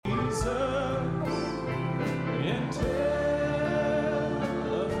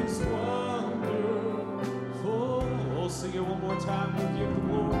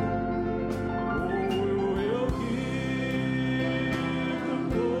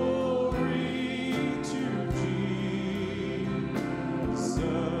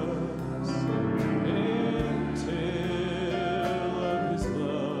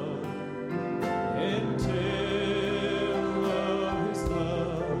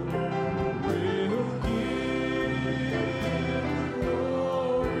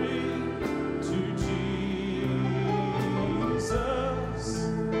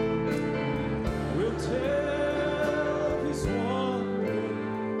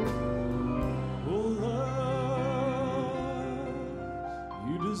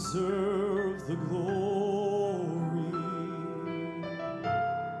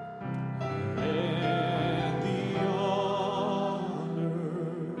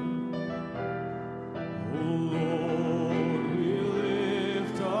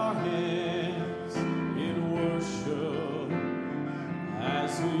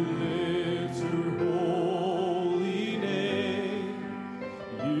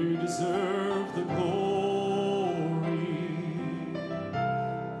deserve the glory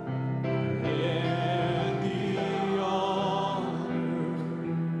and the honor.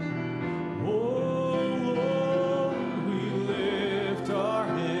 Oh Lord, we lift our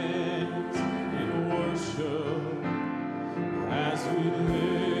hands in worship as we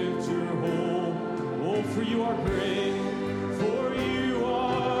lift your holy. Oh, for you are great, for you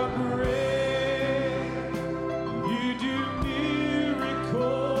are great. You do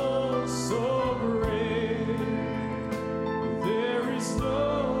miracles so great. There is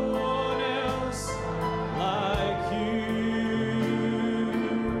no one else like you.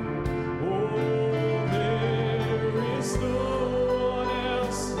 Oh, there is no one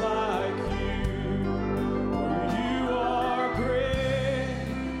else like you. For you are great.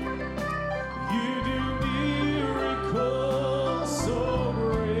 You do miracles so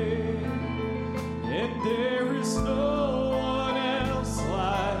great. And there is no one else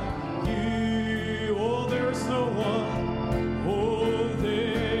like you. Oh, there is no one. Oh,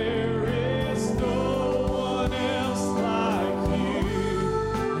 there is no one else like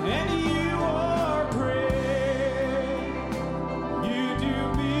you. And you are great. You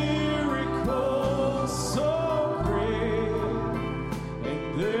do miracles so great.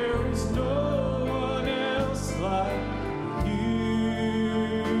 And there is no one else like you.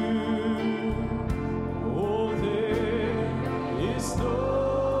 Oh, there is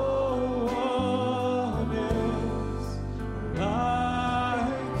no one else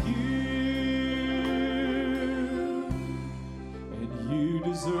like you. And you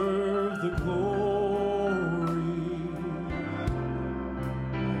deserve the glory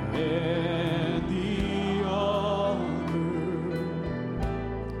and the honor.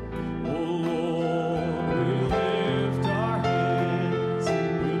 Oh Lord, we lift our hands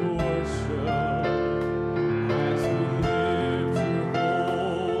in worship as we lift your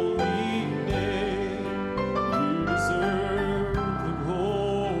holy name. You deserve the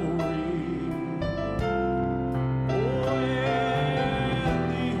glory, oh, and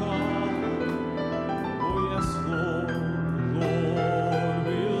the honor. Oh yes, Lord, Lord,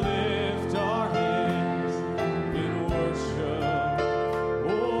 we lift our hands in worship.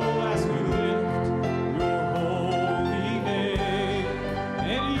 Oh, as we lift your holy name,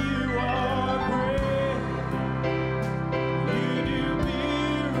 and you are great. You do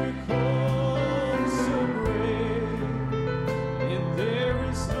miracles so great, and there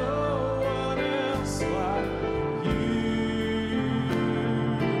is no one else like you.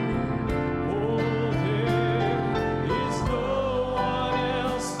 Oh, there is no one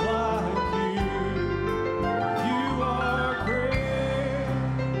else like you. You are great.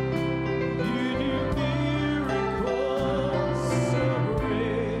 You do miracles so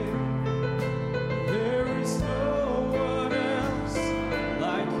great. There is no one else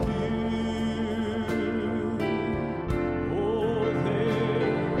like you. Oh,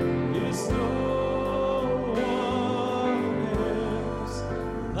 there is no one else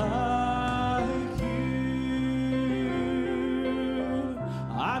like you.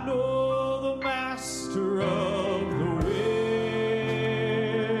 I know the master of the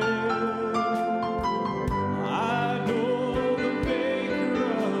wind. I know the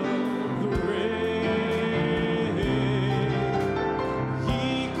maker of the rain. He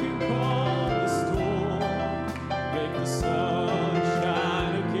can calm the storm, make the sun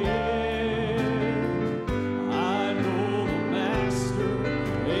shine again. I know the master.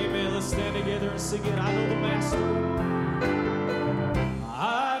 Amen. Let's stand together and sing it. I know the master.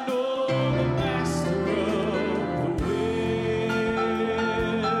 I know the master of the wind.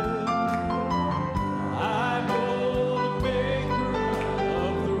 I know the maker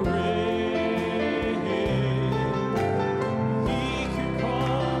of the rain. He can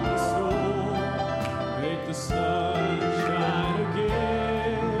calm the storm, make the sun shine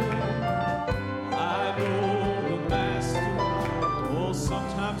again. I know the master. Oh,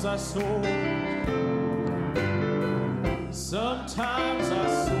 sometimes I soar. Sometimes I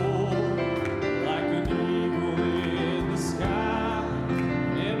soar like an eagle in the sky,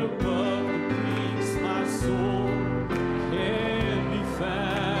 and above the peaks my soul can be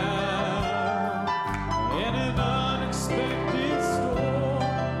found. And an unexpected storm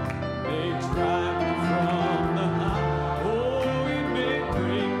may drive me from the high. Oh, it may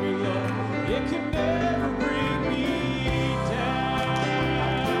bring me low. It can never bring me down.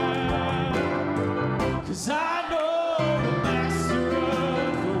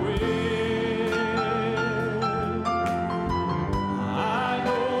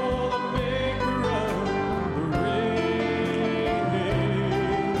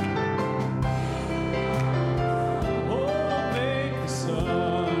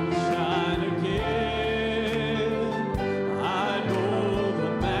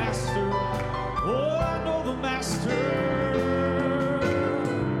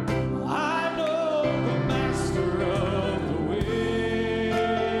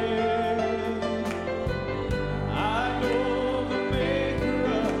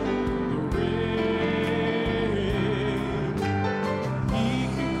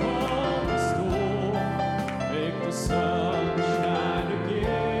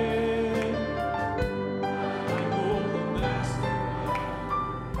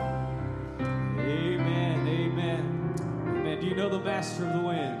 master of the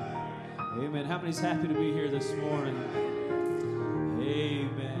wind. Amen. How many's happy to be here this morning?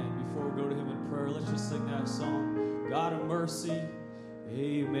 Amen. Before we go to him in prayer, let's just sing that song, God of mercy.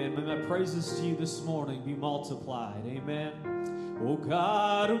 Amen. May my praises to you this morning be multiplied. Amen. Oh,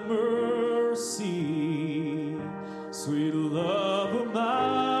 God of mercy, sweet love of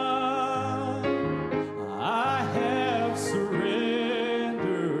mine, I have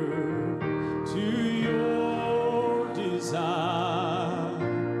surrendered to your design.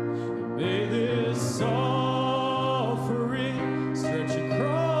 May this offering stretch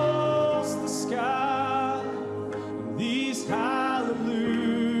across the sky. These hallelujahs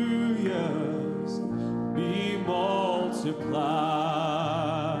be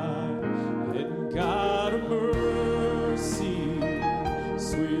multiplied. And God of mercy,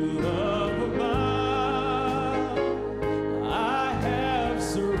 sweet love of mine, I have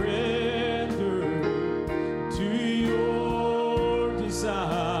surrendered to your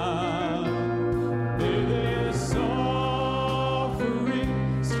design. May this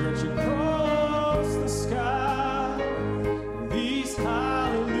offering stretch across the sky. These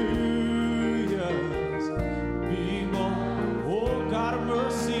hallelujahs be more. Oh, God of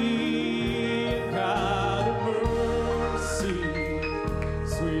mercy, God of mercy,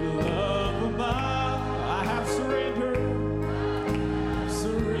 sweet love of mine, I have surrendered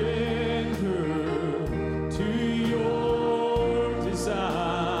to your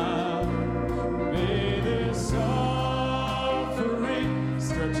design. May this offering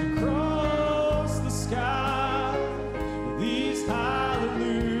stretch across the sky. These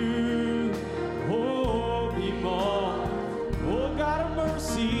hallelujah, oh, be more. Oh, God of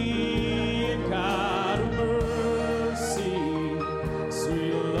mercy, God of mercy,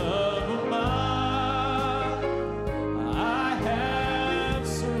 sweet love of mine, I have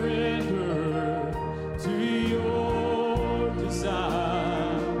surrendered to your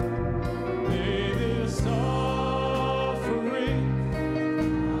design. May this offering,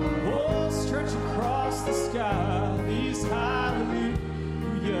 oh, stretch across the sky. These hallelujahs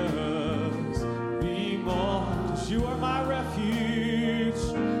be more. 'Cause you are my refuge,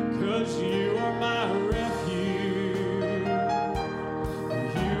 'cause you are my refuge.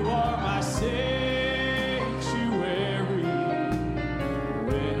 You are my sanctuary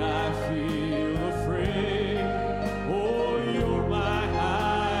when I feel afraid. Oh, you're my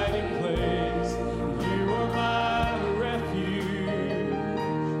hiding place. You are my refuge.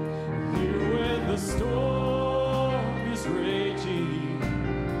 Here when the storm is raging,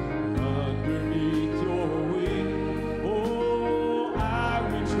 underneath your wing, oh, I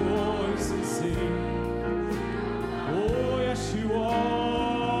rejoice and sing. Oh, yes, you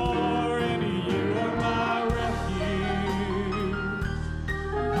are, and you are my refuge.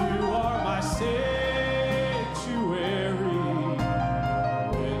 You are my sanctuary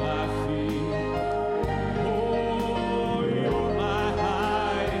when I feel. Oh, you're my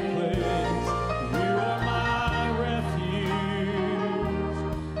hiding place. You are my refuge.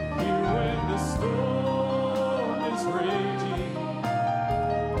 Here when the storm is raging,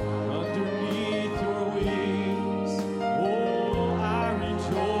 underneath your wings, oh, I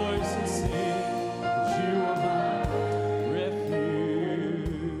rejoice and sing, 'cause you are my refuge.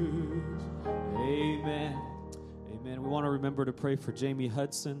 Amen. Amen. We want to remember to pray for Jamie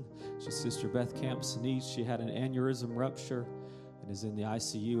Hudson. She's Sister Beth Camp's niece. She had an aneurysm rupture and is in the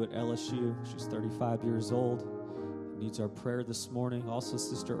ICU at LSU. She's 35 years old. Needs our prayer this morning. Also,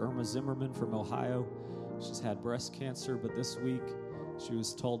 Sister Irma Zimmerman from Ohio. She's had breast cancer, but this week she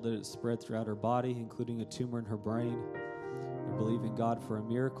was told that it spread throughout her body, including a tumor in her brain. We're believing God for a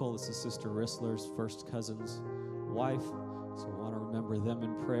miracle. This is Sister Rissler's first cousin's wife, so we want to remember them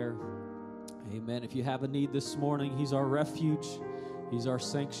in prayer. Amen. If you have a need this morning, he's our refuge. He's our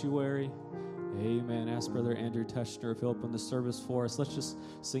sanctuary. Amen. Ask Brother Andrew Tushner if he'll open the service for us. Let's just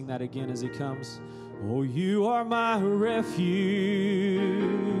sing that again as he comes. Oh, you are my refuge.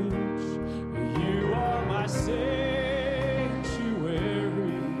 You are my sanctuary.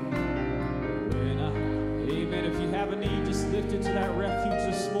 Amen. If you have a need, just lift it to that refuge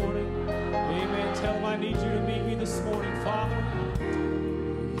this morning. Amen. Tell him I need you to meet me this morning, Father.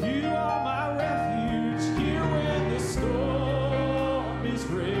 You are my refuge here when the storm is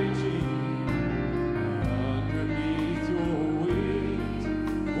raging. Underneath your wings,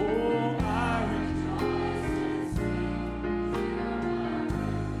 oh, I rejoice and sing.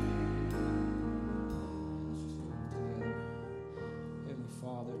 Heavenly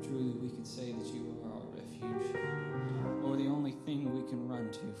Father, truly we can say that you are our refuge, or the only thing we can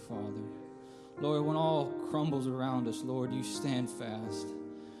run to, Father. Lord, when all crumbles around us, Lord, you stand fast.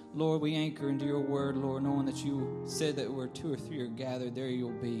 Lord, we anchor into your word, Lord, knowing that you said that where 2 or 3 are gathered, there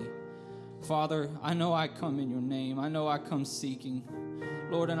you'll be. Father, I know I come in your name. I know I come seeking.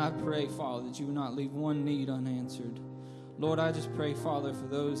 Lord, and I pray, Father, that you would not leave one need unanswered. Lord, I just pray, Father, for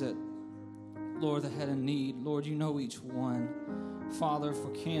those that, Lord, that had a need. Lord, you know each one. Father, for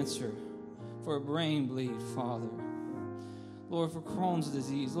cancer, for a brain bleed, Father. Lord, for Crohn's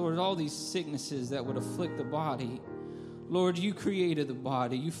disease. Lord, all these sicknesses that would afflict the body. Lord, you created the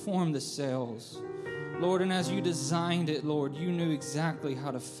body. You formed the cells. Lord, and as you designed it, Lord, you knew exactly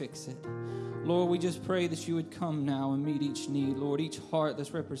how to fix it. Lord, we just pray that you would come now and meet each need. Lord, each heart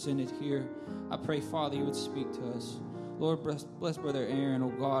that's represented here, I pray, Father, you would speak to us. Lord, bless Brother Aaron, oh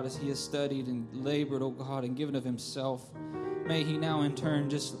God, as he has studied and labored, oh God, and given of himself. May he now in turn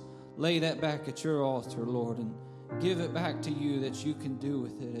just lay that back at your altar, Lord, and give it back to you that you can do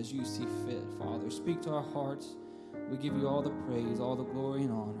with it as you see fit, Father. Speak to our hearts. We give you all the praise, all the glory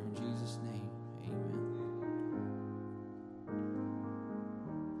and honor. In Jesus' name.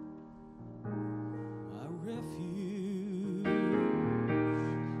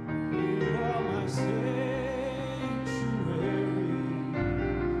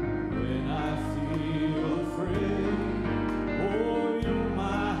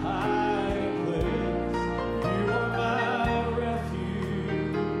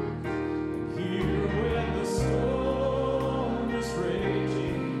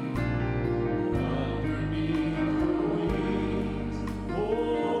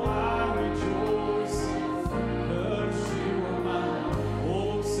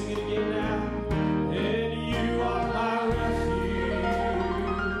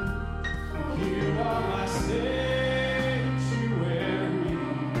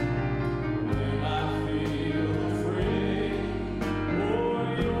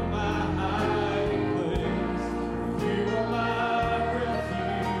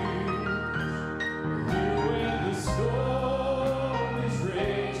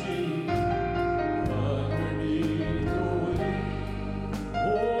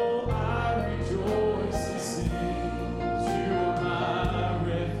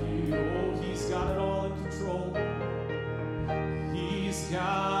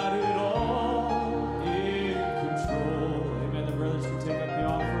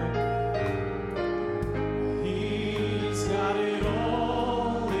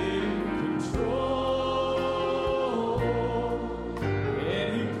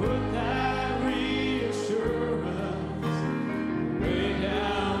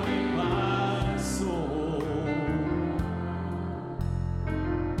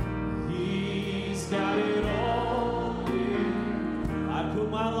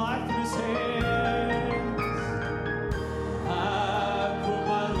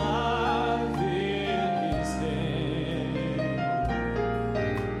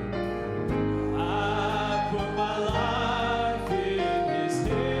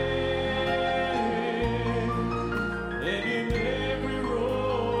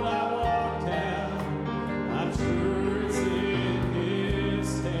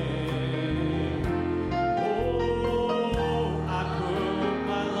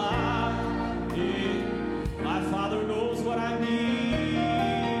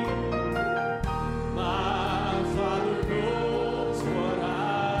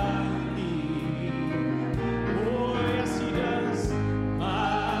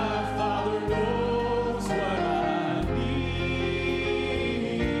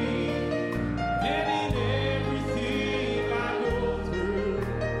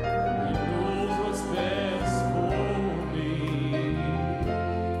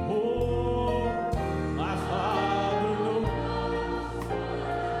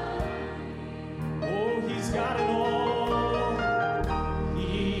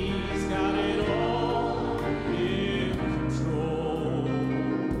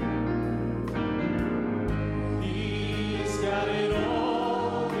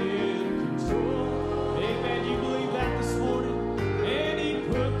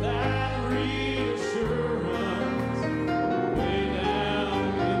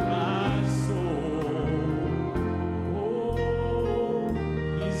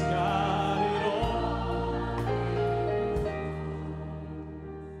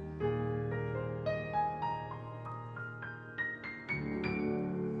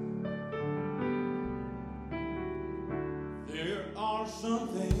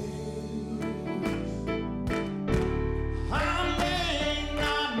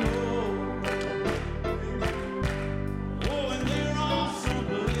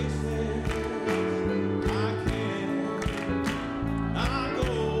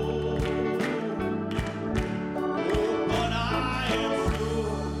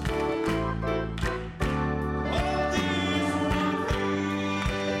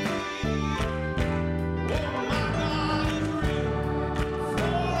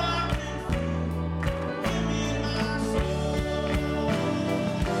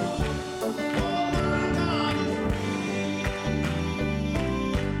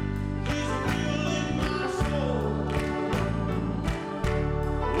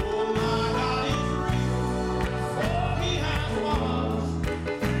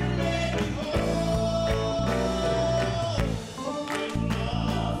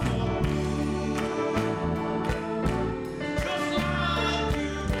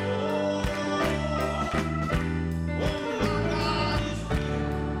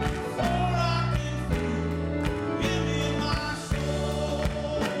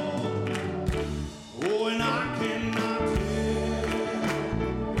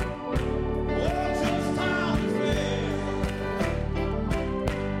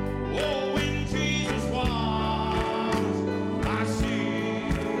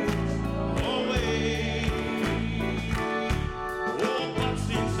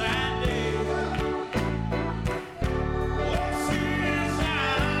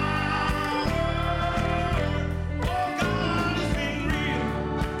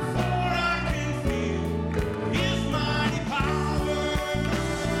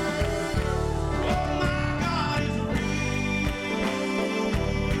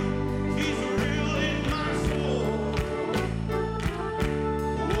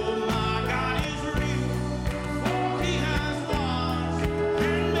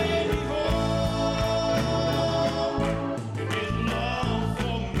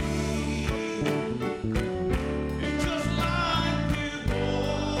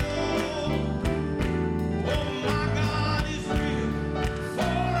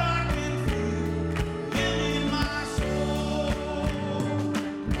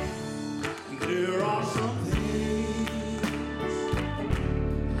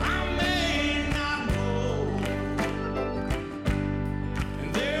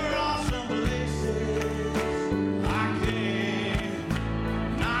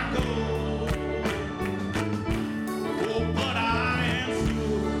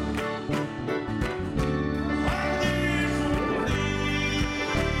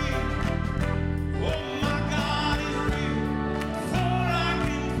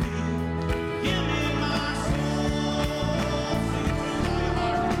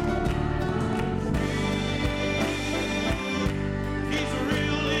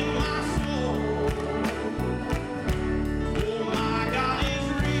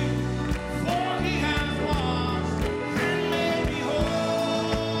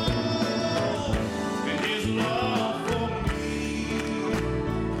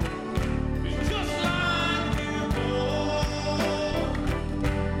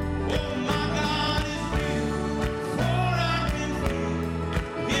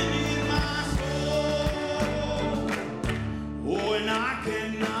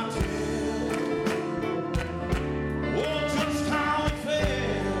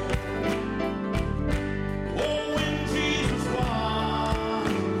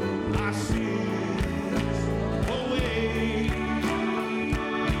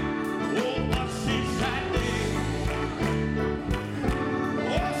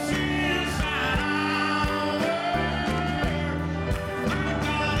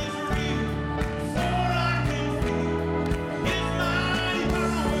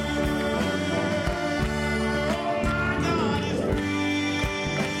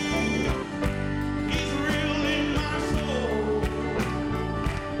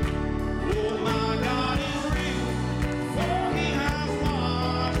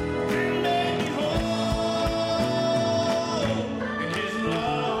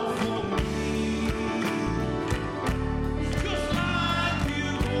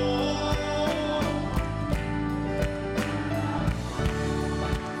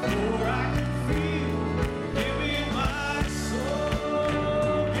 For I can feel Him in my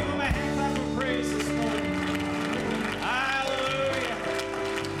soul. Give Him a hand clap of praise this morning. Hallelujah.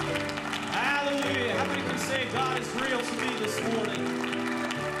 Hallelujah. How many can say God is real to me this morning?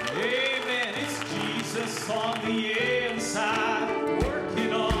 Amen. It's Jesus on the inside,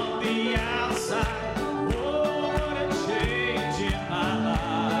 working on the outside. Oh, what a change in my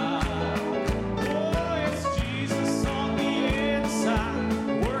life. Oh, it's Jesus on the inside,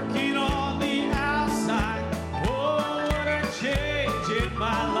 working on the outside. Oh, what a change in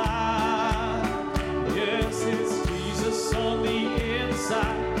my life. Yes, it's Jesus on the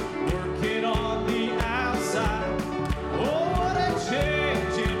inside, working on the outside. Oh, what a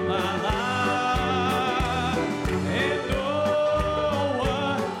change in my life. And oh,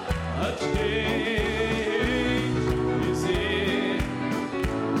 what a change is it.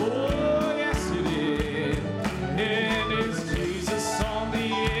 Oh, yes it is. And it's Jesus on the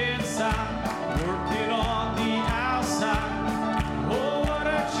inside, working on the outside. Oh, what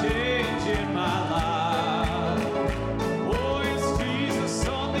a change in my life. Oh, it's Jesus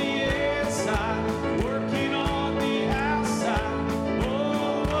on the inside, working on the outside.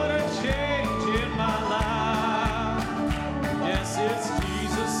 Oh, what a change in my life. Yes, it's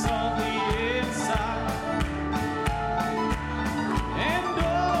Jesus on the inside. And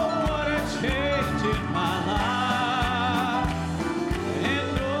oh, what a change in my life.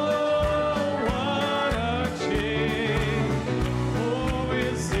 And oh, what a change. Oh,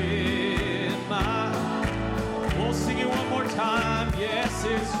 is in my. We'll sing it one more time. Yes,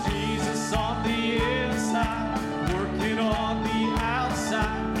 it's Jesus on the inside, working on the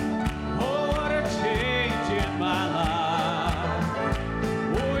outside. Oh, what a change in my life.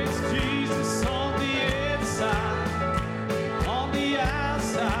 Oh, it's Jesus on the inside, on the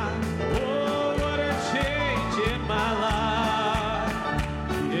outside. Oh, what a change in my life.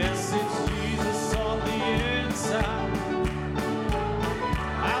 Yes, it's Jesus on the inside,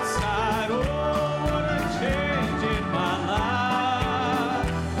 outside. Oh, what a change in my life.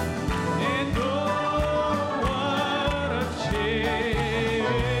 And oh, what a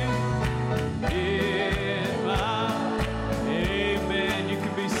change in my. Amen. You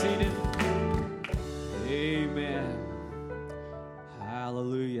can be seated. Amen.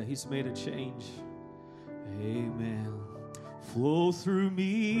 Hallelujah. He's made a change. Amen. Flow through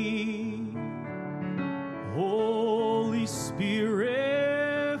me, Holy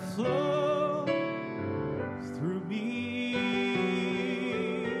Spirit, flow through me.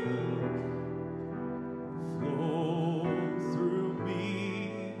 Flow through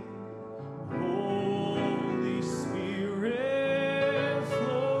me, Holy Spirit,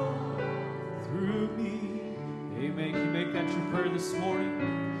 flow through me. Amen. Can you make that your prayer this morning?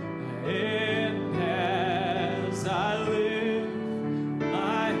 And as I lift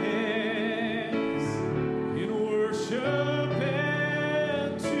my hands in worship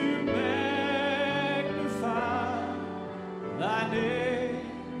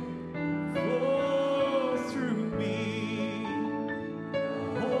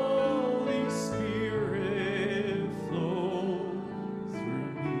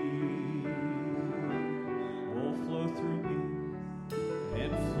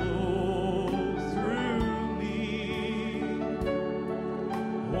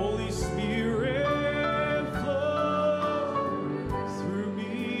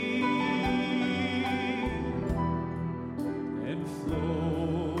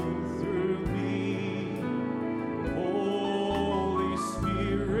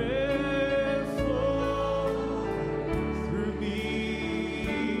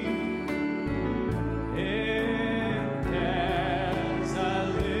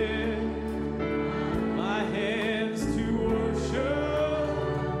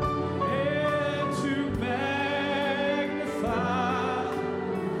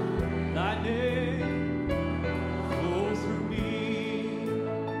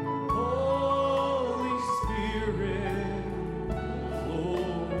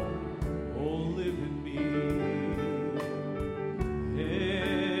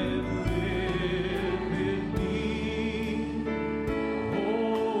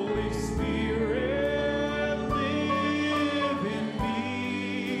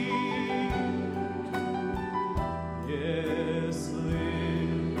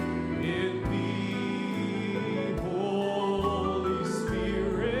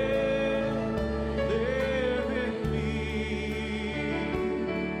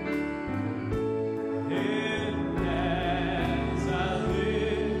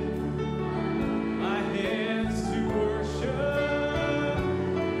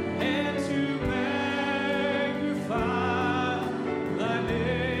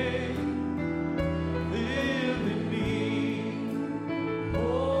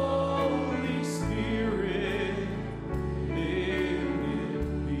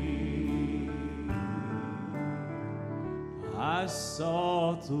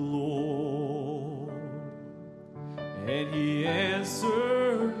sought the Lord, and he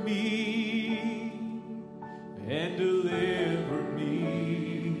answered me and delivered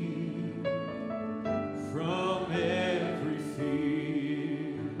me from every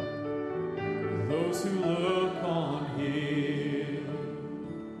fear. Those who look on him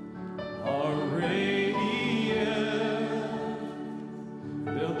are radiant.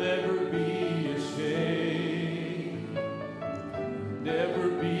 They'll never be ashamed, never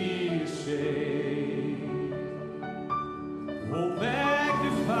be ashamed. Oh,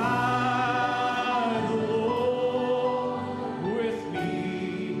 magnify the Lord with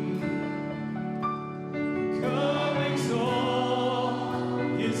me. Come exalt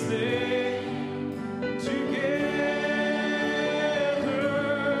his name together.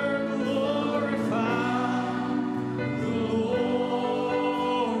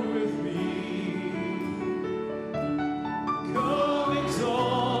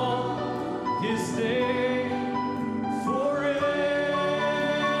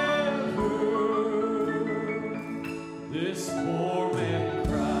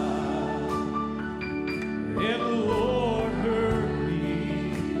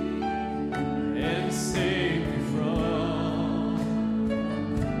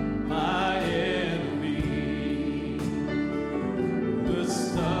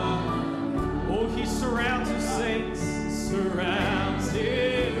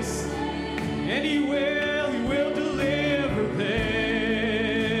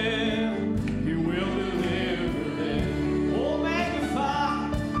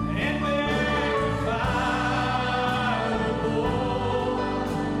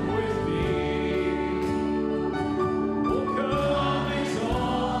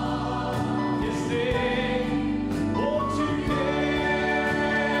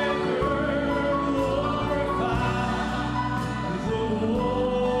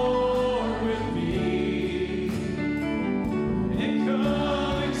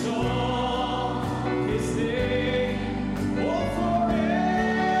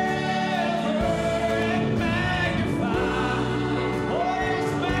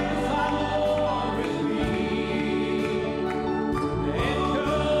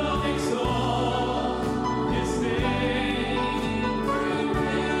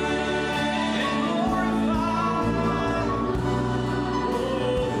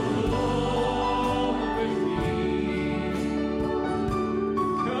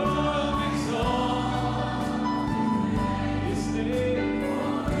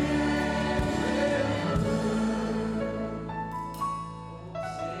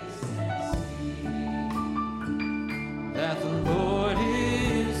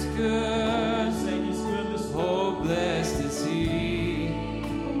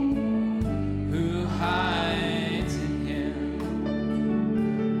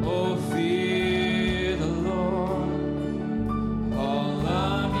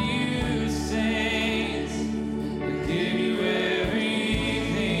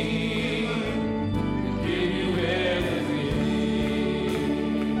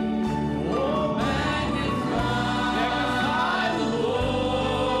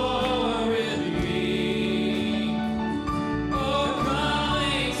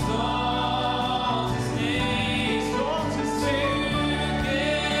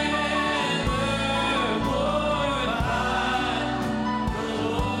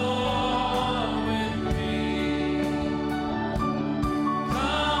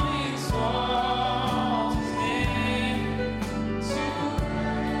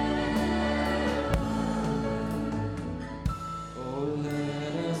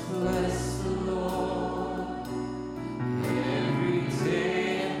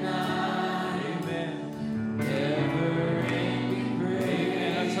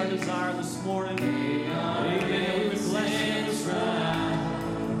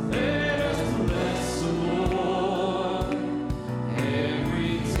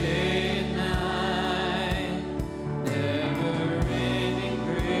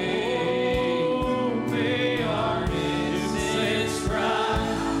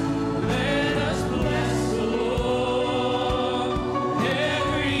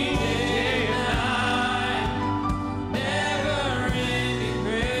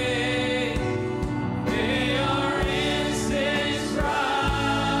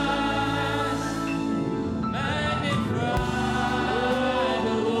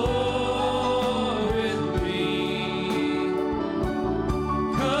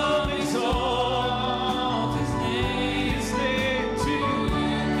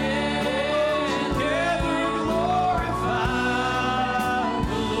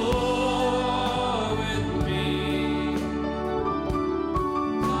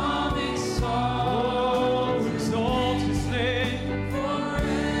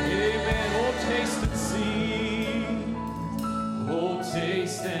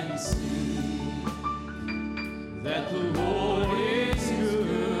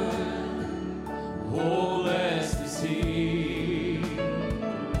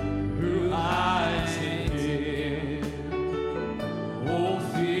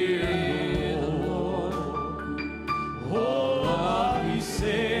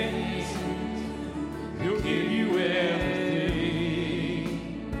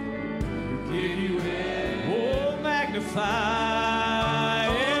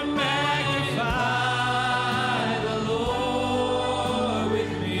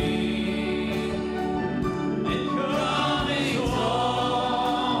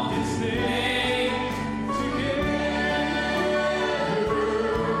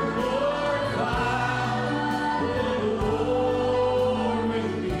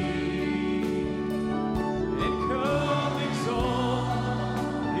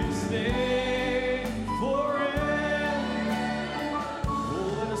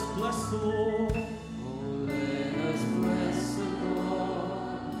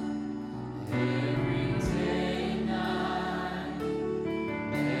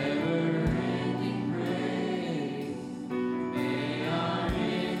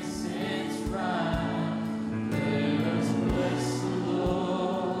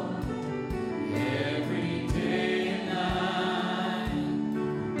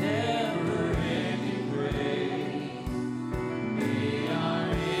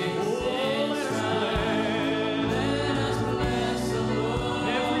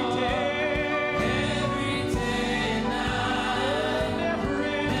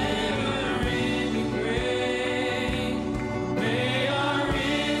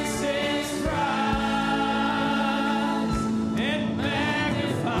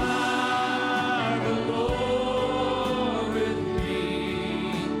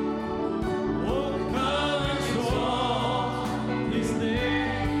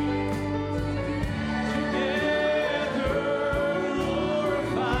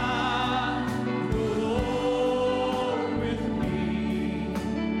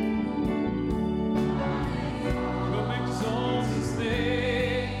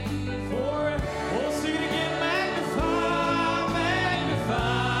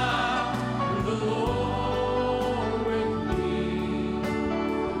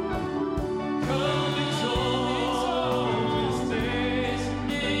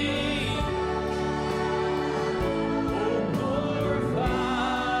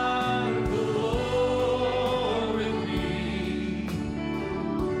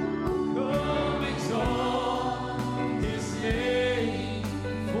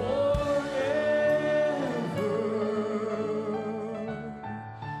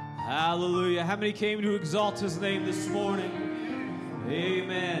 Hallelujah. How many came to exalt his name this morning?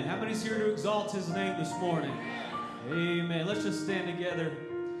 Amen. How many's here to exalt his name this morning? Amen. Let's just stand together.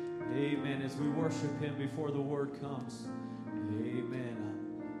 Amen. As we worship him before the word comes. Amen.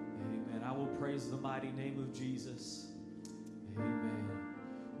 Amen. I will praise the mighty name of Jesus. Amen.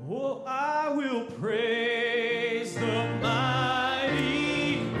 Oh, I will praise the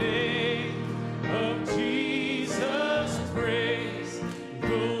mighty name of Jesus. Praise the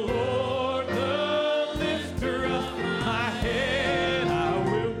Lord, the lifter of my head. I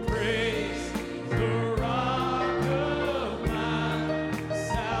will praise the rock of my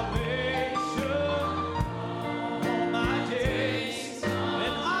salvation all my days. And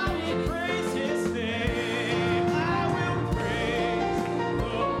I will praise his name. I will praise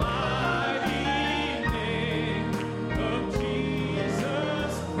the mighty name of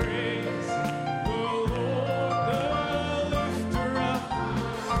Jesus. Praise the Lord, the lifter up.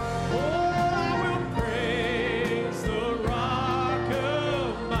 Oh, I will praise the rock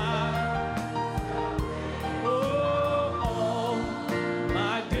of my all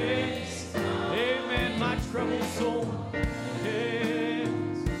my days. Amen. My troubled soul. Yes.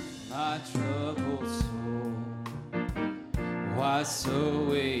 My troubled soul, why so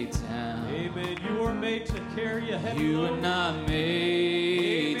weighed down? Amen. You were made to carry a heavy You load. were not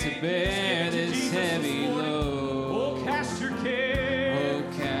made to Amen. bear Just give it to this Jesus heavy morning. load. Oh, cast your care. Oh,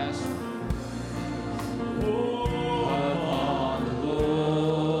 cast Oh, upon the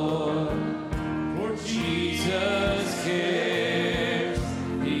Lord. for Jesus cares,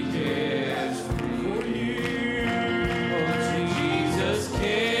 he cares for for you. you. Oh, Jesus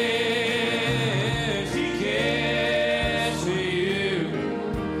cares, he cares for you.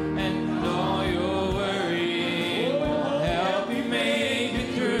 And all your worrying will help you make it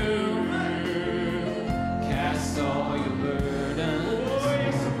through. Cast all your burdens Oh,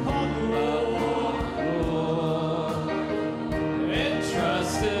 yes, upon the Lord. Lord, and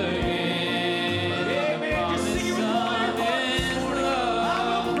trust again in the Amen. Just sing it with all your heart promise this of morning. love. I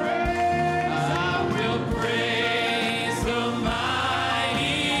will praise. I will praise the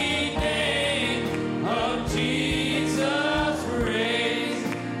mighty name of Jesus. Praise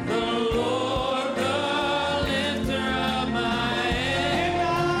the Lord, the lifter of my head. And I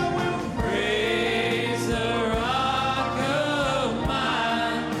will Praise the rock of my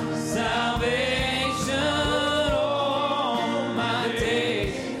salvation all my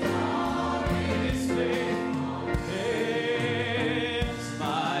days. praise his hands.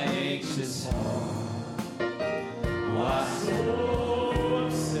 My anxious heart, why So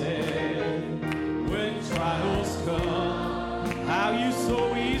upset when trials come, how you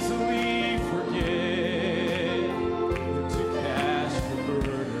so easily forget to cast your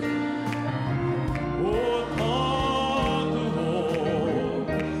burden upon the Lord.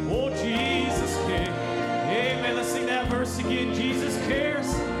 Oh, Jesus cares. Amen. Let's sing that verse again. Jesus cares.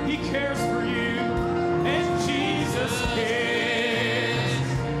 He cares for you. And Jesus cares.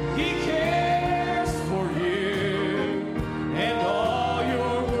 He cares for you. And all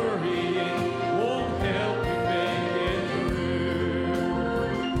your worrying won't help you make it through.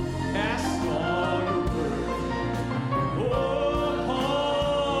 Cast all your burden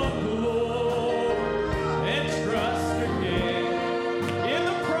upon the Lord and trust again in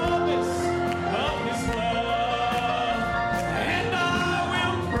the promise of his love. And I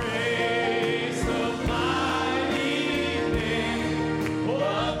will praise the mighty name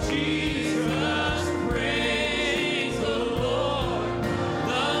of Jesus. praise the Lord,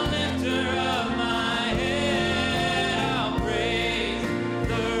 the lifter of my head. I'll praise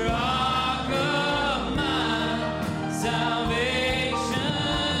the rock of my salvation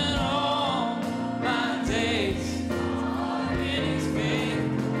all my days. In his faith,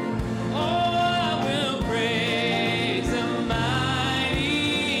 oh, I will praise the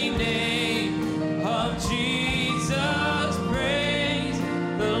mighty name of Jesus. Praise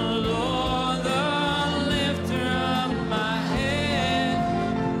the Lord, the lifter of my head.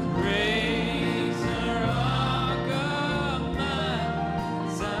 Praise the rock of my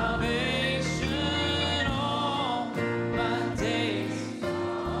salvation all my days.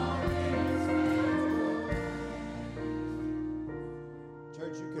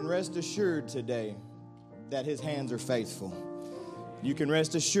 Church, you can rest assured today that his hands are faithful. You can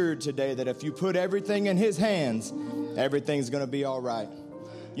rest assured today that if you put everything in his hands, everything's going to be all right.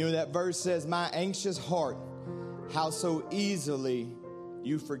 You know, that verse says, my anxious heart, how so easily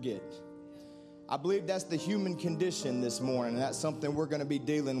you forget. I believe that's the human condition this morning, and that's something we're going to be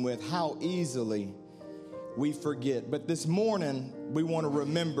dealing with, how easily we forget. But this morning, we want to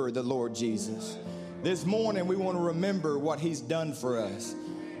remember the Lord Jesus. This morning, we want to remember what he's done for us.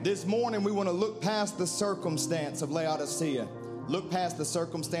 This morning, we want to look past the circumstance of Laodicea. Look past the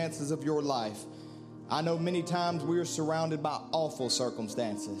circumstances of your life. I know many times we are surrounded by awful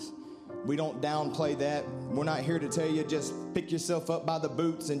circumstances. We don't downplay that. We're not here to tell you just pick yourself up by the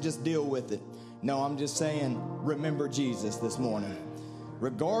boots and just deal with it. No, I'm just saying, remember Jesus this morning.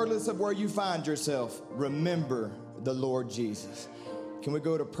 Regardless of where you find yourself, remember the Lord Jesus. Can we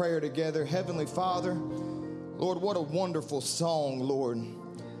go to prayer together? Heavenly Father, Lord, what a wonderful song, Lord.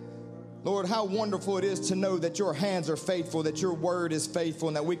 Lord, how wonderful it is to know that your hands are faithful, that your word is faithful,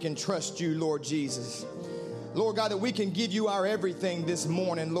 and that we can trust you, Lord Jesus. Lord God, that we can give you our everything this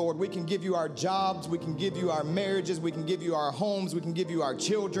morning, Lord. We can give you our jobs. We can give you our marriages. We can give you our homes. We can give you our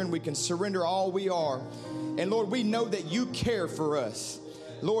children. We can surrender all we are. And Lord, we know that you care for us,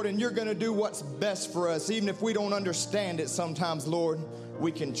 Lord, and you're going to do what's best for us. Even if we don't understand it sometimes, Lord,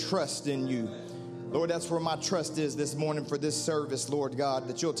 we can trust in you. Lord, that's where my trust is this morning for this service, Lord God,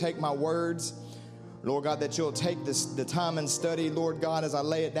 that you'll take my words, Lord God, that you'll take the time and study, Lord God, as I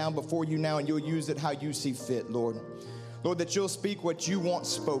lay it down before you now, and you'll use it how you see fit, Lord. Lord, that you'll speak what you want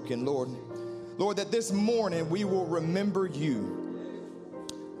spoken, Lord. Lord, that this morning we will remember you.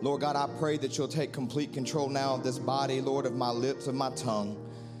 Lord God, I pray that you'll take complete control now of this body, Lord, of my lips, of my tongue.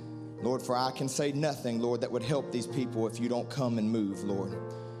 Lord, for I can say nothing, Lord, that would help these people if you don't come and move, Lord.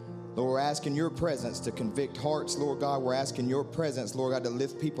 Lord, we're asking your presence to convict hearts, Lord God. We're asking your presence, Lord God, to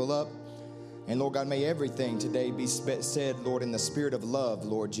lift people up. And Lord God, may everything today be said, Lord, in the spirit of love,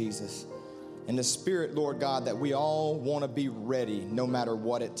 Lord Jesus. In the spirit, Lord God, that we all want to be ready no matter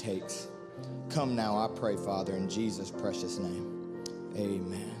what it takes. Come now, I pray, Father, in Jesus' precious name.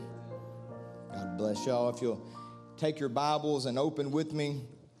 Amen. God bless y'all. If you'll take your Bibles and open with me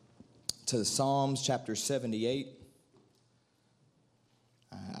to Psalms chapter 78.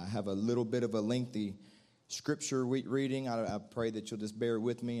 I have a little bit of a lengthy scripture reading. I pray that you'll just bear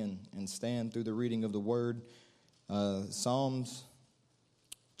with me and stand through the reading of the word. Psalms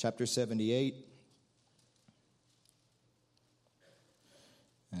chapter 78.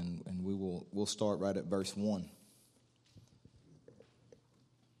 And we'll start right at verse 1.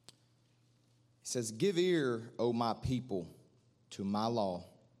 It says, "Give ear, O my people, to my law.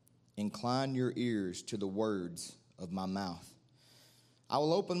 Incline your ears to the words of my mouth. I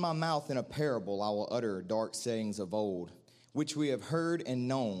will open my mouth in a parable. I will utter dark sayings of old, which we have heard and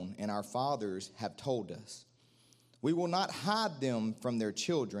known, and our fathers have told us. We will not hide them from their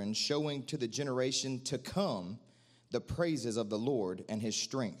children, showing to the generation to come the praises of the Lord and his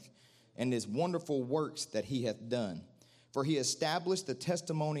strength, and his wonderful works that he hath done. For he established the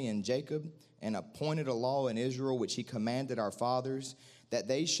testimony in Jacob, and appointed a law in Israel, which he commanded our fathers, that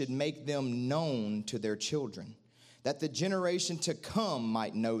they should make them known to their children, that the generation to come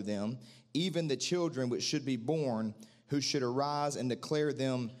might know them, even the children which should be born, who should arise and declare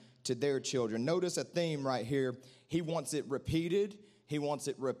them to their children." Notice a theme right here. He wants it repeated. He wants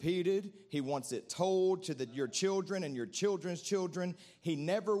it repeated. He wants it told to your children and your children's children. He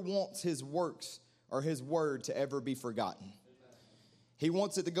never wants his works or his word to ever be forgotten. He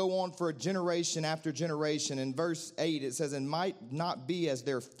wants it to go on for a generation after generation. In verse 8, it says, "And might not be as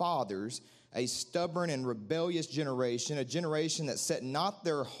their fathers, a stubborn and rebellious generation, a generation that set not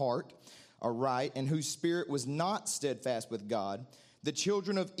their heart aright, and whose spirit was not steadfast with God. The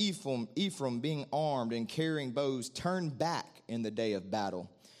children of Ephraim being armed and carrying bows, turned back in the day of battle.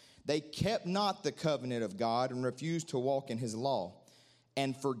 They kept not the covenant of God and refused to walk in his law,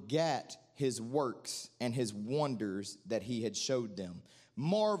 and forgat his works and his wonders that he had showed them.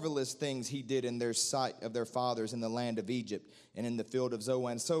 Marvelous things he did in their sight of their fathers in the land of Egypt and in the field of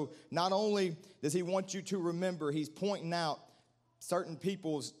Zoan." So not only does he want you to remember, he's pointing out certain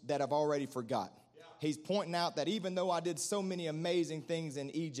peoples that have already forgot. Yeah. He's pointing out that even though I did so many amazing things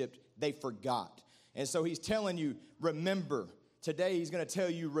in Egypt, they forgot. And so he's telling you, remember. Today he's going to tell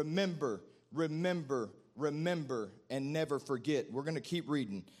you, remember, remember, remember, and never forget. We're going to keep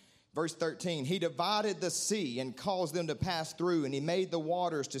reading. Verse 13, "He divided the sea and caused them to pass through, and he made the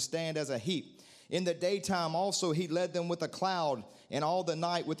waters to stand as a heap. In the daytime also he led them with a cloud, and all the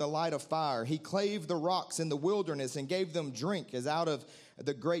night with a light of fire. He clave the rocks in the wilderness and gave them drink as out of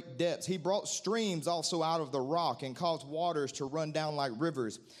the great depths. He brought streams also out of the rock and caused waters to run down like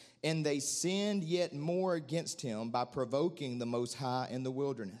rivers. And they sinned yet more against him by provoking the Most High in the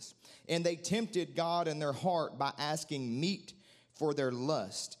wilderness. And they tempted God in their heart by asking meat for their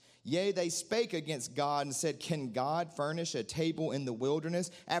lust. Yea, they spake against God and said, can God furnish a table in the wilderness?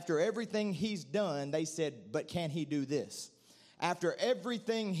 After everything he's done, they said, but can he do this? After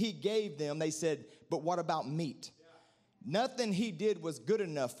everything he gave them, they said, but what about meat? Nothing he did was good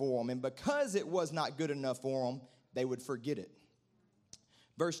enough for them. And because it was not good enough for them, they would forget it.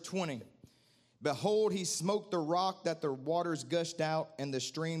 Verse 20. Behold, he smote the rock that the waters gushed out and the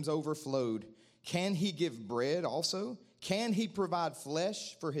streams overflowed. Can he give bread also? Can he provide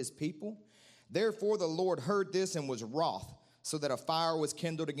flesh for his people? Therefore the Lord heard this and was wroth, so that a fire was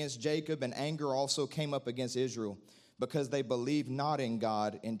kindled against Jacob, and anger also came up against Israel, because they believed not in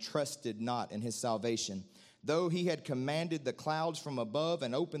God and trusted not in his salvation. Though he had commanded the clouds from above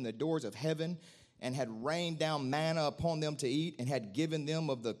and opened the doors of heaven, and had rained down manna upon them to eat, and had given them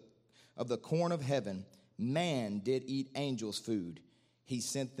of the corn of heaven, man did eat angels' food. He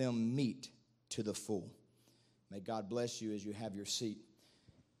sent them meat to the full. May God bless you as you have your seat.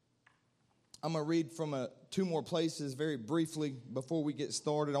 I'm going to read from two more places very briefly before we get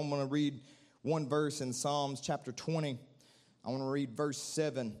started. I'm going to read one verse in Psalms chapter 20. I want to read verse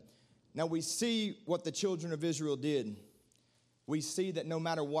 7. Now we see what the children of Israel did. We see that no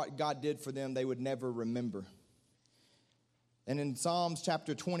matter what God did for them, they would never remember. And in Psalms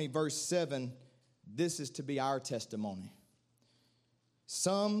chapter 20, verse 7, this is to be our testimony.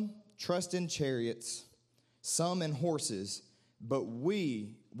 Some trust in chariots, some in horses, but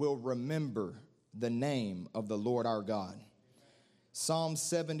we will remember the name of the Lord our God. Psalm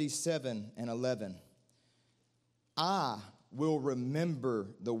 77 and 11. I will remember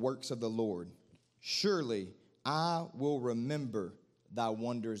the works of the Lord. Surely I will remember thy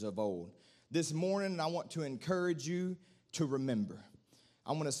wonders of old. This morning, I want to encourage you to remember.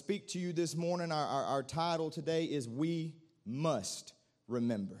 I'm going to speak to you this morning. Our title today is We Must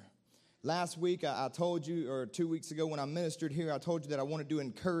Remember. Last week, I told you, or 2 weeks ago when I ministered here, I told you that I wanted to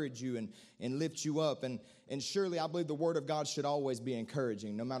encourage you and lift you up. And surely I believe the Word of God should always be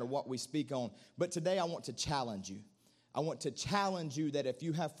encouraging, no matter what we speak on. But today I want to challenge you. I want to challenge you that if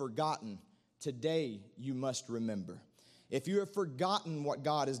you have forgotten, today you must remember. If you have forgotten what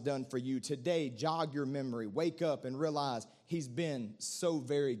God has done for you, today jog your memory, wake up and realize he's been so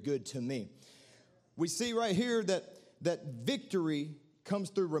very good to me. We see right here that victory comes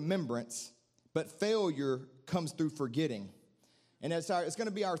through remembrance, but failure comes through forgetting. And it's going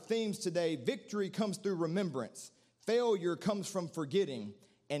to be our themes today. Victory comes through remembrance. Failure comes from forgetting.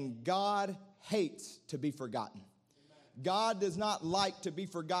 And God hates to be forgotten. God does not like to be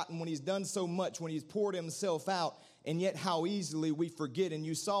forgotten when he's done so much, when he's poured himself out, and yet how easily we forget. And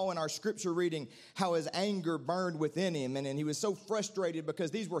you saw in our scripture reading how his anger burned within him, and he was so frustrated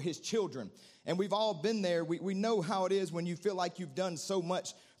because these were his children. And we've all been there. We know how it is when you feel like you've done so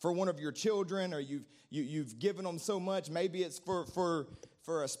much for one of your children, or you've given them so much. Maybe it's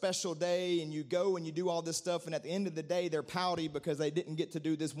for a special day, and you go and you do all this stuff, and at the end of the day, they're pouty because they didn't get to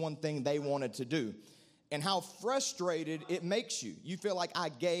do this one thing they wanted to do. And how frustrated it makes you. You feel like I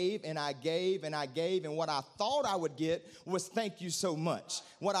gave and I gave and I gave, and what I thought I would get was thank you so much.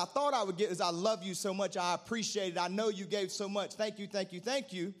 What I thought I would get is I love you so much, I appreciate it, I know you gave so much, thank you, thank you,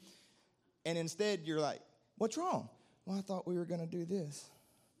 thank you. And instead you're like, what's wrong? Well, I thought we were going to do this.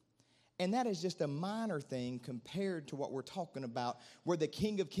 And that is just a minor thing compared to what we're talking about, where the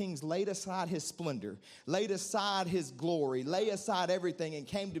King of Kings laid aside his splendor, laid aside his glory, laid aside everything, and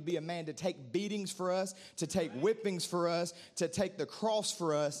came to be a man to take beatings for us, to take whippings for us, to take the cross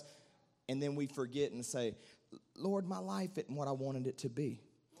for us. And then we forget and say, Lord, my life isn't what I wanted it to be.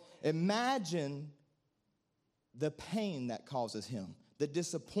 Imagine the pain that causes him, the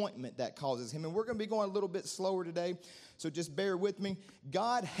disappointment that causes him. And we're going to be going a little bit slower today, so just bear with me.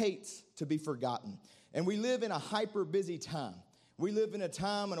 God hates to be forgotten. And we live in a hyper busy time. We live in a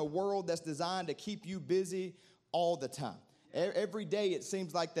time in a world that's designed to keep you busy all the time. Every day it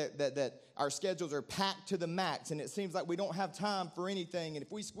seems like that our schedules are packed to the max, and it seems like we don't have time for anything. And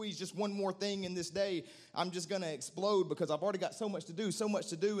if we squeeze just one more thing in this day, I'm just going to explode because I've already got so much to do,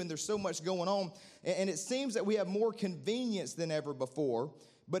 and there's so much going on. And it seems that we have more convenience than ever before,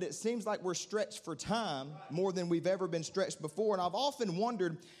 but it seems like we're stretched for time more than we've ever been stretched before. And I've often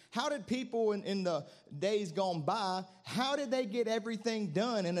wondered, how did people in the days gone by, how did they get everything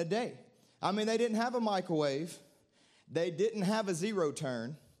done in a day? I mean, they didn't have a microwave. They didn't have a zero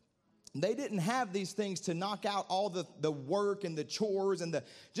turn. They didn't have these things to knock out all the work and the chores and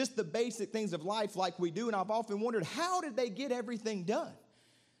just the basic things of life like we do. And I've often wondered, how did they get everything done?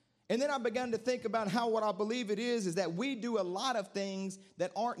 And then I began to think about how what I believe it is that we do a lot of things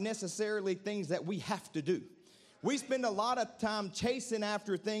that aren't necessarily things that we have to do. We spend a lot of time chasing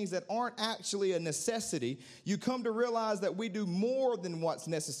after things that aren't actually a necessity. You come to realize that we do more than what's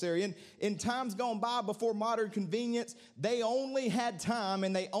necessary. And in times gone by before modern convenience, they only had time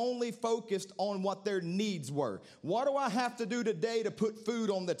and they only focused on what their needs were. What do I have to do today to put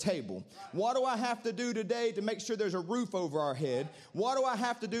food on the table? What do I have to do today to make sure there's a roof over our head? What do I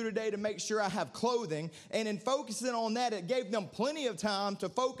have to do today to make sure I have clothing? And in focusing on that, it gave them plenty of time to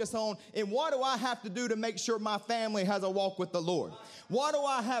focus on, and what do I have to do to make sure my family has a walk with the Lord? What do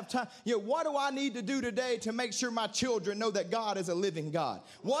I have time? What do I need to do today to make sure my children know that God is a living God?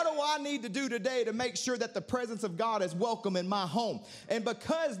 What do I need to do today to make sure that the presence of God is welcome in my home? And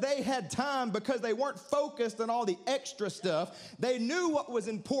because they had time, because they weren't focused on all the extra stuff, they knew what was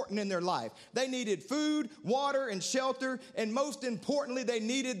important in their life. They needed food, water, and shelter, and most importantly, they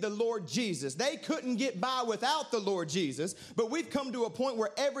needed the Lord Jesus. They couldn't get by without the Lord Jesus, but we've come to a point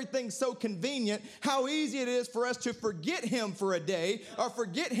where everything's so convenient, how easy it is for us to forget him for a day or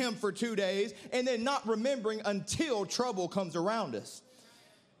forget him for 2 days and then not remembering until trouble comes around us.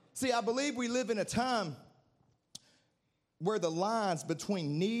 See, I believe we live in a time where the lines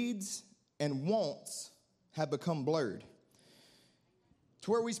between needs and wants have become blurred,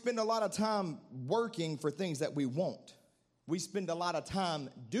 to where we spend a lot of time working for things that we want. We spend a lot of time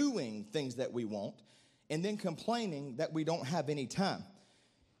doing things that we want and then complaining that we don't have any time.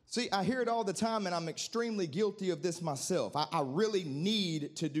 See, I hear it all the time, and I'm extremely guilty of this myself. I really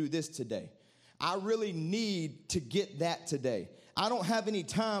need to do this today. I really need to get that today. I don't have any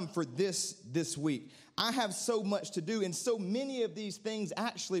time for this week. I have so much to do, and so many of these things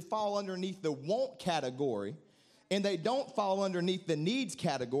actually fall underneath the want category, and they don't fall underneath the needs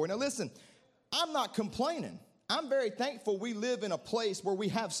category. Now listen, I'm not complaining. I'm very thankful we live in a place where we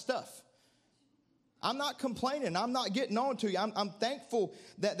have stuff. I'm not complaining. I'm not getting on to you. I'm thankful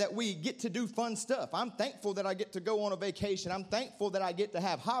that we get to do fun stuff. I'm thankful that I get to go on a vacation. I'm thankful that I get to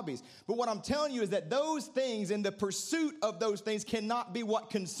have hobbies. But what I'm telling you is that those things and the pursuit of those things cannot be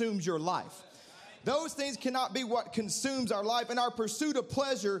what consumes your life. Those things cannot be what consumes our life. In our pursuit of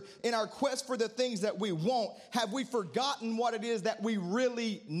pleasure, in our quest for the things that we want, have we forgotten what it is that we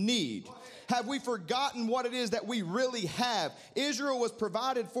really need? Have we forgotten what it is that we really have? Israel was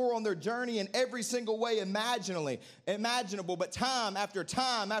provided for on their journey in every single way imaginable, but time after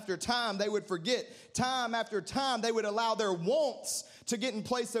time after time, they would forget. Time after time, they would allow their wants to get in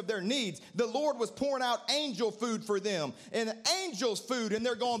place of their needs. The Lord was pouring out angel food for them and angels food, and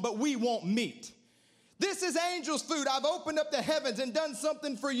they're going, but we want meat. This is angels' food. I've opened up the heavens and done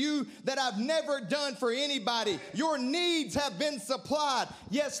something for you that I've never done for anybody. Your needs have been supplied.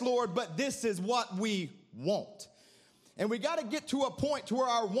 Yes, Lord, but this is what we want. And we got to get to a point to where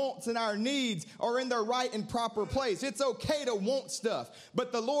our wants and our needs are in their right and proper place. It's okay to want stuff,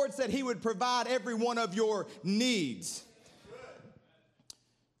 but the Lord said he would provide every one of your needs.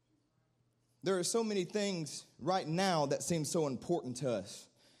 There are so many things right now that seem so important to us.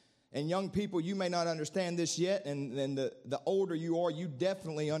 And young people, you may not understand this yet, and the older you are, you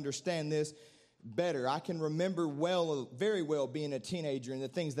definitely understand this better. I can remember very well being a teenager and the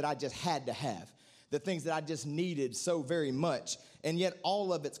things that I just had to have, the things that I just needed so very much, and yet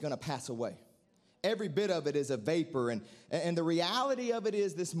all of it's going to pass away. Every bit of it is a vapor, and the reality of it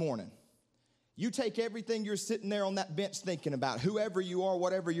is this morning, you take everything you're sitting there on that bench thinking about, whoever you are,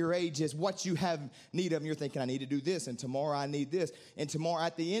 whatever your age is, what you have need of, and you're thinking, I need to do this, and tomorrow I need this, and tomorrow,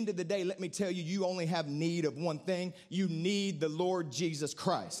 at the end of the day, let me tell you, you only have need of one thing. You need the Lord Jesus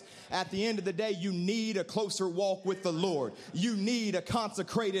Christ. At the end of the day, you need a closer walk with the Lord. You need a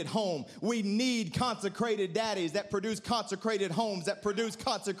consecrated home. We need consecrated daddies that produce consecrated homes, that produce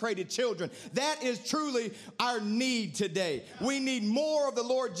consecrated children. That is truly our need today. We need more of the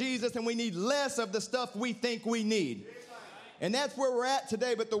Lord Jesus, and we need less of the stuff we think we need. And that's where we're at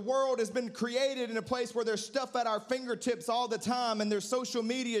today. But the world has been created in a place where there's stuff at our fingertips all the time, and there's social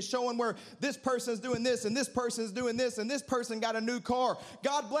media showing where this person's doing this and this person's doing this and this person got a new car.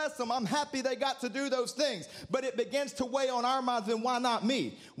 God bless them. I'm happy they got to do those things. But it begins to weigh on our minds, then why not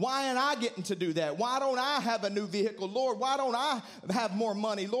me? Why am I getting to do that? Why don't I have a new vehicle? Lord, why don't I have more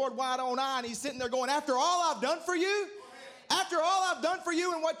money? Lord, why don't I? And he's sitting there going, after all I've done for you? After all I've done for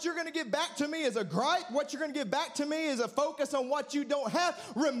you, and what you're going to give back to me is a gripe, what you're going to give back to me is a focus on what you don't have.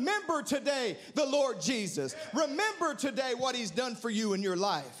 Remember today the Lord Jesus. Remember today what he's done for you in your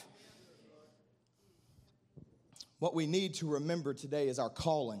life. What we need to remember today is our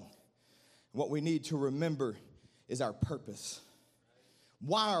calling. What we need to remember is our purpose.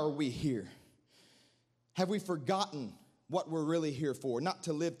 Why are we here? Have we forgotten what we're really here for? Not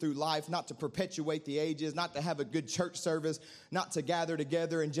to live through life, not to perpetuate the ages, not to have a good church service, not to gather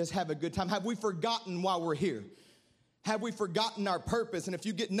together and just have a good time. Have we forgotten why we're here? Have we forgotten our purpose? And if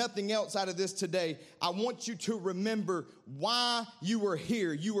you get nothing else out of this today, I want you to remember why you are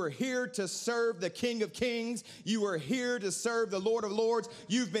here. You are here to serve the King of Kings. You are here to serve the Lord of Lords.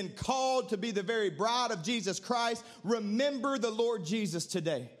 You've been called to be the very bride of Jesus Christ. Remember the Lord Jesus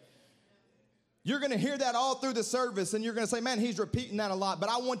today. You're going to hear that all through the service, and you're going to say, man, he's repeating that a lot. But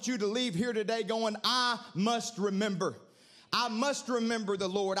I want you to leave here today going, I must remember. I must remember the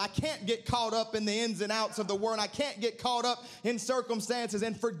Lord. I can't get caught up in the ins and outs of the world. I can't get caught up in circumstances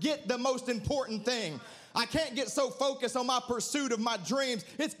and forget the most important thing. I can't get so focused on my pursuit of my dreams.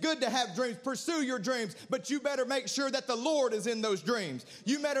 It's good to have dreams. Pursue your dreams, but you better make sure that the Lord is in those dreams.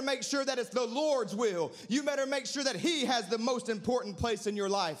 You better make sure that it's the Lord's will. You better make sure that he has the most important place in your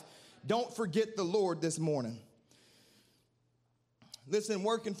life. Don't forget the Lord this morning. Listen,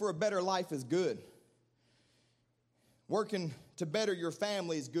 working for a better life is good. Working to better your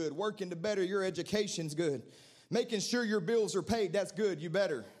family is good. Working to better your education is good. Making sure your bills are paid, that's good. You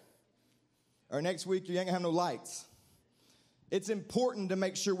better. Or next week, you ain't gonna have no lights. It's important to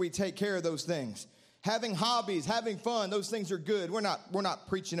make sure we take care of those things. Having hobbies, having fun, those things are good. We're not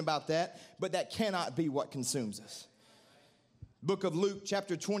preaching about that, but that cannot be what consumes us. Book of Luke,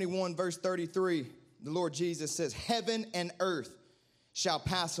 chapter 21, verse 33, the Lord Jesus says, heaven and earth shall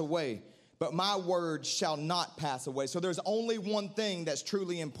pass away, but my word shall not pass away. So there's only one thing that's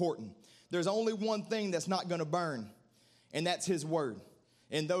truly important. There's only one thing that's not going to burn, and that's his word.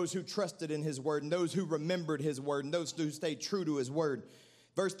 And those who trusted in his word, and those who remembered his word, and those who stayed true to his word.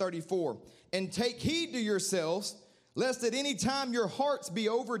 Verse 34, and take heed to yourselves, lest at any time your hearts be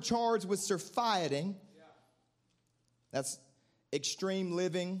overcharged with surfeiting. That's extreme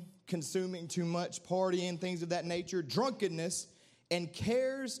living, consuming too much, partying, things of that nature, drunkenness, and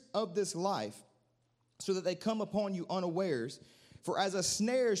cares of this life, so that they come upon you unawares. For as a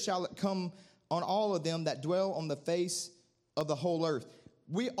snare shall it come on all of them that dwell on the face of the whole earth.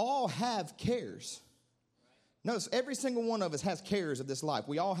 We all have cares. Notice every single one of us has cares of this life.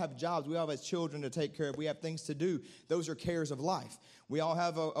 We all have jobs. We all have children to take care of. We have things to do. Those are cares of life. We all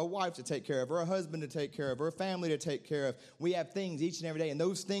have a wife to take care of, or a husband to take care of, or a family to take care of. We have things each and every day, and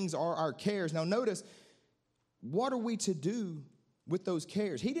those things are our cares. Now notice, what are we to do with those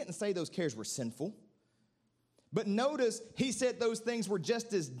cares? He didn't say those cares were sinful. But notice, he said those things were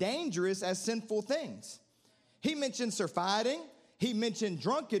just as dangerous as sinful things. He mentioned surfeiting. He mentioned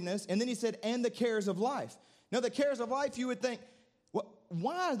drunkenness, and then he said, and the cares of life. Now, the cares of life, you would think, well,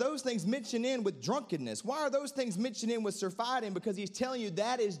 why are those things mentioned in with drunkenness? Why are those things mentioned in with surfeiting? Because he's telling you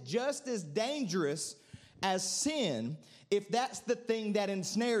that is just as dangerous as sin if that's the thing that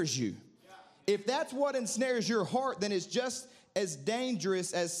ensnares you. If that's what ensnares your heart, then it's just as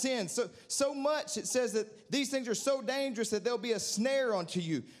dangerous as sin. So much it says that these things are so dangerous that there'll be a snare unto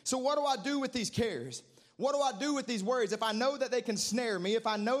you. So what do I do with these cares? What do I do with these worries? If I know that they can snare me, if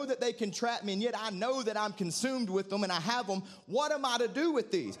I know that they can trap me, and yet I know that I'm consumed with them and I have them, what am I to do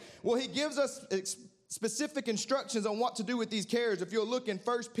with these? Well, he gives us specific instructions on what to do with these cares. If you'll look in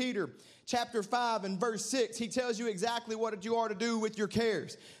 1 Peter chapter 5 and verse 6, he tells you exactly what you are to do with your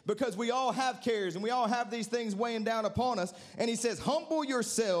cares. Because we all have cares and we all have these things weighing down upon us. And he says, humble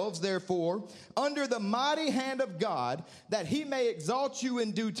yourselves, therefore, under the mighty hand of God, that he may exalt you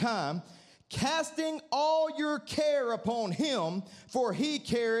in due time, casting all your care upon him, for he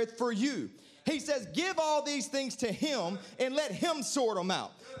careth for you. He says, give all these things to him and let him sort them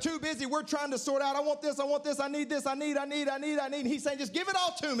out. Too busy, we're trying to sort out, I want this, I need this, I need. He's saying, just give it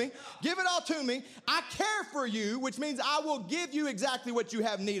all to me. Give it all to me. I care for you, which means I will give you exactly what you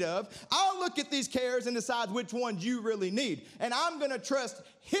have need of. I'll look at these cares and decide which ones you really need. And I'm going to trust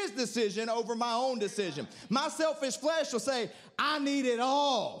his decision over my own decision. My selfish flesh will say, I need it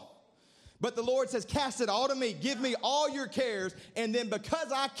all. But the Lord says, cast it all to me. Give me all your cares. And then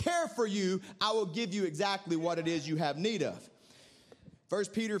because I care for you, I will give you exactly what it is you have need of. 1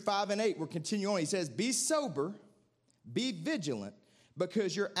 Peter 5 and 8, we'll continue on. He says, be sober, be vigilant,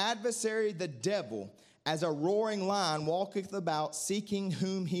 because your adversary, the devil, as a roaring lion, walketh about, seeking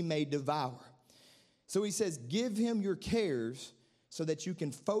whom he may devour. So he says, give him your cares so that you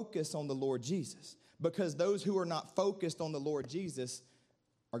can focus on the Lord Jesus. Because those who are not focused on the Lord Jesus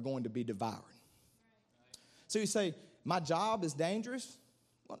are going to be devoured. So you say, my job is dangerous?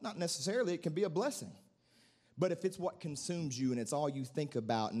 Well, not necessarily. It can be a blessing. But if it's what consumes you and it's all you think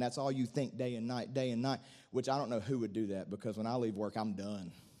about and that's all you think day and night, which I don't know who would do that, because when I leave work, I'm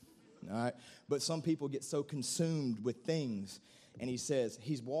done. All right? But some people get so consumed with things, and he says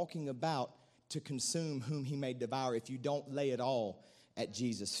he's walking about to consume whom he may devour if you don't lay it all at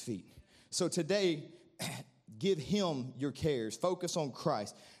Jesus' feet. So today, Give him your cares. Focus on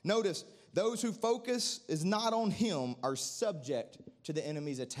Christ. Notice, those who focus is not on him are subject to the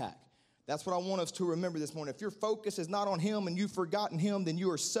enemy's attack. That's what I want us to remember this morning. If your focus is not on him and you've forgotten him, then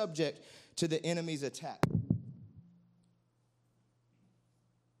you are subject to the enemy's attack.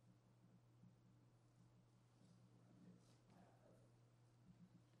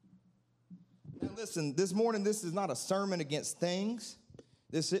 Now listen, this morning, this is not a sermon against things.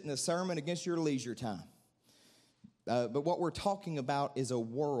 This isn't a sermon against your leisure time. But what we're talking about is a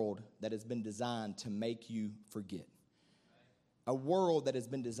world that has been designed to make you forget. A world that has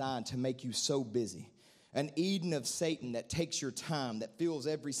been designed to make you so busy. An Eden of Satan that takes your time, that fills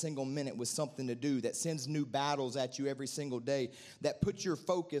every single minute with something to do, that sends new battles at you every single day, that puts your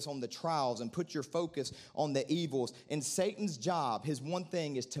focus on the trials and puts your focus on the evils. And Satan's job, his one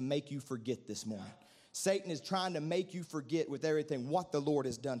thing, is to make you forget this morning. Satan is trying to make you forget with everything what the Lord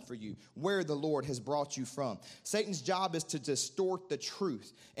has done for you, where the Lord has brought you from. Satan's job is to distort the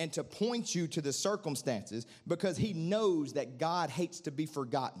truth and to point you to the circumstances because he knows that God hates to be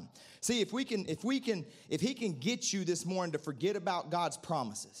forgotten. See, if he can get you this morning to forget about God's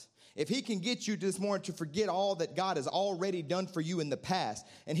promises, if he can get you this morning to forget all that God has already done for you in the past,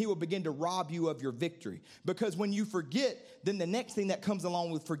 and he will begin to rob you of your victory. Because when you forget, then the next thing that comes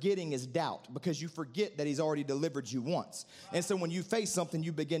along with forgetting is doubt, because you forget that he's already delivered you once. And so when you face something,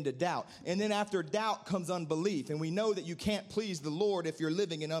 you begin to doubt. And then after doubt comes unbelief. And we know that you can't please the Lord if you're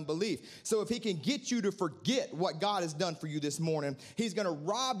living in unbelief. So if he can get you to forget what God has done for you this morning, he's going to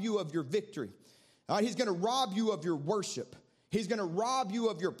rob you of your victory. All right, he's going to rob you of your worship. He's going to rob you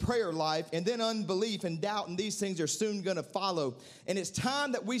of your prayer life, and then unbelief and doubt and these things are soon going to follow. And it's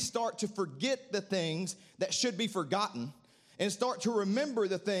time that we start to forget the things that should be forgotten and start to remember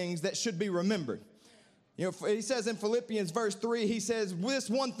the things that should be remembered. You know, he says in Philippians verse 3, he says, this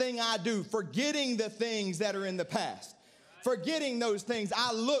one thing I do, forgetting the things that are in the past. Forgetting those things,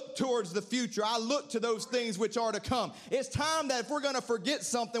 I look towards the future. I look to those things which are to come. It's time that if we're going to forget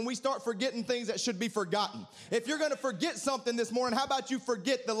something, we start forgetting things that should be forgotten. If you're going to forget something this morning, how about you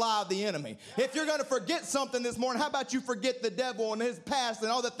forget the lie of the enemy? If you're going to forget something this morning, how about you forget the devil and his past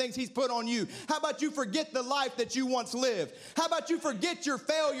and all the things he's put on you? How about you forget the life that you once lived? How about you forget your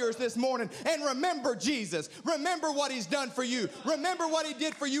failures this morning and remember Jesus? Remember what he's done for you. Remember what he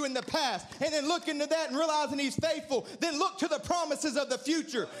did for you in the past. And then look into that and realizing he's faithful. Then look to the promises of the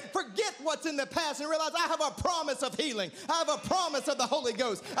future. Forget what's in the past and realize I have a promise of healing. I have a promise of the Holy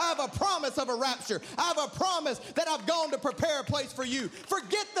Ghost. I have a promise of a rapture. I have a promise that I've gone to prepare a place for you.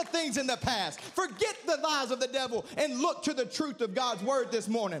 Forget the things in the past. Forget the lies of the devil and look to the truth of God's word this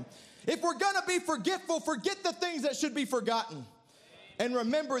morning. If we're going to be forgetful, forget the things that should be forgotten and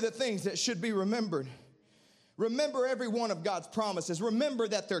remember the things that should be remembered. Remember every one of God's promises. Remember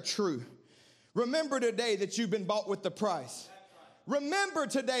that they're true. Remember today that you've been bought with the price. Remember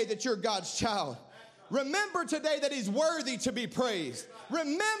today that you're God's child. Remember today that he's worthy to be praised.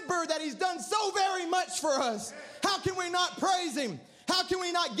 Remember that he's done so very much for us. How can we not praise him? How can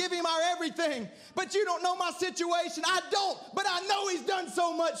we not give him our everything? But you don't know my situation. I don't, but I know he's done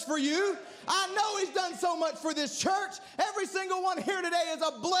so much for you. I know he's done so much for this church. Every single one here today is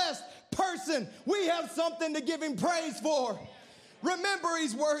a blessed person. We have something to give him praise for. Remember,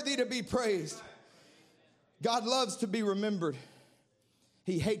 he's worthy to be praised. God loves to be remembered.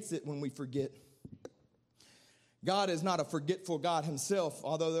 He hates it when we forget. God is not a forgetful God himself,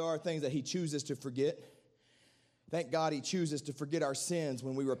 although there are things that he chooses to forget. Thank God he chooses to forget our sins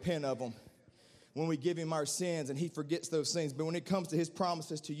when we repent of them, when we give him our sins, and he forgets those things. But when it comes to his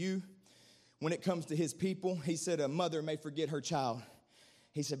promises to you, when it comes to his people, he said a mother may forget her child.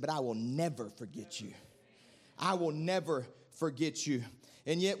 He said, but I will never forget you. I will never forget you.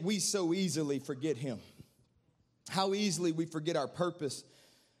 And yet we so easily forget him. How easily we forget our purpose.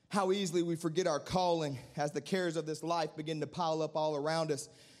 How easily we forget our calling as the cares of this life begin to pile up all around us.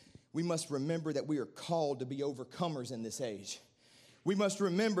 We must remember that we are called to be overcomers in this age. We must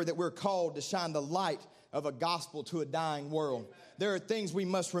remember that we're called to shine the light of a gospel to a dying world. There are things we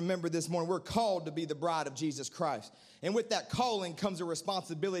must remember this morning. We're called to be the bride of Jesus Christ. And with that calling comes a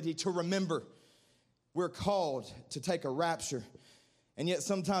responsibility to remember. We're called to take a rapture. And yet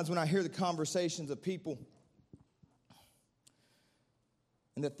sometimes when I hear the conversations of people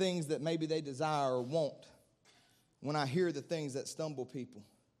and the things that maybe they desire or want, when I hear the things that stumble people,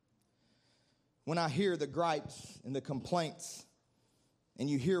 when I hear the gripes and the complaints, and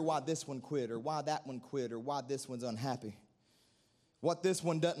you hear why this one quit or why that one quit or why this one's unhappy, what this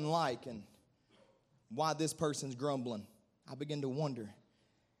one doesn't like and why this person's grumbling, I begin to wonder,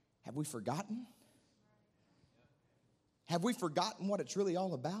 have we forgotten? Have we forgotten what it's really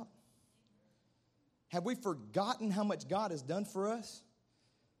all about? Have we forgotten how much God has done for us?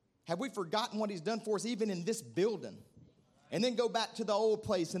 Have we forgotten what he's done for us even in this building? And then go back to the old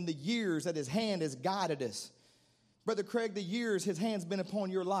place and the years that his hand has guided us. Brother Craig, the years his hand's been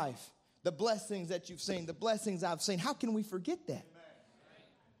upon your life, the blessings that you've seen, the blessings I've seen. How can we forget that?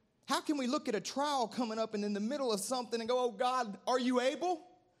 How can we look at a trial coming up and in the middle of something and go, oh, God, are you able?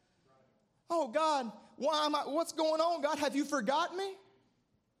 Oh, God, what's going on, God? Have you forgotten me?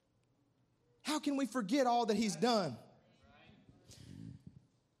 How can we forget all that he's done?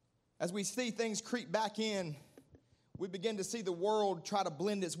 As we see things creep back in, we begin to see the world try to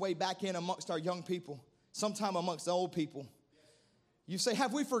blend its way back in amongst our young people, sometime amongst the old people. You say,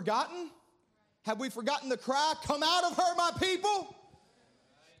 have we forgotten? Have we forgotten the cry, come out of her, my people?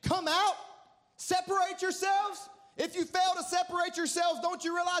 Come out. Separate yourselves. If you fail to separate yourselves, don't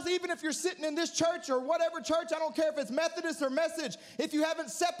you realize even if you're sitting in this church or whatever church, I don't care if it's Methodist or Message, if you haven't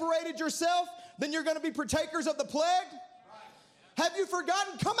separated yourself, then you're going to be partakers of the plague. Have you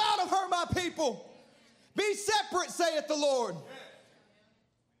forgotten? Come out of her, my people. Be separate, saith the Lord.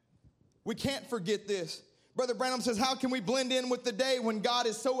 We can't forget this. Brother Branham says, how can we blend in with the day when God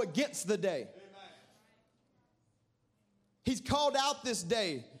is so against the day? He's called out this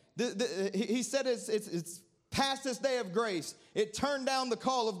day. He said it's past this day of grace. It turned down the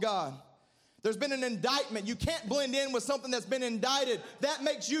call of God. There's been an indictment. You can't blend in with something that's been indicted. That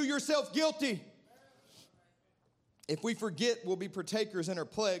makes you yourself guilty. If we forget, we'll be partakers in her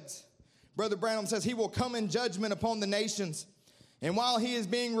plagues. Brother Branham says he will come in judgment upon the nations. And while he is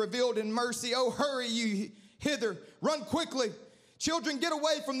being revealed in mercy, oh, hurry you hither, run quickly. Children, get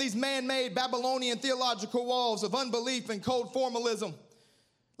away from these man-made Babylonian theological walls of unbelief and cold formalism.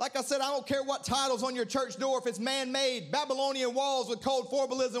 Like I said, I don't care what title's on your church door. If it's man-made Babylonian walls with cold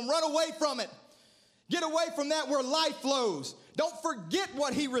formalism, run away from it. Get away from that where life flows. Don't forget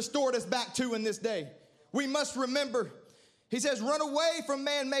what he restored us back to in this day. We must remember. He says, run away from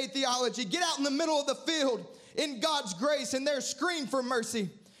man-made theology. Get out in the middle of the field in God's grace and there scream for mercy.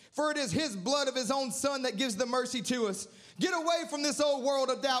 For it is his blood of his own son that gives the mercy to us. Get away from this old world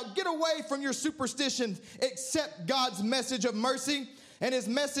of doubt. Get away from your superstitions. Accept God's message of mercy and his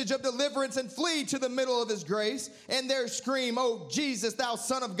message of deliverance and flee to the middle of his grace. And there scream, oh, Jesus, thou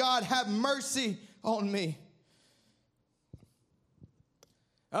Son of God, have mercy on me.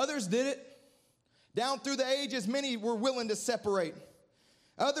 Others did it. Down through the ages, many were willing to separate.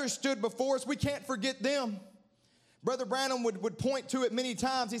 Others stood before us. We can't forget them. Brother Branham would point to it many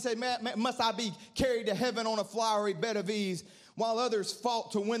times. He said, must I be carried to heaven on a flowery bed of ease, while others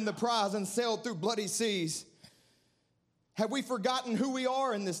fought to win the prize and sailed through bloody seas? Have we forgotten who we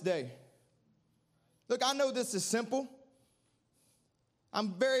are in this day? Look, I know this is simple.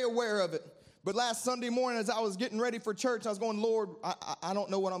 I'm very aware of it. But last Sunday morning, as I was getting ready for church, I was going, Lord, I don't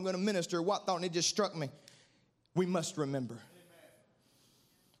know what I'm going to minister, what thought, and it just struck me. We must remember.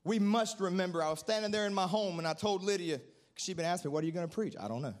 We must remember. I was standing there in my home, and I told Lydia, because she'd been asking me, what are you going to preach? I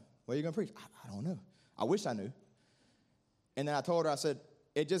don't know. What are you going to preach? I don't know. I wish I knew. And then I told her, I said,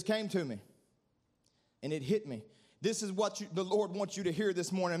 it just came to me, and it hit me. This is what the Lord wants you to hear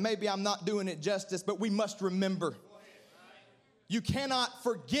this morning. Maybe I'm not doing it justice, but we must remember. You cannot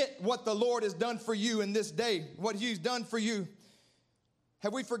forget what the Lord has done for you in this day, what he's done for you.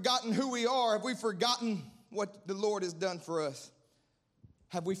 Have we forgotten who we are? Have we forgotten what the Lord has done for us?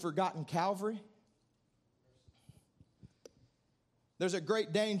 Have we forgotten Calvary? There's a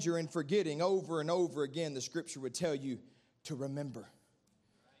great danger in forgetting over and over again. The scripture would tell you to remember.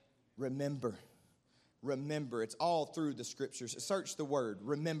 Remember. Remember. It's all through the scriptures. Search the word.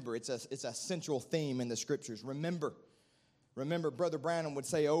 Remember. It's a central theme in the scriptures. Remember. Remember, Brother Branham would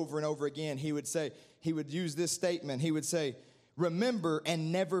say over and over again, he would use this statement. He would say, remember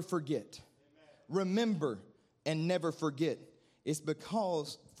and never forget. Amen. Remember and never forget. It's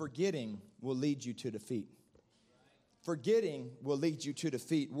because forgetting will lead you to defeat. Forgetting will lead you to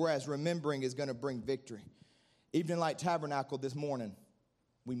defeat, whereas remembering is going to bring victory. Evening Light Tabernacle this morning,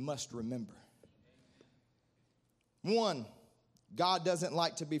 we must remember. 1, God doesn't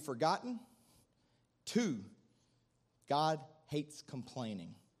like to be forgotten. 2, God hates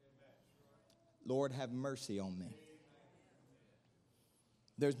complaining. Lord, have mercy on me.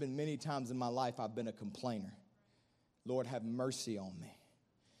 There's been many times in my life I've been a complainer. Lord, have mercy on me.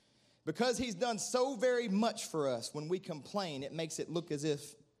 Because he's done so very much for us, when we complain, it makes it look as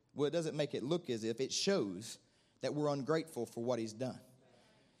if, well, it doesn't make it look as if, it shows that we're ungrateful for what he's done.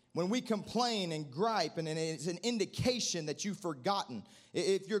 When we complain and gripe, and it's an indication that you've forgotten.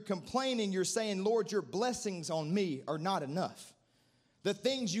 If you're complaining, you're saying, Lord, your blessings on me are not enough. The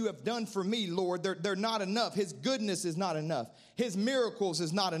things you have done for me, Lord, they're not enough. His goodness is not enough. His miracles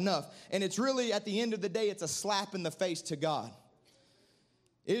is not enough. And it's really, at the end of the day, it's a slap in the face to God.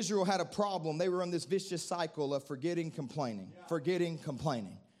 Israel had a problem. They were on this vicious cycle of forgetting, complaining, forgetting,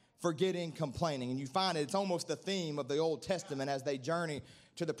 complaining, forgetting, complaining. And you find it's almost the theme of the Old Testament as they journey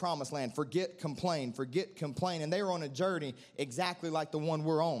to the promised land. Forget, complain, forget, complain. And they were on a journey exactly like the one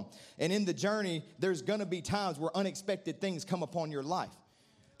we're on. And in the journey, there's going to be times where unexpected things come upon your life.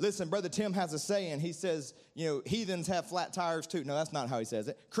 Listen, Brother Tim has a saying. He says, heathens have flat tires too. No, that's not how he says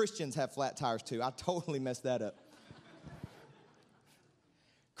it. Christians have flat tires too. I totally messed that up.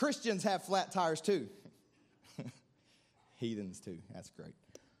 Christians have flat tires too. Heathens too. That's great.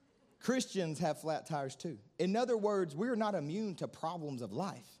 Christians have flat tires too. In other words, we're not immune to problems of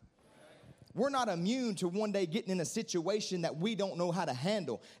life. We're not immune to one day getting in a situation that we don't know how to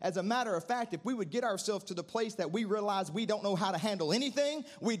handle. As a matter of fact, if we would get ourselves to the place that we realize we don't know how to handle anything,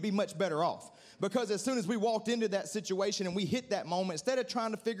 we'd be much better off. Because as soon as we walked into that situation and we hit that moment, instead of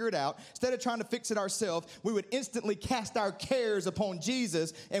trying to figure it out, instead of trying to fix it ourselves, we would instantly cast our cares upon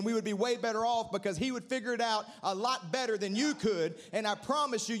Jesus, and we would be way better off because he would figure it out a lot better than you could. And I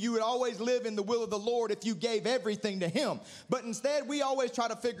promise you, you would always live in the will of the Lord if you gave everything to him. But instead, we always try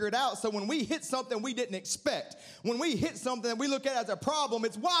to figure it out. So when we hit something we didn't expect, when we hit something that we look at as a problem,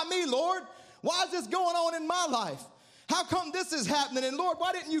 it's why me, Lord? Why is this going on in my life? How come this is happening? And Lord,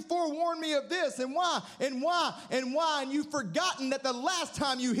 why didn't you forewarn me of this? And why? And why? And why? And you've forgotten that the last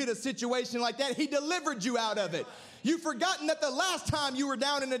time you hit a situation like that, he delivered you out of it. You've forgotten that the last time you were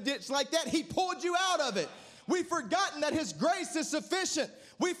down in a ditch like that, he pulled you out of it. We've forgotten that his grace is sufficient.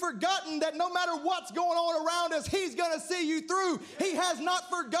 We've forgotten that no matter what's going on around us, he's going to see you through. He has not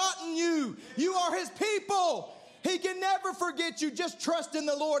forgotten you. You are his people. He can never forget you. Just trust in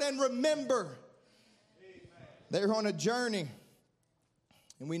the Lord and remember. They're on a journey,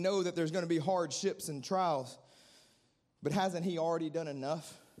 and we know that there's going to be hardships and trials. But hasn't he already done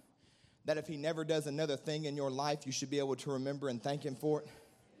enough that if he never does another thing in your life, you should be able to remember and thank him for it?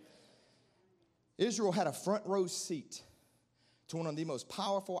 Israel had a front row seat to one of the most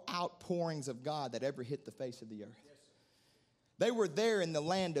powerful outpourings of God that ever hit the face of the earth. They were there in the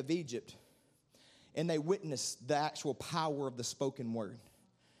land of Egypt, and they witnessed the actual power of the spoken word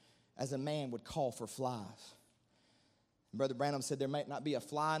as a man would call for flies. And Brother Branham said there might not be a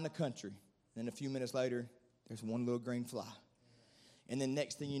fly in the country. And then a few minutes later, there's one little green fly. And then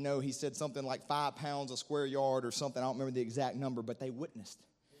next thing you know, he said something like 5 pounds a square yard or something. I don't remember the exact number, but they witnessed.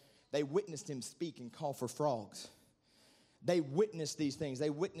 They witnessed him speak and call for frogs. They witnessed these things. They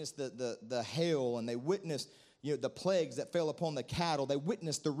witnessed the hail, and they witnessed the plagues that fell upon the cattle. They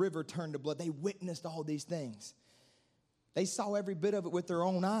witnessed the river turn to blood. They witnessed all these things. They saw every bit of it with their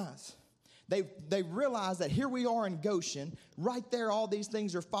own eyes. They realized that here we are in Goshen. Right there, all these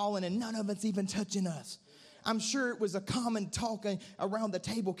things are falling, and none of it's even touching us. I'm sure it was a common talking around the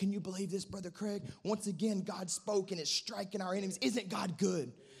table. Can you believe this, Brother Craig? Once again, God spoke, and it's striking our enemies. Isn't God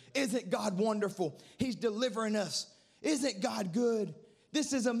good? Isn't God wonderful? He's delivering us. Isn't God good?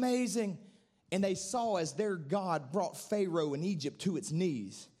 This is amazing. And they saw as their God brought Pharaoh in Egypt to its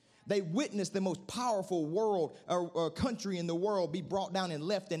knees. They witnessed the most powerful world or country in the world be brought down and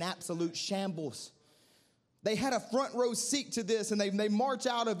left in absolute shambles. They had a front row seat to this, and they march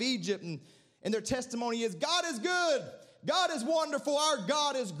out of Egypt, and their testimony is, God is good. God is wonderful. Our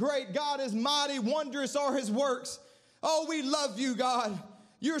God is great. God is mighty. Wondrous are his works. Oh, we love you, God.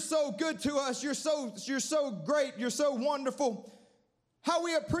 You're so good to us. You're so great. You're so wonderful. How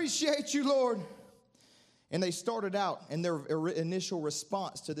we appreciate you, Lord. And they started out, and their initial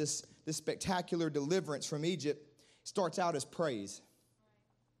response to this spectacular deliverance from Egypt starts out as praise.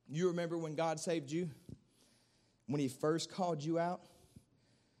 You remember when God saved you? When he first called you out?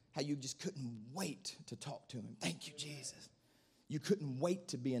 How you just couldn't wait to talk to him. Thank you, Jesus. You couldn't wait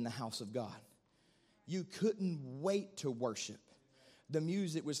to be in the house of God. You couldn't wait to worship. The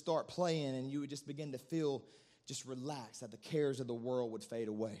music would start playing, and you would just begin to feel just relaxed, that the cares of the world would fade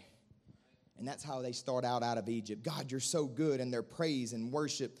away. And that's how they start out of Egypt. God, you're so good, and their praise and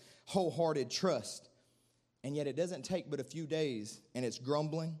worship, wholehearted trust. And yet it doesn't take but a few days, and it's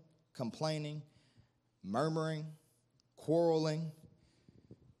grumbling, complaining, murmuring, quarreling.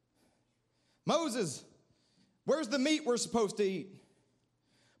 Moses, where's the meat we're supposed to eat?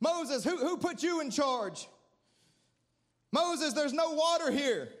 Moses, who put you in charge? Moses, there's no water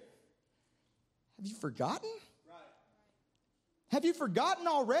here. Have you forgotten? Have you forgotten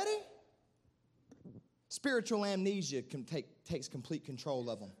already? Spiritual amnesia takes complete control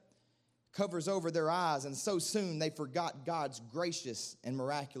of them, covers over their eyes, and so soon they forgot God's gracious and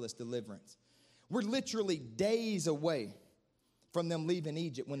miraculous deliverance. We're literally days away from them leaving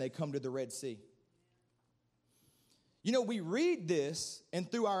Egypt when they come to the Red Sea. You know, we read this, and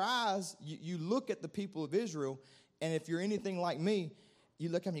through our eyes, you look at the people of Israel, and if you're anything like me, you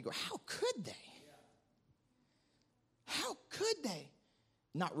look at them and you go, how could they? How could they?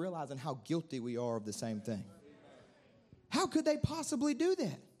 Not realizing how guilty we are of the same thing. How could they possibly do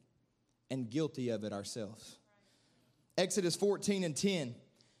that? And guilty of it ourselves. Exodus 14:10.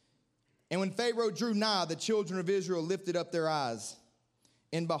 And when Pharaoh drew nigh, the children of Israel lifted up their eyes.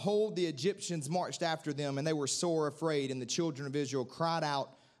 And behold, the Egyptians marched after them, and they were sore afraid. And the children of Israel cried out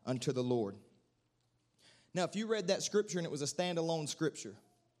unto the Lord. Now, if you read that scripture and it was a standalone scripture,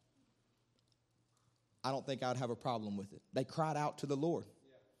 I don't think I'd have a problem with it. They cried out to the Lord.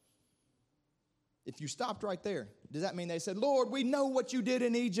 If you stopped right there, does that mean they said, Lord, we know what you did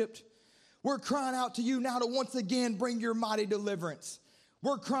in Egypt. We're crying out to you now to once again bring your mighty deliverance.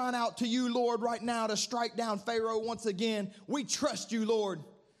 We're crying out to you, Lord, right now to strike down Pharaoh once again. We trust you, Lord.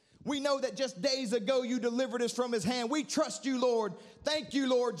 We know that just days ago you delivered us from his hand. We trust you, Lord. Thank you,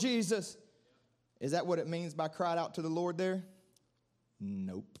 Lord Jesus. Is that what it means by cried out to the Lord there?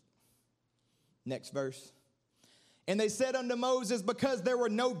 Nope. Next verse. And they said unto Moses, because there were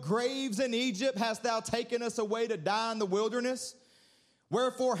no graves in Egypt, hast thou taken us away to die in the wilderness?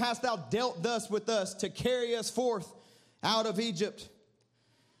 Wherefore hast thou dealt thus with us to carry us forth out of Egypt?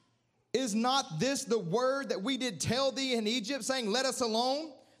 Is not this the word that we did tell thee in Egypt, saying, let us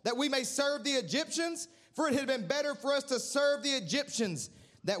alone, that we may serve the Egyptians? For it had been better for us to serve the Egyptians,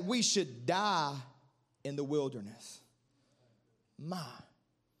 that we should die in the wilderness. My.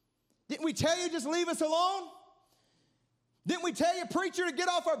 Didn't we tell you just leave us alone? Didn't we tell you, preacher, to get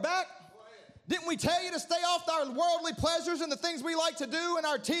off our back? Didn't we tell you to stay off our worldly pleasures and the things we like to do and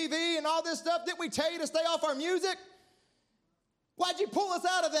our TV and all this stuff? Didn't we tell you to stay off our music? Why'd you pull us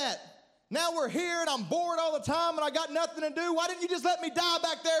out of that? Now we're here and I'm bored all the time and I got nothing to do. Why didn't you just let me die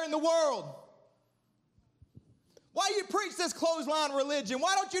back there in the world? Why do you preach this clothesline religion?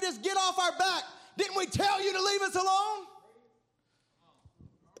 Why don't you just get off our back? Didn't we tell you to leave us alone?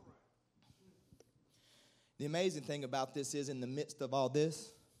 The amazing thing about this is in the midst of all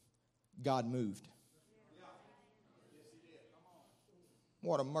this, God moved.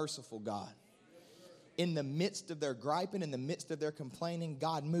 What a merciful God. In the midst of their griping, in the midst of their complaining,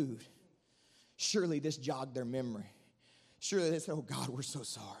 God moved. Surely this jogged their memory. Surely they said, oh God, we're so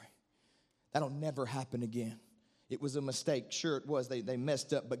sorry. That'll never happen again. It was a mistake. Sure it was. They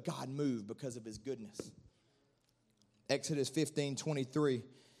messed up, but God moved because of his goodness. Exodus 15:23.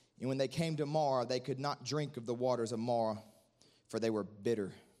 And when they came to Marah, they could not drink of the waters of Marah, for they were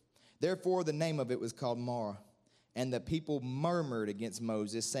bitter. Therefore the name of it was called Marah. And the people murmured against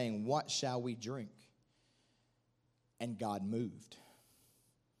Moses, saying, what shall we drink? And God moved.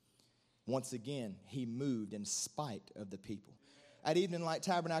 Once again, he moved in spite of the people. At Evening Light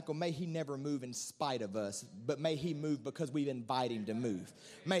Tabernacle, may he never move in spite of us, but may he move because we invite him to move.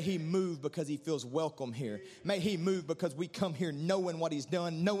 May he move because he feels welcome here. May he move because we come here knowing what he's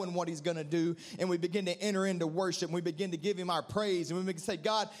done, knowing what he's going to do, and we begin to enter into worship, and we begin to give him our praise, and we begin to say,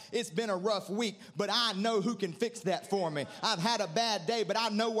 God, it's been a rough week, but I know who can fix that for me. I've had a bad day, but I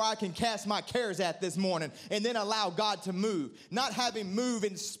know where I can cast my cares at this morning, and then allow God to move. Not have him move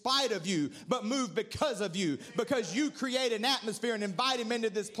in spite of you, but move because of you, because you create an atmosphere and invite him into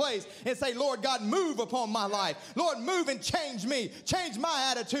this place and say, Lord God, move upon my life. Lord, move and change me. Change my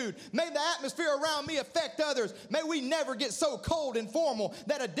attitude. May the atmosphere around me affect others. May we never get so cold and formal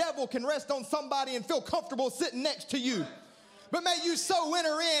that a devil can rest on somebody and feel comfortable sitting next to you. But may you so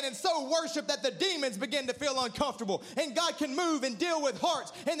enter in and so worship that the demons begin to feel uncomfortable. And God can move and deal with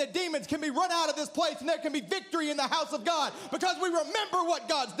hearts. And the demons can be run out of this place. And there can be victory in the house of God. Because we remember what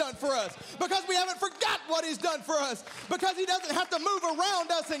God's done for us. Because we haven't forgot what he's done for us. Because he doesn't have to move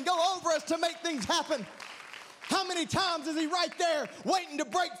around us and go over us to make things happen. How many times is he right there waiting to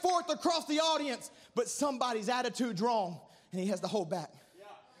break forth across the audience? But somebody's attitude's wrong. And he has to hold back.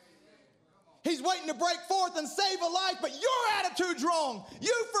 He's waiting to break forth and save a life, but your attitude's wrong.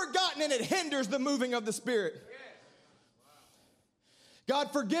 You've forgotten, and it hinders the moving of the Spirit.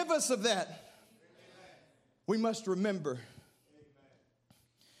 God, forgive us of that. We must remember.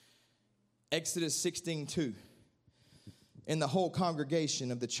 Exodus 16:2. And the whole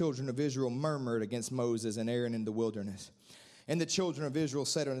congregation of the children of Israel murmured against Moses and Aaron in the wilderness. And the children of Israel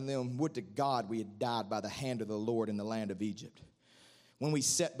said unto them, would to God we had died by the hand of the Lord in the land of Egypt, when we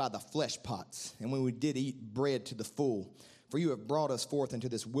sat by the flesh pots, and when we did eat bread to the full. For you have brought us forth into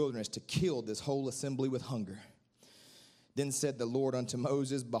this wilderness to kill this whole assembly with hunger. Then said the Lord unto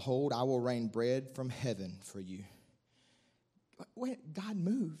Moses, behold, I will rain bread from heaven for you. Wait, God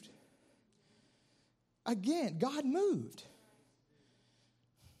moved. Again, God moved.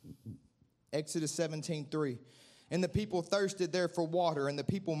 Exodus 17:3. And the people thirsted there for water, and the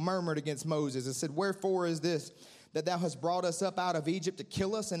people murmured against Moses and said, wherefore is this, that thou hast brought us up out of Egypt to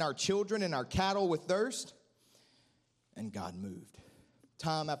kill us and our children and our cattle with thirst? And God moved.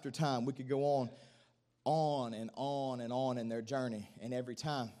 Time after time, we could go on and on and on in their journey. And every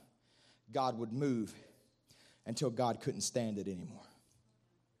time, God would move until God couldn't stand it anymore.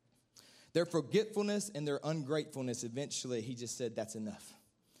 Their forgetfulness and their ungratefulness, eventually, he just said, that's enough.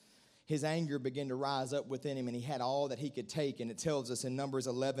 His anger began to rise up within him, and he had all that he could take. And it tells us in Numbers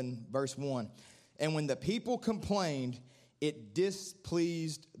 11, verse 1, and when the people complained, it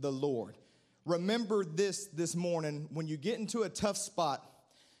displeased the Lord. Remember this morning, when you get into a tough spot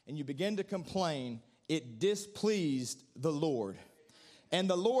and you begin to complain, it displeased the Lord. And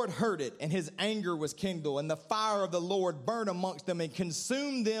the Lord heard it, and his anger was kindled, and the fire of the Lord burned amongst them and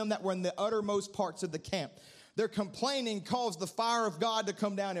consumed them that were in the uttermost parts of the camp. Their complaining caused the fire of God to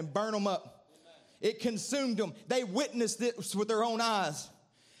come down and burn them up. It consumed them. They witnessed it with their own eyes.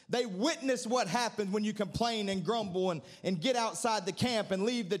 They witnessed what happens when you complain and grumble and get outside the camp and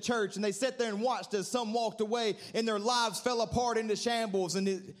leave the church. And they sat there and watched as some walked away and their lives fell apart into shambles.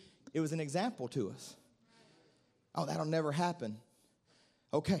 And it was an example to us. Oh, that'll never happen.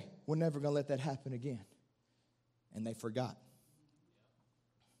 Okay, we're never going to let that happen again. And they forgot.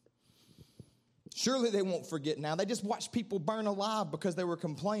 Surely they won't forget now. They just watched people burn alive because they were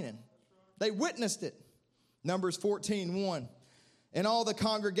complaining. They witnessed it. Numbers 14:1. And all the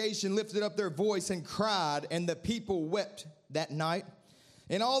congregation lifted up their voice and cried, and the people wept that night.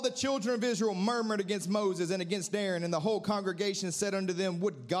 And all the children of Israel murmured against Moses and against Aaron, and the whole congregation said unto them,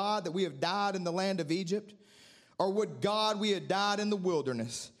 would God that we have died in the land of Egypt? Or would God we had died in the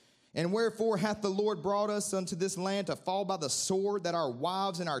wilderness? And wherefore hath the Lord brought us unto this land to fall by the sword, that our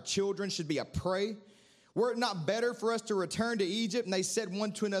wives and our children should be a prey? Were it not better for us to return to Egypt? And they said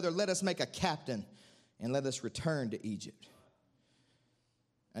one to another, let us make a captain, and let us return to Egypt.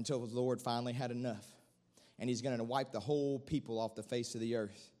 Until the Lord finally had enough. And he's going to wipe the whole people off the face of the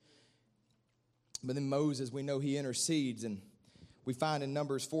earth. But then Moses, we know he intercedes. And we find in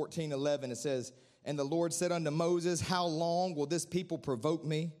Numbers 14:11, it says, and the Lord said unto Moses, how long will this people provoke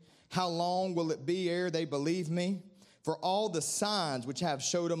me? How long will it be ere they believe me? For all the signs which I have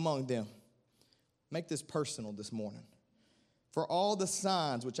showed among them. Make this personal this morning. For all the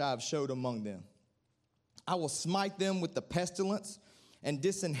signs which I have showed among them. I will smite them with the pestilence and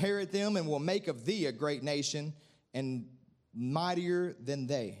disinherit them, and will make of thee a great nation and mightier than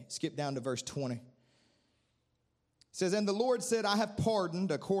they. Skip down to verse 20. It says, and the Lord said, I have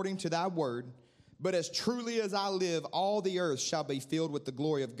pardoned according to thy word. But as truly as I live, all the earth shall be filled with the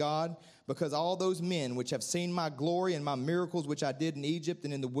glory of God, because all those men which have seen my glory and my miracles which I did in Egypt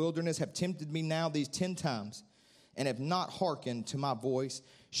and in the wilderness have tempted me now these 10 times, and have not hearkened to my voice.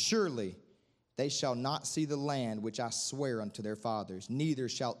 Surely they shall not see the land which I swear unto their fathers, neither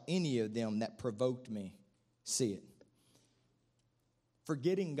shall any of them that provoked me see it.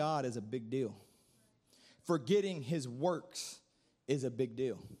 Forgetting God is a big deal. Forgetting his works is a big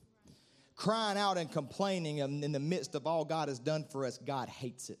deal. Crying out and complaining in the midst of all God has done for us, God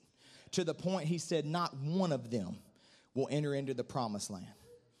hates it. To the point he said not one of them will enter into the promised land.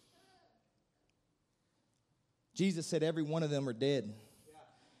 Jesus said every one of them are dead.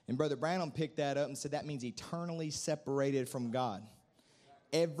 And Brother Branham picked that up and said that means eternally separated from God.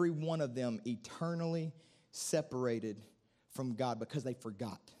 Every one of them eternally separated from God because they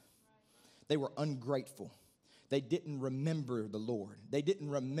forgot. They were ungrateful. They didn't remember the Lord. They didn't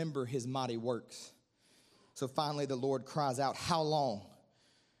remember his mighty works. So finally the Lord cries out, how long?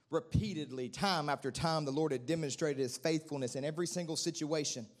 Repeatedly, time after time, the Lord had demonstrated his faithfulness in every single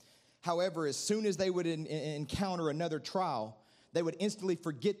situation. However, as soon as they would encounter another trial, they would instantly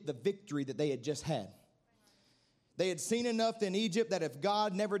forget the victory that they had just had. They had seen enough in Egypt that if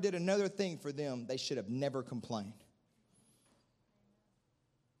God never did another thing for them, they should have never complained.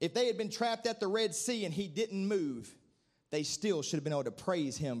 If they had been trapped at the Red Sea and he didn't move, they still should have been able to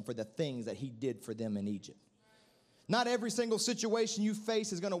praise him for the things that he did for them in Egypt. Not every single situation you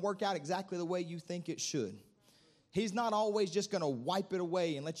face is going to work out exactly the way you think it should. He's not always just going to wipe it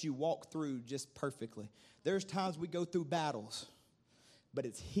away and let you walk through just perfectly. There's times we go through battles, but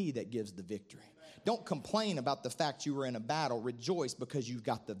it's he that gives the victory. Don't complain about the fact you were in a battle. Rejoice because you've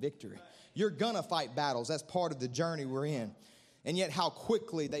got the victory. You're going to fight battles. That's part of the journey we're in. And yet how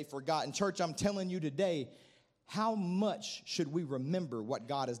quickly they forgot. And church, I'm telling you today, how much should we remember what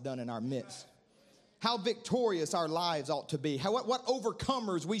God has done in our midst? how victorious our lives ought to be, what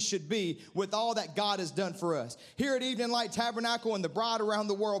overcomers we should be with all that God has done for us. Here at Evening Light Tabernacle and the bride around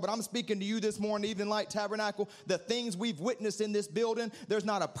the world, but I'm speaking to you this morning, Evening Light Tabernacle, the things we've witnessed in this building, there's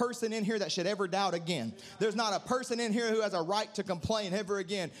not a person in here that should ever doubt again. There's not a person in here who has a right to complain ever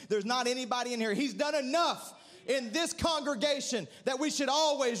again. There's not anybody in here. He's done enough in this congregation that we should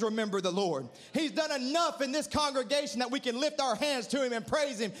always remember the Lord. He's done enough in this congregation that we can lift our hands to him and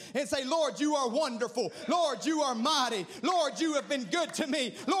praise him and say, Lord, you are wonderful. Lord, you are mighty. Lord, you have been good to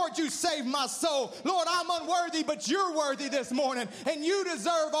me. Lord, you saved my soul. Lord, I'm unworthy, but you're worthy this morning, and you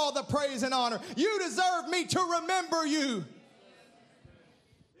deserve all the praise and honor. You deserve me to remember you.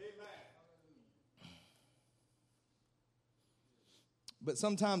 But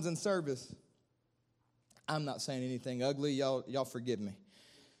sometimes in service, I'm not saying anything ugly. Y'all forgive me.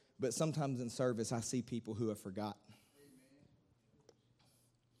 But sometimes in service, I see people who have forgotten.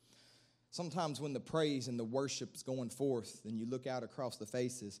 Sometimes when the praise and the worship's going forth and you look out across the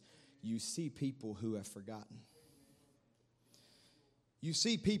faces, you see people who have forgotten. You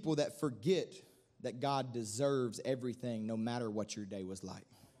see people that forget that God deserves everything no matter what your day was like.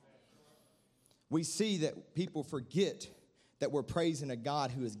 We see that people forget that we're praising a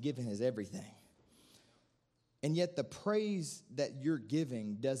God who has given us everything. And yet the praise that you're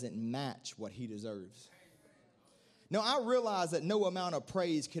giving doesn't match what he deserves. Now, I realize that no amount of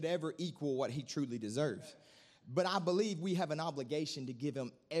praise could ever equal what he truly deserves. But I believe we have an obligation to give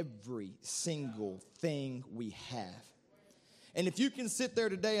him every single thing we have. And if you can sit there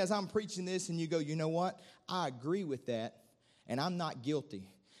today as I'm preaching this and you go, you know what? I agree with that, and I'm not guilty.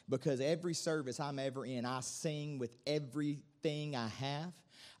 Because every service I'm ever in, I sing with everything I have.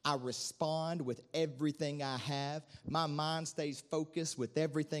 I respond with everything I have. My mind stays focused with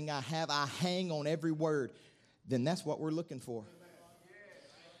everything I have. I hang on every word. Then that's what we're looking for.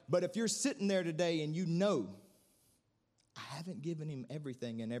 But if you're sitting there today and you know, I haven't given him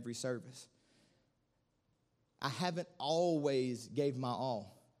everything in every service. I haven't always gave my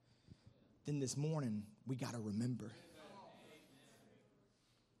all. Then this morning, we got to remember.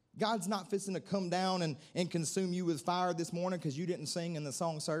 God's not fixing to come down and consume you with fire this morning because you didn't sing in the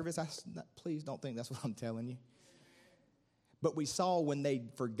song service. Please don't think that's what I'm telling you. But we saw when they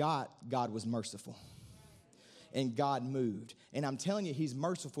forgot, God was merciful. And God moved. And I'm telling you, he's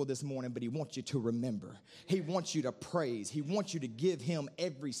merciful this morning, but he wants you to remember. He wants you to praise. He wants you to give him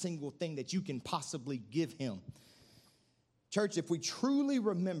every single thing that you can possibly give him. Church, if we truly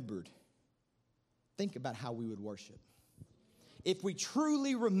remembered, think about how we would worship. If we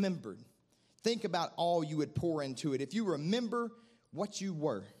truly remembered, think about all you would pour into it. If you remember what you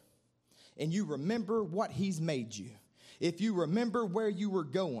were, and you remember what he's made you, if you remember where you were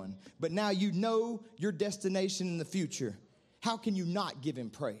going, but now you know your destination in the future, how can you not give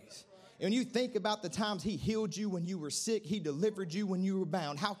him praise? And when you think about the times he healed you when you were sick, he delivered you when you were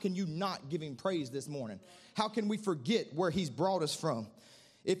bound, how can you not give him praise this morning? How can we forget where he's brought us from?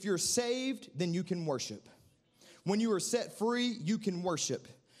 If you're saved, then you can worship. When you are set free, you can worship.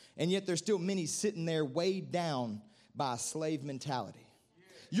 And yet there's still many sitting there weighed down by a slave mentality.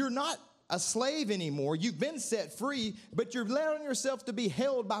 You're not a slave anymore. You've been set free, but you're allowing yourself to be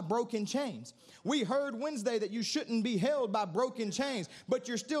held by broken chains. We heard Wednesday that you shouldn't be held by broken chains, but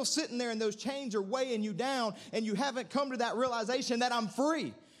you're still sitting there and those chains are weighing you down and you haven't come to that realization that I'm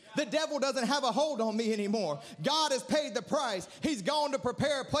free. The devil doesn't have a hold on me anymore. God has paid the price. He's gone to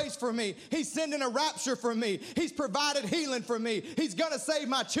prepare a place for me. He's sending a rapture for me. He's provided healing for me. He's going to save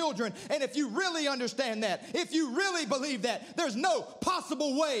my children. And if you really understand that, if you really believe that, there's no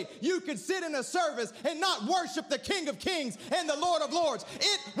possible way you could sit in a service and not worship the King of Kings and the Lord of Lords.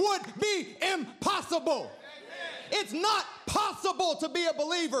 It would be impossible. It's not possible to be a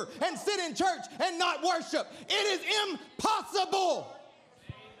believer and sit in church and not worship. It is impossible.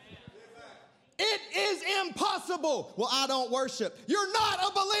 It is impossible. Well, I don't worship. You're not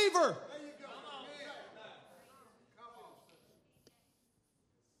a believer.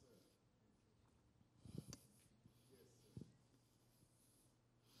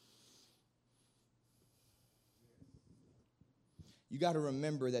 You got to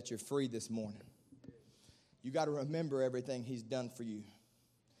remember that you're free this morning. You got to remember everything he's done for you.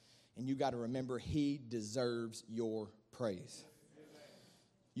 And you got to remember he deserves your praise.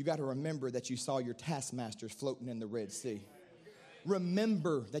 You got to remember that you saw your taskmasters floating in the Red Sea.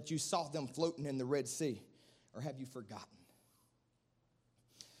 Remember that you saw them floating in the Red Sea. Or have you forgotten?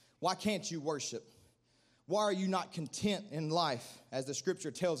 Why can't you worship? Why are you not content in life as the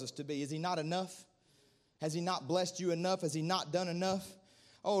scripture tells us to be? Is he not enough? Has he not blessed you enough? Has he not done enough?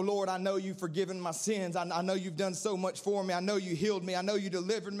 Oh, Lord, I know you've forgiven my sins. I know you've done so much for me. I know you healed me. I know you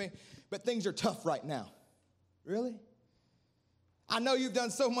delivered me. but things are tough right now. Really? I know you've done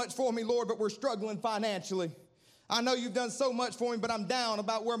so much for me, Lord, but we're struggling financially. I know you've done so much for me, but I'm down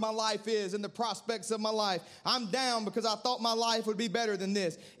about where my life is and the prospects of my life. I'm down because I thought my life would be better than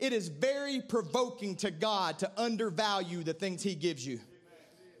this. It is very provoking to God to undervalue the things he gives you.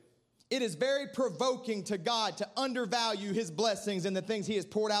 It is very provoking to God to undervalue his blessings and the things he has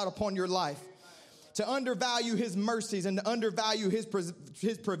poured out upon your life. To undervalue his mercies and to undervalue his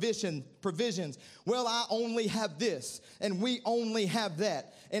provisions. Well, I only have this and we only have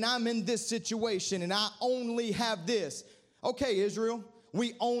that. And I'm in this situation and I only have this. Okay, Israel,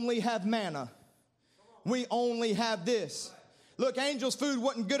 we only have manna. We only have this. Look, angels' food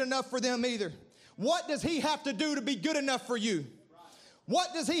wasn't good enough for them either. What does he have to do to be good enough for you?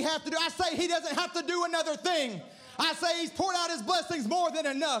 What does he have to do? I say he doesn't have to do another thing. I say he's poured out his blessings more than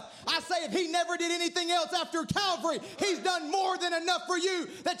enough. I say if he never did anything else after Calvary, he's done more than enough for you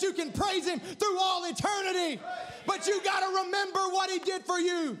that you can praise him through all eternity. But you got to remember what he did for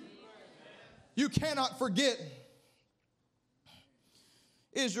you. You cannot forget.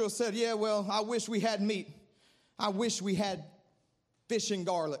 Israel said, yeah, well, I wish we had meat. I wish we had fish and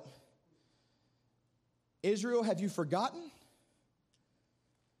garlic. Israel, have you forgotten?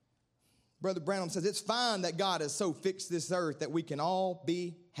 Brother Branham says, it's fine that God has so fixed this earth that we can all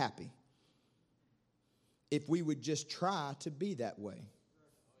be happy. If we would just try to be that way.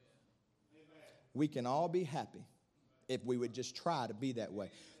 We can all be happy if we would just try to be that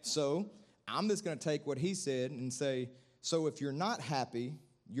way. So I'm just going to take what he said and say, so if you're not happy,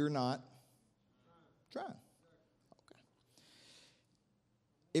 you're not trying. Okay.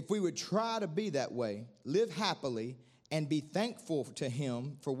 If we would try to be that way, live happily, and be thankful to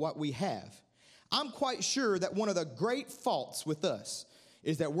him for what we have. I'm quite sure that one of the great faults with us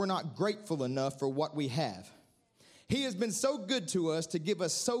is that we're not grateful enough for what we have. He has been so good to us to give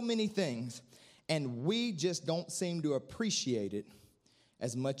us so many things, and we just don't seem to appreciate it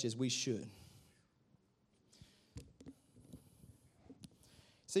as much as we should.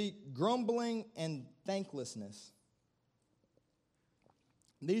 See, grumbling and thanklessness,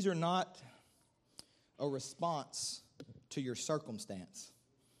 these are not a response to your circumstance.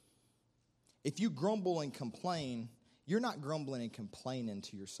 If you grumble and complain, you're not grumbling and complaining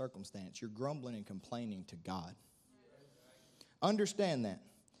to your circumstance. You're grumbling and complaining to God. Understand that.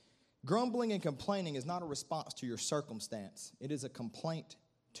 Grumbling and complaining is not a response to your circumstance. It is a complaint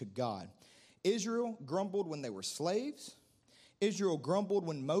to God. Israel grumbled when they were slaves. Israel grumbled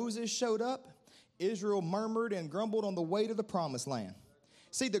when Moses showed up. Israel murmured and grumbled on the way to the promised land.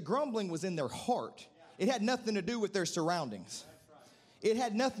 See, the grumbling was in their heart. It had nothing to do with their surroundings. It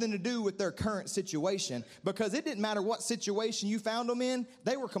had nothing to do with their current situation, because it didn't matter what situation you found them in,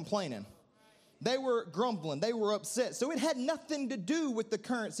 they were complaining. They were grumbling. They were upset. So it had nothing to do with the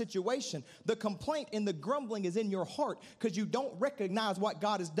current situation. The complaint and the grumbling is in your heart because you don't recognize what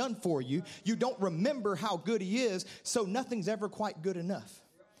God has done for you. You don't remember how good he is, so nothing's ever quite good enough.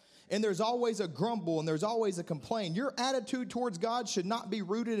 And there's always a grumble and there's always a complaint. Your attitude towards God should not be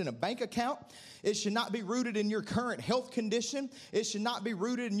rooted in a bank account. It should not be rooted in your current health condition. It should not be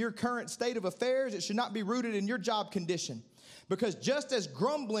rooted in your current state of affairs. It should not be rooted in your job condition. Because just as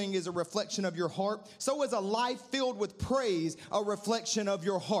grumbling is a reflection of your heart, so is a life filled with praise a reflection of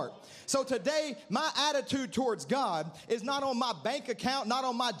your heart. So today, my attitude towards God is not on my bank account, not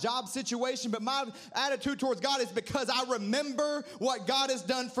on my job situation, but my attitude towards God is because I remember what God has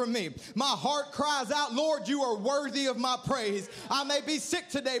done for me. My heart cries out, Lord, you are worthy of my praise. I may be sick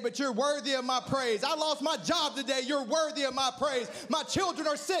today, but you're worthy of my praise. I lost my job today. You're worthy of my praise. My children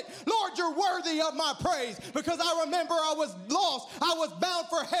are sick. Lord, you're worthy of my praise, because I remember I was lost. I was bound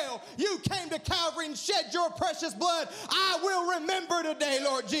for hell. You came to Calvary and shed your precious blood. I will remember today,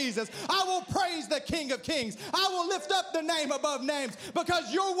 Lord Jesus. I will praise the King of Kings. I will lift up the name above names,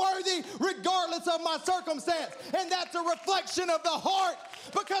 because you're worthy regardless of my circumstance. And that's a reflection of the heart,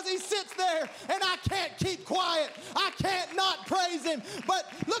 because he sits there and I can't keep quiet. I can't not praise him. But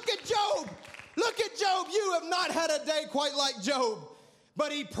look at Job. Look at Job. You have not had a day quite like Job.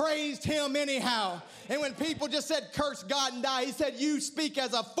 But he praised him anyhow. And when people just said, curse God and die, he said, you speak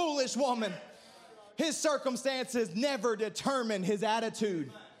as a foolish woman. His circumstances never determine his attitude,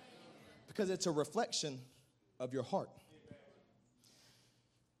 because it's a reflection of your heart.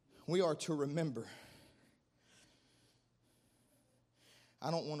 We are to remember. I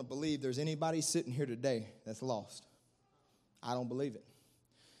don't want to believe there's anybody sitting here today that's lost. I don't believe it.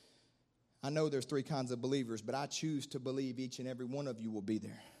 I know there's three kinds of believers, but I choose to believe each and every one of you will be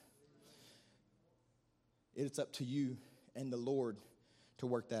there. It's up to you and the Lord to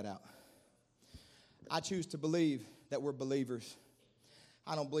work that out. I choose to believe that we're believers.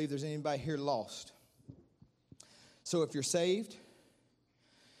 I don't believe there's anybody here lost. So if you're saved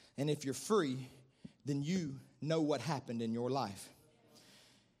and if you're free, then you know what happened in your life.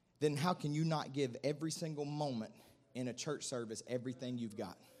 Then how can you not give every single moment in a church service everything you've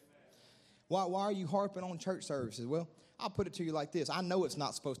got? Why are you harping on church services? Well, I'll put it to you like this. I know it's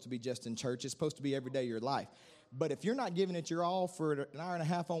not supposed to be just in church. It's supposed to be every day of your life. But if you're not giving it your all for an hour and a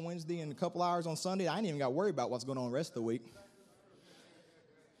half on Wednesday and a couple hours on Sunday, I ain't even got to worry about what's going on the rest of the week.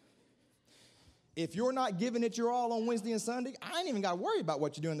 If you're not giving it your all on Wednesday and Sunday, I ain't even got to worry about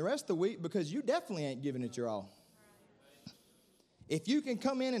what you're doing the rest of the week because you definitely ain't giving it your all. If you can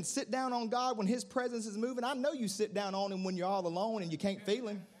come in and sit down on God when his presence is moving, I know you sit down on him when you're all alone and you can't feel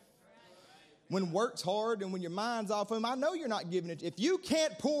him. When work's hard and when your mind's off him, I know you're not giving it. If you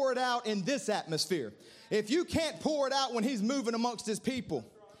can't pour it out in this atmosphere, if you can't pour it out when he's moving amongst his people,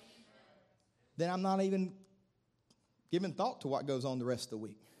 then I'm not even giving thought to what goes on the rest of the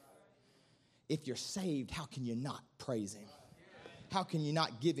week. If you're saved, how can you not praise him? How can you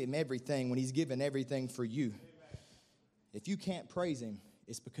not give him everything when he's given everything for you? If you can't praise him,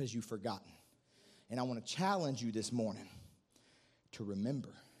 it's because you've forgotten. And I want to challenge you this morning to remember.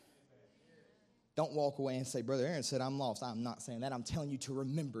 Don't walk away and say, Brother Aaron said I'm lost. I'm not saying that. I'm telling you to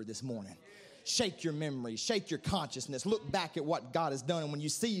remember this morning. Shake your memory. Shake your consciousness. Look back at what God has done. And when you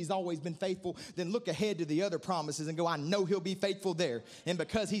see he's always been faithful, then look ahead to the other promises and go, I know he'll be faithful there. And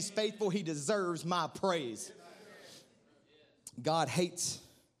because he's faithful, he deserves my praise. God hates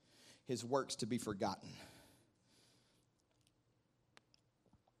his works to be forgotten.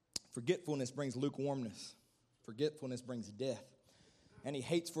 Forgetfulness brings lukewarmness. Forgetfulness brings death. And he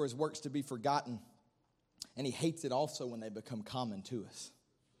hates for his works to be forgotten. And he hates it also when they become common to us.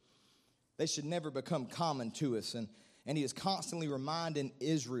 They should never become common to us. And he is constantly reminding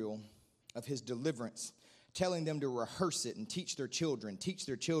Israel of his deliverance, telling them to rehearse it and teach their children.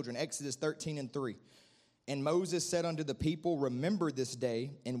 Exodus 13:3. And Moses said unto the people, remember this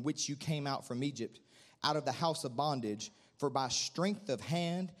day in which you came out from Egypt, out of the house of bondage, for by strength of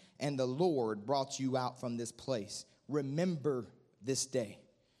hand and the Lord brought you out from this place. Remember this day.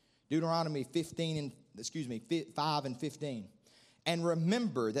 Deuteronomy 5 and 15. And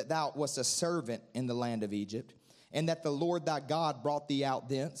remember that thou wast a servant in the land of Egypt, and that the Lord thy God brought thee out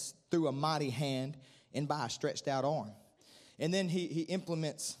thence through a mighty hand and by a stretched out arm. And then he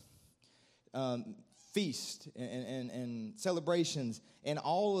implements feasts and celebrations, and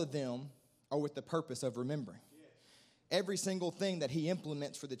all of them are with the purpose of remembering. Every single thing that he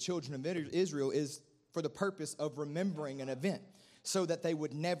implements for the children of Israel is for the purpose of remembering an event so that they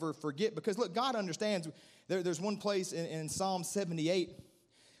would never forget. Because, look, God understands. There's one place in Psalm 78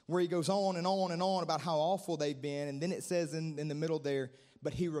 where he goes on and on and on about how awful they've been. And then it says in the middle there,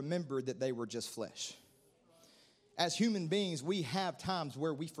 but he remembered that they were just flesh. As human beings, we have times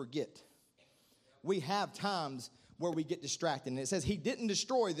where we forget. We have times where we get distracted. And it says he didn't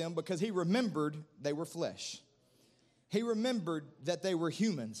destroy them because he remembered they were flesh. He remembered that they were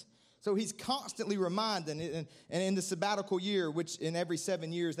humans. So he's constantly reminding, and in the sabbatical year, which in every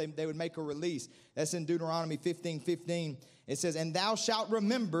 7 years they would make a release. That's in Deuteronomy 15:15. It says, and thou shalt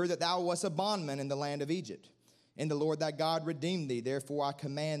remember that thou wast a bondman in the land of Egypt, and the Lord thy God redeemed thee. Therefore I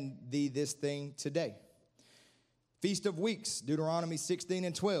command thee this thing today. Feast of Weeks, Deuteronomy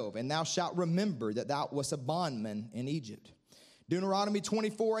 16:12. And thou shalt remember that thou wast a bondman in Egypt. Deuteronomy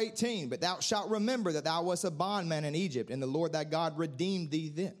 24:18. But thou shalt remember that thou wast a bondman in Egypt, and the Lord thy God redeemed thee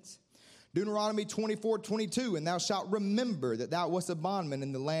thence. Deuteronomy 24:22. And thou shalt remember that thou wast a bondman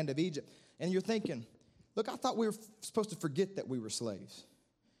in the land of Egypt. And you're thinking, look, I thought we were supposed to forget that we were slaves.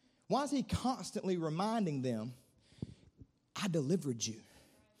 Why is he constantly reminding them, I delivered you.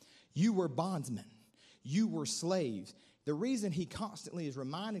 You were bondsmen. You were slaves. The reason he constantly is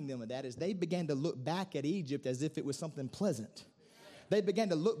reminding them of that is they began to look back at Egypt as if it was something pleasant. They began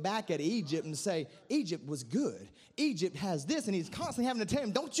to look back at Egypt and say, Egypt was good. Egypt has this. And he's constantly having to tell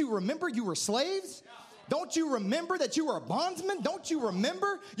them, don't you remember you were slaves? Don't you remember that you were a bondsman? Don't you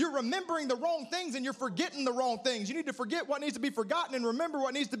remember? You're remembering the wrong things and you're forgetting the wrong things. You need to forget what needs to be forgotten and remember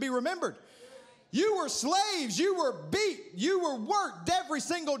what needs to be remembered. You were slaves. You were beat. You were worked every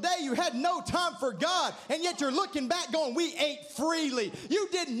single day. You had no time for God. And yet you're looking back going, we ate freely. You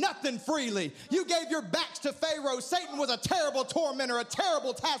did nothing freely. You gave your backs to Pharaoh. Satan was a terrible tormentor, a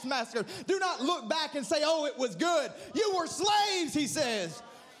terrible taskmaster. Do not look back and say, oh, it was good. You were slaves, he says.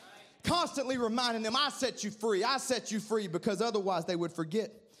 Constantly reminding them, I set you free. I set you free, because otherwise they would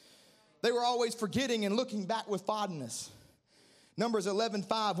forget. They were always forgetting and looking back with fondness. Numbers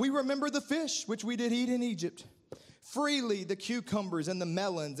 11:5, we remember the fish which we did eat in Egypt, freely the cucumbers and the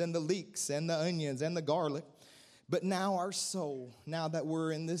melons and the leeks and the onions and the garlic. But now our soul, now that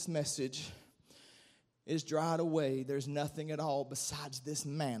we're in this message, is dried away. There's nothing at all besides this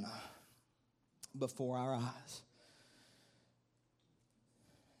manna before our eyes.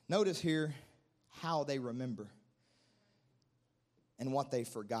 Notice here how they remember and what they've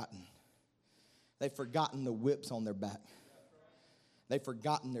forgotten. They've forgotten the whips on their back. They've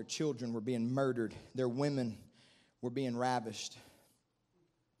forgotten their children were being murdered. Their women were being ravished.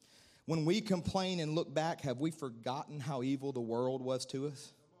 When we complain and look back, have we forgotten how evil the world was to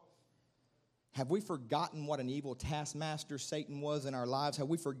us? Have we forgotten what an evil taskmaster Satan was in our lives? Have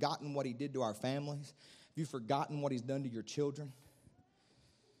we forgotten what he did to our families? Have you forgotten what he's done to your children?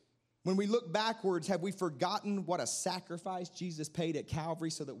 When we look backwards, have we forgotten what a sacrifice Jesus paid at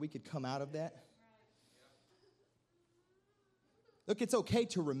Calvary so that we could come out of that? Look, it's okay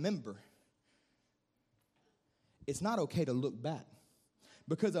to remember. It's not okay to look back.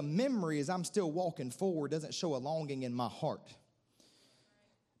 Because a memory, as I'm still walking forward, doesn't show a longing in my heart.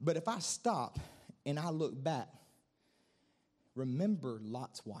 But if I stop and I look back, remember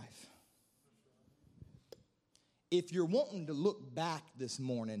Lot's wife. If you're wanting to look back this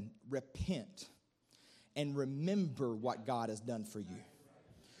morning, repent and remember what God has done for you.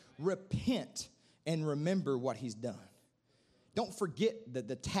 Repent and remember what he's done. Don't forget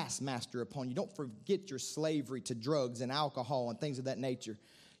the taskmaster upon you. Don't forget your slavery to drugs and alcohol and things of that nature.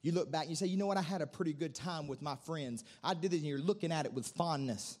 You look back and you say, you know what, I had a pretty good time with my friends. I did it, and you're looking at it with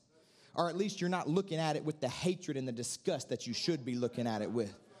fondness. Or at least you're not looking at it with the hatred and the disgust that you should be looking at it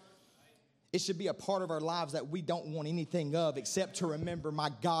with. It should be a part of our lives that we don't want anything of except to remember my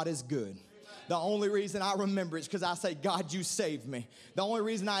God is good. The only reason I remember it is because I say, God, you saved me. The only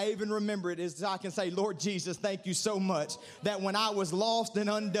reason I even remember it is so I can say, Lord Jesus, thank you so much that when I was lost and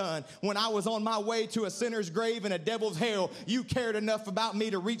undone, when I was on my way to a sinner's grave and a devil's hell, you cared enough about me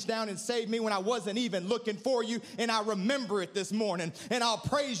to reach down and save me when I wasn't even looking for you. And I remember it this morning, and I'll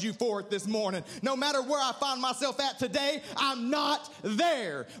praise you for it this morning. No matter where I find myself at today, I'm not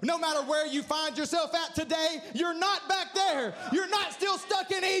there. No matter where you find yourself at today, you're not back there. You're not still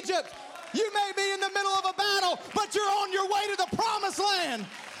stuck in Egypt. You may be in the middle of a battle, but you're on your way to the promised land.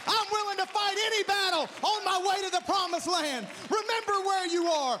 I'm willing to fight any battle on my way to the promised land. Remember where you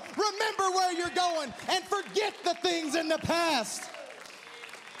are. Remember where you're going. And forget the things in the past.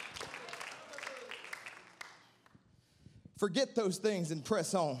 Forget those things and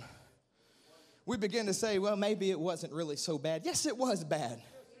press on. We begin to say, well, maybe it wasn't really so bad. Yes, it was bad.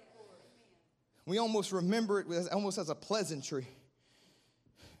 We almost remember it almost as a pleasantry.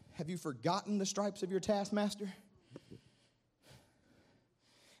 Have you forgotten the stripes of your taskmaster?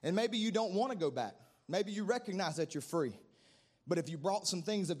 And maybe you don't want to go back. Maybe you recognize that you're free. But if you brought some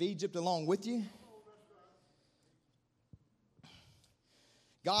things of Egypt along with you,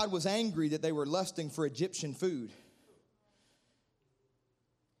 God was angry that they were lusting for Egyptian food.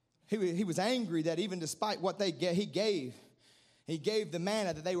 He was angry that even despite what he gave the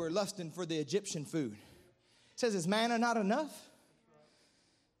manna that they were lusting for the Egyptian food. He says, is manna not enough?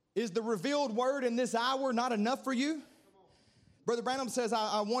 Is the revealed word in this hour not enough for you? Brother Branham says,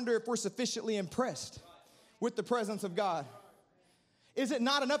 I wonder if we're sufficiently impressed with the presence of God. Is it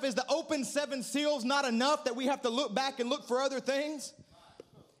not enough? Is the open 7 seals not enough that we have to look back and look for other things?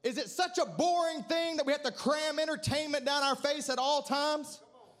 Is it such a boring thing that we have to cram entertainment down our face at all times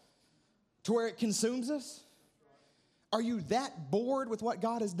to where it consumes us? Are you that bored with what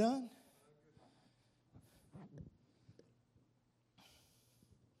God has done?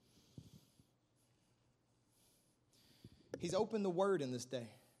 He's opened the word in this day.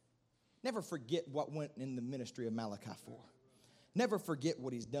 Never forget what went in the ministry of Malachi 4. Never forget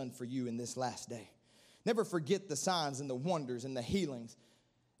what he's done for you in this last day. Never forget the signs and the wonders and the healings.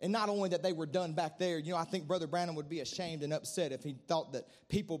 And not only that they were done back there, you know, I think Brother Branham would be ashamed and upset if he thought that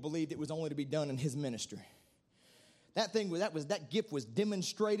people believed it was only to be done in his ministry. That gift was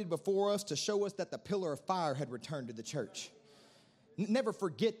demonstrated before us to show us that the pillar of fire had returned to the church. Never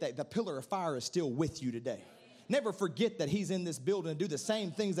forget that the pillar of fire is still with you today. Never forget that he's in this building and do the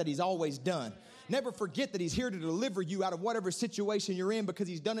same things that he's always done. Never forget that he's here to deliver you out of whatever situation you're in because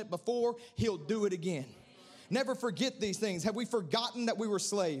he's done it before, he'll do it again. Never forget these things. Have we forgotten that we were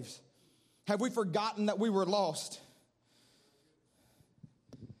slaves? Have we forgotten that we were lost?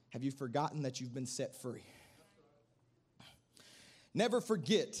 Have you forgotten that you've been set free? Never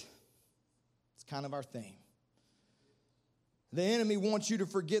forget. It's kind of our theme. The enemy wants you to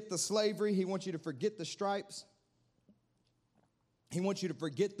forget the slavery. He wants you to forget the stripes. He wants you to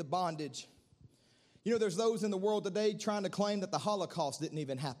forget the bondage. You know, there's those in the world today trying to claim that the Holocaust didn't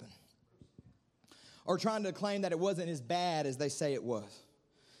even happen. Or trying to claim that it wasn't as bad as they say it was.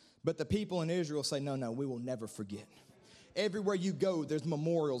 But the people in Israel say, no, we will never forget. Everywhere you go, there's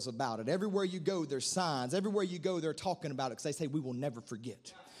memorials about it. Everywhere you go, there's signs. Everywhere you go, they're talking about it because they say, we will never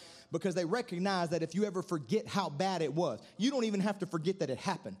forget. Because they recognize that if you ever forget how bad it was, you don't even have to forget that it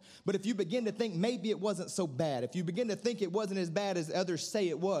happened. But if you begin to think maybe it wasn't so bad, if you begin to think it wasn't as bad as others say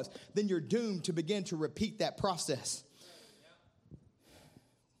it was, then you're doomed to begin to repeat that process.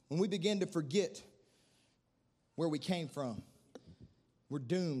 When we begin to forget where we came from, we're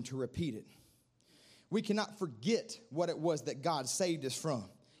doomed to repeat it. We cannot forget what it was that God saved us from.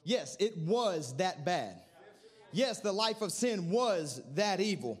 Yes, it was that bad. Yes, the life of sin was that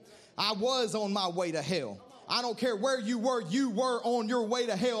evil. I was on my way to hell. I don't care where you were on your way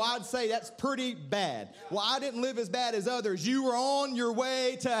to hell. I'd say that's pretty bad. Well, I didn't live as bad as others. You were on your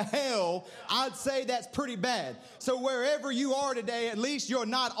way to hell. I'd say that's pretty bad. So wherever you are today, at least you're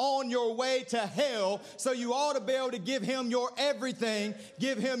not on your way to hell. So you ought to be able to give him your everything,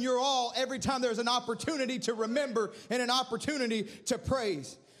 give him your all every time there's an opportunity to remember and an opportunity to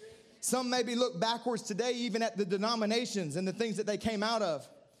praise. Some maybe look backwards today even at the denominations and the things that they came out of.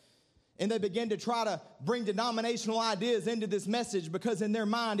 And they begin to try to bring denominational ideas into this message because in their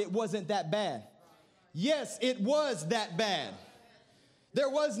mind it wasn't that bad. Yes, it was that bad. There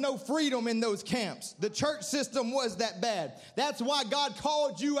was no freedom in those camps. The church system was that bad. That's why God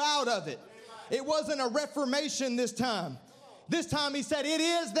called you out of it. It wasn't a reformation this time. This time he said, it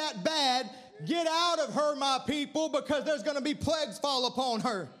is that bad. Get out of her, my people, because there's going to be plagues fall upon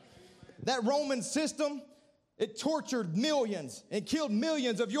her. That Roman system, it tortured millions and killed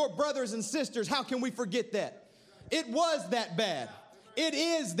millions of your brothers and sisters. How can we forget that? It was that bad. It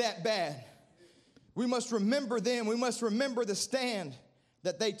is that bad. We must remember them. We must remember the stand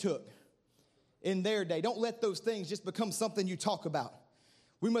that they took in their day. Don't let those things just become something you talk about.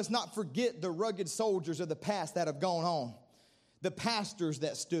 We must not forget the rugged soldiers of the past that have gone on, the pastors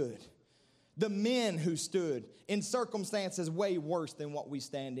that stood, the men who stood in circumstances way worse than what we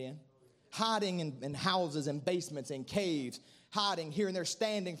stand in. Hiding in houses and basements and caves, hiding here and there,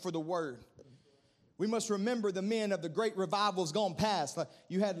 standing for the word. We must remember the men of the great revivals gone past.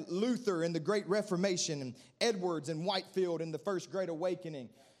 You had Luther in the Great Reformation, and Edwards and Whitefield in the First Great Awakening.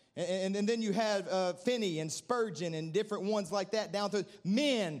 And then you had Finney and Spurgeon and different ones like that down to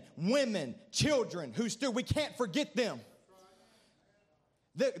men, women, children who stood. We can't forget them.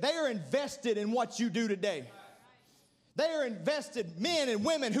 They are invested in what you do today. They are invested men and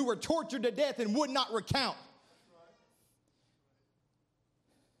women who were tortured to death and would not recount.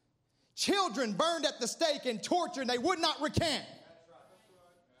 Children burned at the stake and tortured, and they would not recant.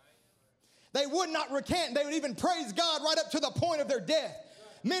 They would not recant. They would even praise God right up to the point of their death.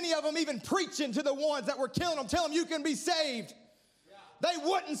 Many of them even preaching to the ones that were killing them, telling them you can be saved. They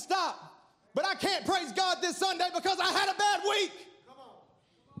wouldn't stop. But I can't praise God this Sunday because I had a bad week.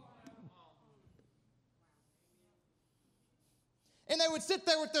 And they would sit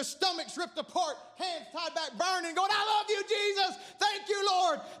there with their stomachs ripped apart, hands tied back, burning, going, I love you, Jesus. Thank you,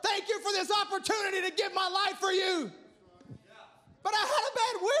 Lord. Thank you for this opportunity to give my life for you. But I had a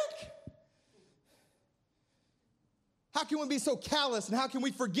bad week. How can we be so callous and how can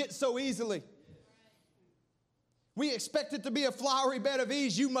we forget so easily? We expect it to be a flowery bed of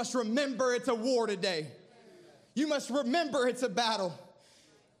ease. You must remember it's a war today. You must remember it's a battle.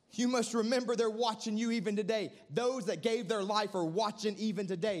 You must remember they're watching you even today. Those that gave their life are watching even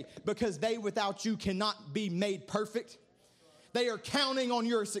today because they without you cannot be made perfect. They are counting on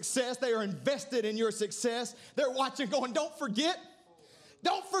your success. They are invested in your success. They're watching going, don't forget.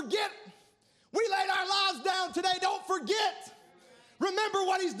 Don't forget. We laid our lives down today. Don't forget. Remember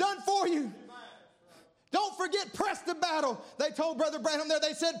what he's done for you. Don't forget, press the battle. They told Brother Branham there,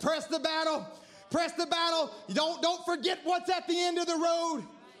 they said, press the battle. Press the battle. Don't forget what's at the end of the road.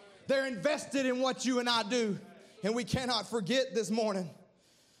 They're invested in what you and I do, and we cannot forget this morning.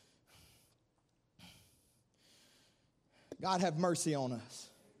 God have mercy on us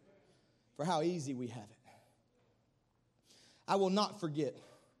for how easy we have it. I will not forget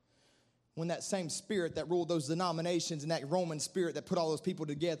when that same spirit that ruled those denominations and that Roman spirit that put all those people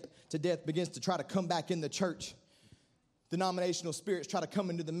to death begins to try to come back in the church. Denominational spirits try to come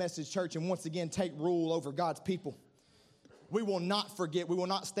into the message church and once again take rule over God's people. We will not forget. We will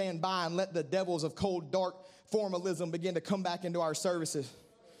not stand by and let the devils of cold, dark formalism begin to come back into our services.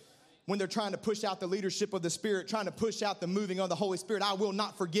 When they're trying to push out the leadership of the Spirit, trying to push out the moving of the Holy Spirit, I will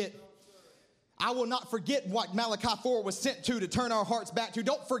not forget. I will not forget what Malachi 4 was sent to turn our hearts back to.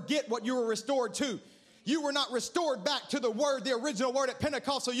 Don't forget what you were restored to. You were not restored back to the word, the original word at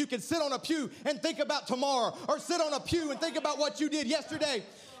Pentecost, so you can sit on a pew and think about tomorrow, or sit on a pew and think about what you did yesterday.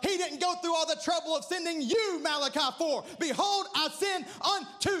 He didn't go through all the trouble of sending you, Malachi 4. Behold, I send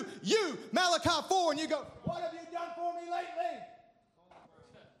unto you, Malachi 4, and you go, what have you done for me lately?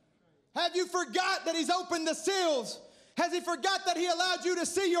 Have you forgot that he's opened the seals? Has he forgot that he allowed you to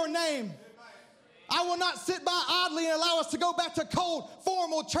see your name? I will not sit by idly and allow us to go back to cold,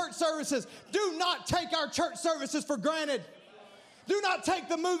 formal church services. Do not take our church services for granted. Do not take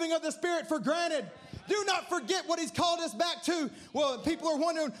the moving of the Spirit for granted. Do not forget what he's called us back to. Well, people are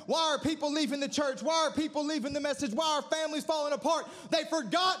wondering, why are people leaving the church? Why are people leaving the message? Why are families falling apart? They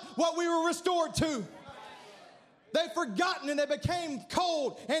forgot what we were restored to. They've forgotten and they became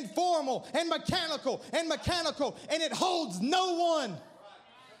cold and formal and mechanical, and it holds no one.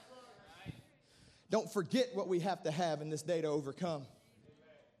 Don't forget what we have to have in this day to overcome.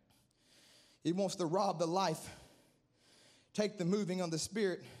 He wants to rob the life, take the moving of the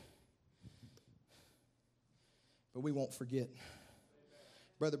Spirit, but we won't forget.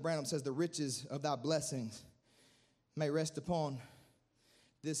 Brother Branham says the riches of thy blessings may rest upon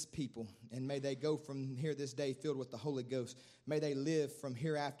this people, and may they go from here this day filled with the Holy Ghost. May they live from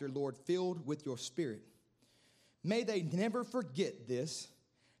hereafter, Lord, filled with your Spirit. May they never forget this,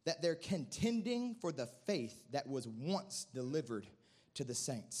 that they're contending for the faith that was once delivered to the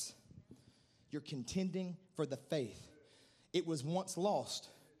saints. You're contending for the faith. It was once lost,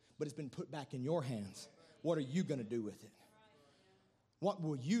 but it's been put back in your hands. What are you going to do with it? What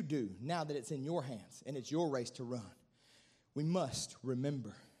will you do now that it's in your hands and it's your race to run? We must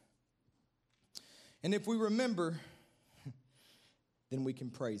remember. And if we remember, then we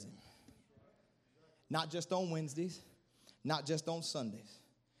can praise him. Not just on Wednesdays, not just on Sundays.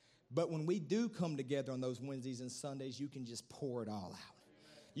 But when we do come together on those Wednesdays and Sundays, you can just pour it all out.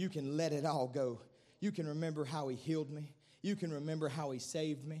 You can let it all go. You can remember how he healed me. You can remember how he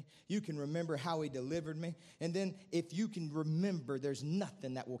saved me. You can remember how he delivered me. And then if you can remember, there's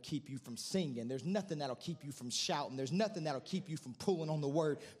nothing that will keep you from singing. There's nothing that'll keep you from shouting. There's nothing that'll keep you from pulling on the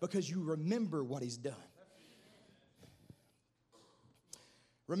word, because you remember what he's done.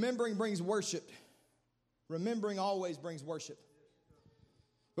 Remembering brings worship. Remembering always brings worship.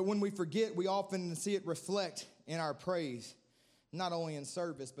 But when we forget, we often see it reflect in our praise, not only in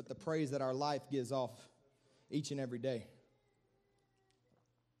service, but the praise that our life gives off each and every day.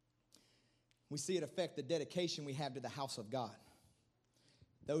 We see it affect the dedication we have to the house of God.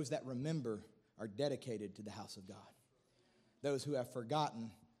 Those that remember are dedicated to the house of God. Those who have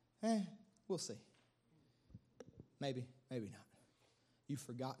forgotten, we'll see. Maybe, maybe not. You've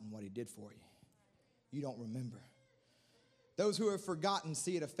forgotten what he did for you. You don't remember. Those who have forgotten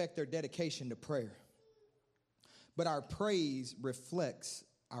see it affect their dedication to prayer. But our praise reflects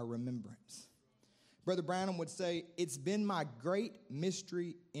our remembrance. Brother Branham would say, it's been my great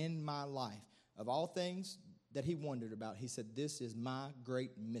mystery in my life. Of all things that he wondered about, he said, this is my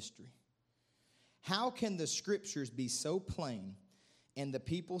great mystery. How can the scriptures be so plain and the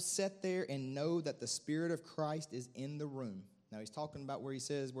people sit there and know that the Spirit of Christ is in the room? Now he's talking about where he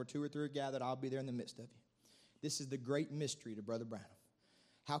says, where 2 or 3 are gathered, I'll be there in the midst of you. This is the great mystery to Brother Branham.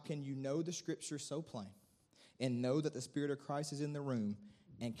 How can you know the scripture so plain and know that the Spirit of Christ is in the room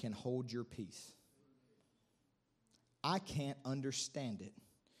and can hold your peace? I can't understand it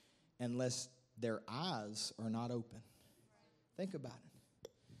unless their eyes are not open. Think about it.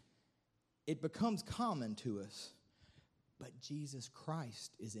 It becomes common to us, but Jesus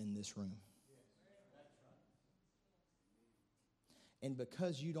Christ is in this room. And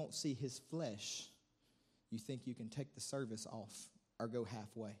because you don't see his flesh, you think you can take the service off or go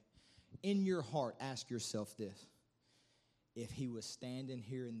halfway. In your heart, ask yourself this. If he was standing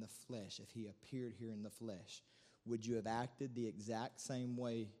here in the flesh, if he appeared here in the flesh, would you have acted the exact same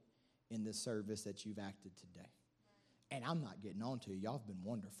way in the service that you've acted today? And I'm not getting on to you. Y'all have been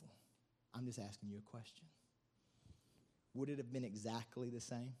wonderful. I'm just asking you a question. Would it have been exactly the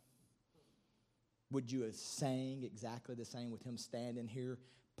same? Would you have sang exactly the same with him standing here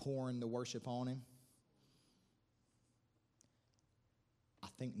pouring the worship on him? I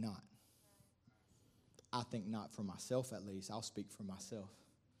think not. I think not for myself, at least. I'll speak for myself.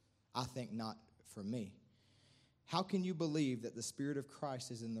 I think not for me. How can you believe that the Spirit of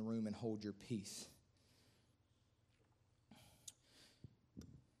Christ is in the room and hold your peace?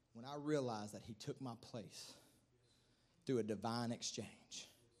 When I realized that he took my place through a divine exchange,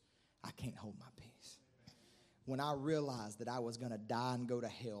 I can't hold my peace. When I realized that I was going to die and go to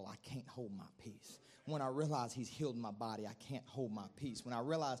hell, I can't hold my peace. When I realized he's healed my body, I can't hold my peace. When I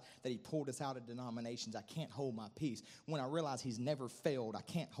realized that he pulled us out of denominations, I can't hold my peace. When I realized he's never failed, I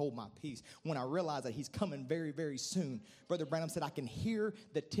can't hold my peace. When I realized that he's coming very, very soon, Brother Branham said, I can hear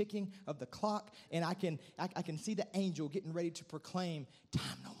the ticking of the clock, and I can see the angel getting ready to proclaim,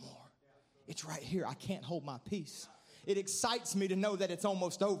 time no more. It's right here. I can't hold my peace. It excites me to know that it's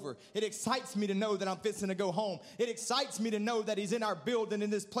almost over. It excites me to know that I'm fixing to go home. It excites me to know that he's in our building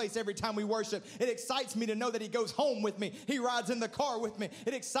in this place every time we worship. It excites me to know that he goes home with me. He rides in the car with me.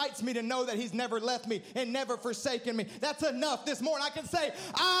 It excites me to know that he's never left me and never forsaken me. That's enough. This morning I can say,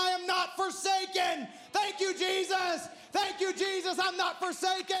 I am not forsaken. Thank you, Jesus. Thank you, Jesus. I'm not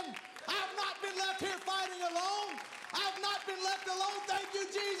forsaken. I've not been left here fighting alone. I've not been left alone. Thank you,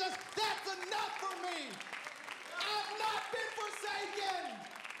 Jesus. That's enough for me. I've not been forsaken.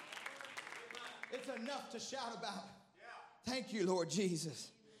 It's enough to shout about. Thank you, Lord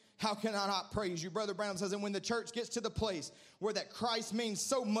Jesus. How can I not praise you? Brother Branham says, and when the church gets to the place where that Christ means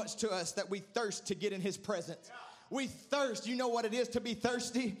so much to us that we thirst to get in his presence. We thirst. You know what it is to be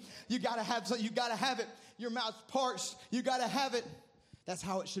thirsty? You got to have something. You got to have it. Your mouth's parched. You got to have it. That's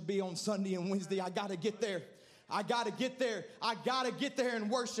how it should be on Sunday and Wednesday. I got to get there. I got to get there. I got to get there and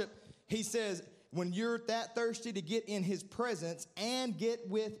worship. He says, when you're that thirsty to get in his presence and get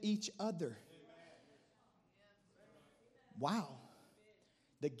with each other. Wow.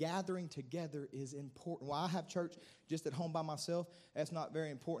 The gathering together is important. While I have church just at home by myself, that's not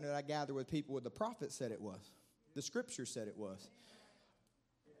very important that I gather with people what the prophet said it was. The scripture said it was.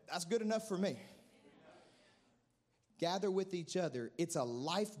 That's good enough for me. Gather with each other. It's a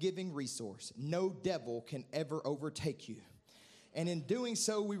life-giving resource. No devil can ever overtake you. And in doing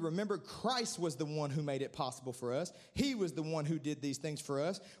so, we remember Christ was the one who made it possible for us. He was the one who did these things for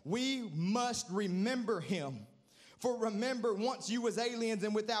us. We must remember him. For remember, once you was aliens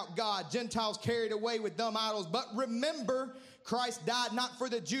and without God, Gentiles carried away with dumb idols. But remember, Christ died not for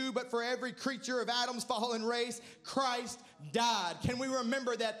the Jew, but for every creature of Adam's fallen race. Christ died. Can we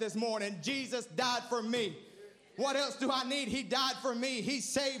remember that this morning? Jesus died for me. What else do I need? He died for me. He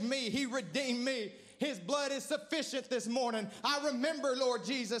saved me. He redeemed me. His blood is sufficient this morning. I remember, Lord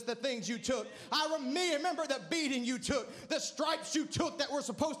Jesus, the things you took. I remember the beating you took, the stripes you took that were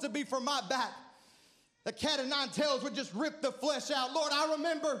supposed to be for my back. The cat of nine tails would just rip the flesh out. Lord, I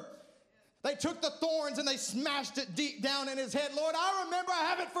remember they took the thorns and they smashed it deep down in his head. Lord, I remember. I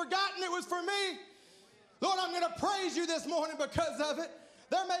haven't forgotten it was for me. Lord, I'm going to praise you this morning because of it.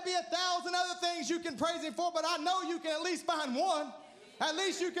 There may be 1,000 other things you can praise him for, but I know you can at least find one. At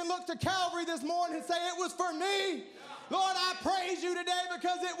least you can look to Calvary this morning and say, it was for me. Lord, I praise you today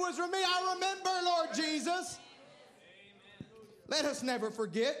because it was for me. I remember, Lord Jesus. Let us never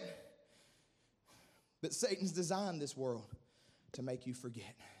forget. But Satan's designed this world to make you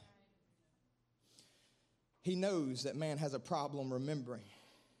forget. He knows that man has a problem remembering.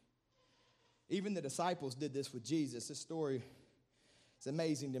 Even the disciples did this with Jesus. This story is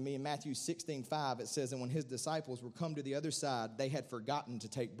amazing to me. In Matthew 16:5, it says, and when his disciples were come to the other side, they had forgotten to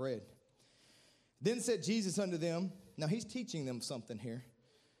take bread. Then said Jesus unto them, now he's teaching them something here,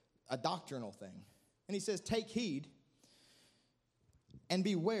 a doctrinal thing. And he says, take heed and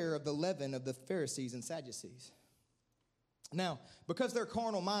beware of the leaven of the Pharisees and Sadducees. Now, because they're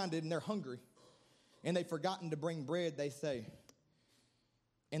carnal-minded and they're hungry, and they've forgotten to bring bread, they say,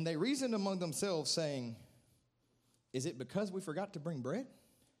 and they reasoned among themselves, saying, is it because we forgot to bring bread?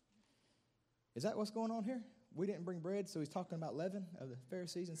 Is that what's going on here? We didn't bring bread, so he's talking about leaven of the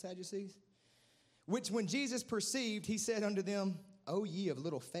Pharisees and Sadducees. Which when Jesus perceived, he said unto them, O ye of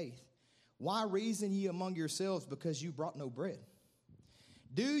little faith, why reason ye among yourselves because you brought no bread?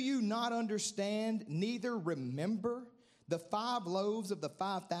 Do you not understand, neither remember the 5 loaves of the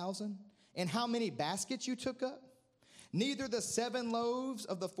 5,000, and how many baskets you took up? Neither the 7 loaves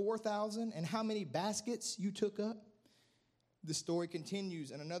of the 4,000, and how many baskets you took up? The story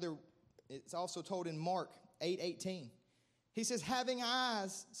continues, and it's also told in Mark 8:18. He says, having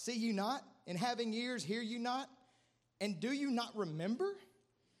eyes, see you not, and having ears, hear you not, and do you not remember?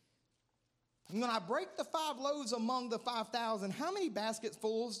 And when I break the 5 loaves among the 5,000, how many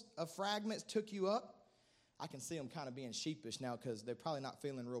basketfuls of fragments took you up? I can see them kind of being sheepish now because they're probably not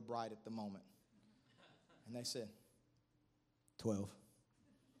feeling real bright at the moment. And they said, 12.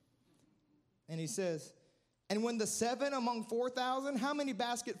 And he says, and when the 7 among 4,000, how many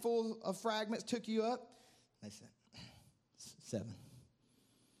basketfuls of fragments took you up? They said, 7.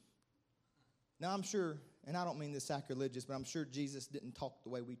 Now I'm sure, and I don't mean this sacrilegious, but I'm sure Jesus didn't talk the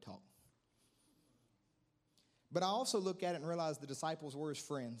way we talk. But I also look at it and realize the disciples were his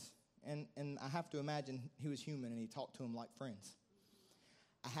friends. And I have to imagine he was human and he talked to them like friends.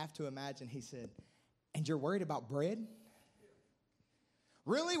 I have to imagine he said, and you're worried about bread?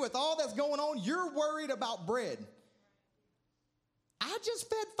 Really? With all that's going on, you're worried about bread? I just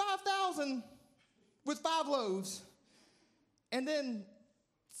fed 5,000 with 5 loaves. And then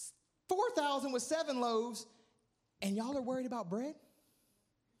 4,000 with 7 loaves. And y'all are worried about bread?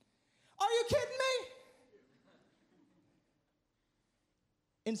 Are you kidding me?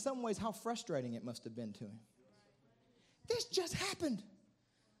 in some ways, how frustrating it must have been to him. This just happened.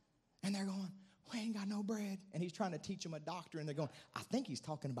 And they're going, we ain't got no bread. And he's trying to teach them a doctrine. And they're going, I think he's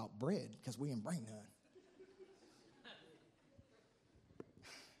talking about bread because we ain't bring none.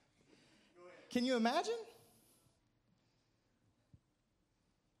 Can you imagine?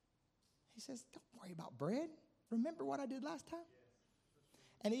 He says, don't worry about bread. Remember what I did last time?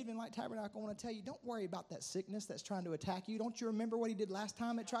 And even like Tabernacle, I want to tell you, don't worry about that sickness that's trying to attack you. Don't you remember what he did last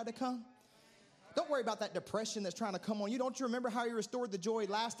time it tried to come? Don't worry about that depression that's trying to come on you. Don't you remember how he restored the joy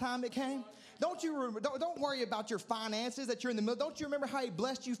last time it came? Don't worry about your finances that you're in the middle. Don't you remember how he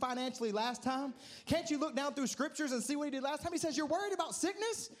blessed you financially last time? Can't you look down through scriptures and see what he did last time? He says, you're worried about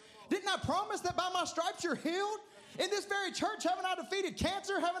sickness? Didn't I promise that by my stripes you're healed? In this very church, haven't I defeated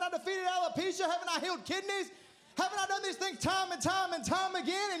cancer? Haven't I defeated alopecia? Haven't I healed kidneys? Haven't I done these things time and time and time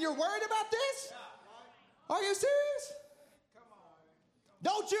again? And you're worried about this? Are you serious?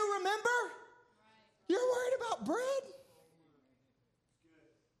 Don't you remember? You're worried about bread?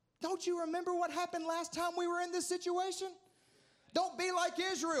 Don't you remember what happened last time we were in this situation? Don't be like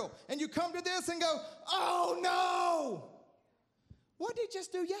Israel and you come to this and go, oh no. What did he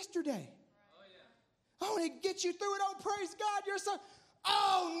just do yesterday? Oh, and he gets you through it. Oh, praise God, you're so,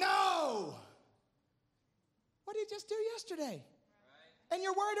 oh no. What did he just do yesterday? And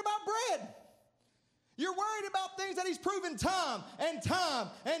you're worried about bread. You're worried about things that he's proven time and time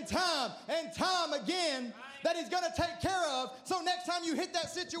and time and time again that he's going to take care of. So next time you hit that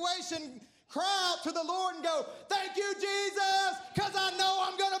situation, cry out to the Lord and go, thank you, Jesus, because I know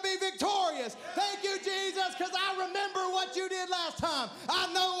I'm going to be victorious. Thank you, Jesus, because I remember what you did last time.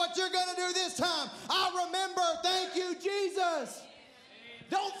 I know what you're going to do this time. I remember. Thank you, Jesus.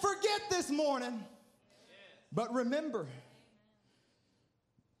 Don't forget this morning, but remember.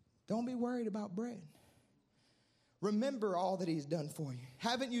 Don't be worried about bread. Remember all that he's done for you.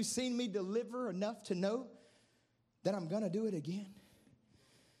 Haven't you seen me deliver enough to know that I'm going to do it again?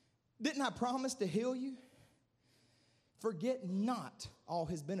 Didn't I promise to heal you? Forget not all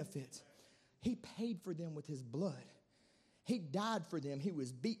his benefits. He paid for them with his blood. He died for them. He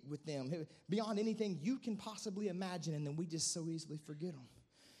was beat with them beyond anything you can possibly imagine, and then we just so easily forget them.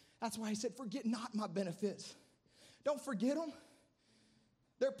 That's why he said, forget not my benefits. Don't forget them.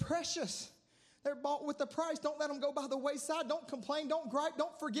 They're precious. They're bought with the price. Don't let them go by the wayside. Don't complain. Don't gripe.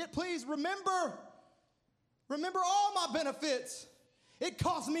 Don't forget. Please remember. Remember all my benefits. It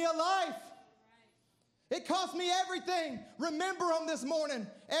cost me a life. It cost me everything. Remember them this morning.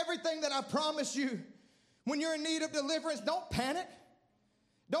 Everything that I promised you. When you're in need of deliverance, don't panic.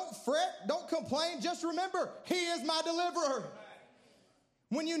 Don't fret. Don't complain. Just remember, he is my deliverer.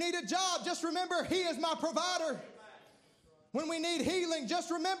 When you need a job, just remember, he is my provider. When we need healing,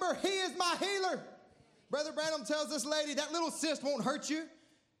 just remember, he is my healer. Brother Branham tells this lady, that little cyst won't hurt you.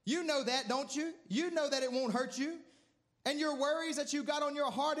 You know that, don't you? You know that it won't hurt you. And your worries that you got on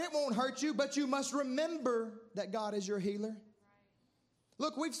your heart, it won't hurt you, but you must remember that God is your healer.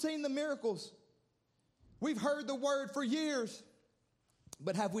 Look, we've seen the miracles. We've heard the word for years,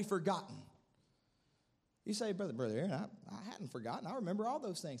 but have we forgotten? You say, Brother Aaron, I hadn't forgotten. I remember all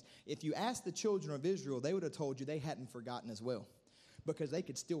those things. If you asked the children of Israel, they would have told you they hadn't forgotten as well, because they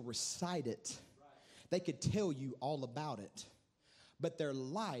could still recite it. They could tell you all about it, but their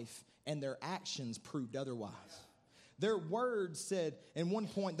life and their actions proved otherwise. Their words said, in one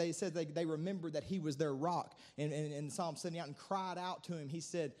point they said they remembered that he was their rock. And in Psalm 79, and cried out to him, he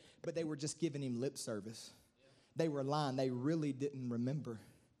said, but they were just giving him lip service. They were lying. They really didn't remember.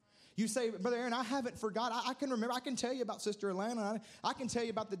 You say, Brother Aaron, I haven't forgot. I can remember. I can tell you about Sister Alana. I can tell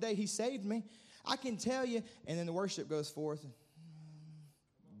you about the day he saved me. I can tell you. And then the worship goes forth.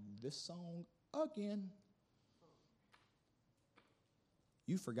 This song again.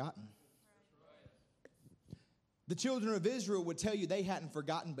 You've forgotten. The children of Israel would tell you they hadn't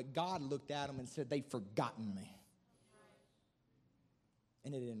forgotten, but God looked at them and said, they've forgotten me.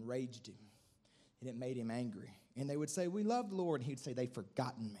 And it enraged him. And it made him angry. And they would say, we love the Lord. And he'd say, they've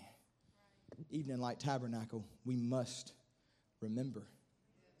forgotten me. Even in Light Tabernacle, we must remember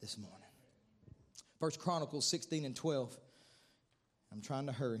this morning. 1 Chronicles 16 and 12. I'm trying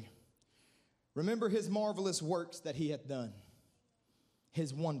to hurry. Remember his marvelous works that he hath done,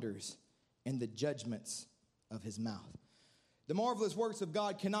 his wonders, and the judgments of his mouth. The marvelous works of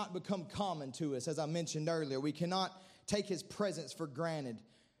God cannot become common to us. As I mentioned earlier, we cannot take his presence for granted.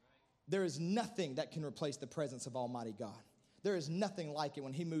 There is nothing that can replace the presence of Almighty God. There is nothing like it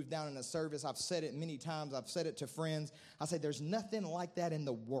when he moved down in a service. I've said it many times. I've said it to friends. I say there's nothing like that in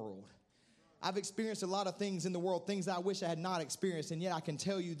the world. I've experienced a lot of things in the world, things I wish I had not experienced, and yet I can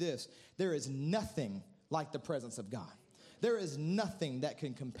tell you this. There is nothing like the presence of God. There is nothing that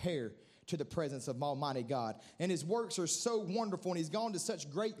can compare to the presence of Almighty God. And his works are so wonderful, and he's gone to such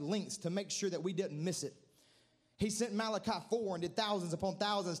great lengths to make sure that we didn't miss it. He sent Malachi 4 and did thousands upon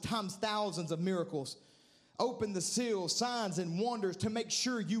thousands times thousands of miracles. Opened the seals, signs, and wonders to make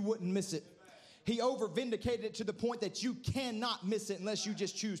sure you wouldn't miss it. He over-vindicated it to the point that you cannot miss it unless you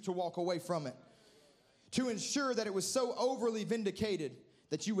just choose to walk away from it. To ensure that it was so overly vindicated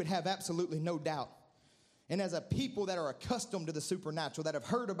that you would have absolutely no doubt. And as a people that are accustomed to the supernatural, that have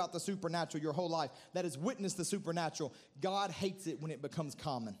heard about the supernatural your whole life, that has witnessed the supernatural, God hates it when it becomes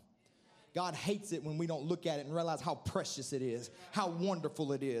common. God hates it when we don't look at it and realize how precious it is, how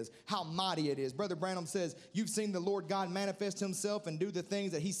wonderful it is, how mighty it is. Brother Branham says, you've seen the Lord God manifest himself and do the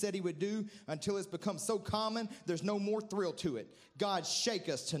things that he said he would do until it's become so common, there's no more thrill to it. God, shake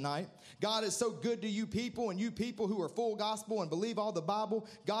us tonight. God is so good to you people, and you people who are full gospel and believe all the Bible.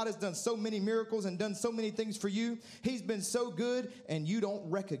 God has done so many miracles and done so many things for you. He's been so good, and you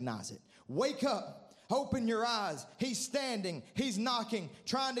don't recognize it. Wake up. Open your eyes. He's standing. He's knocking,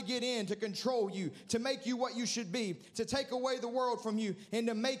 trying to get in, to control you, to make you what you should be, to take away the world from you, and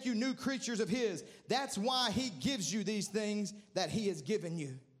to make you new creatures of his. That's why he gives you these things that he has given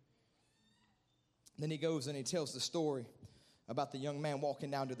you. Then he goes and he tells the story about the young man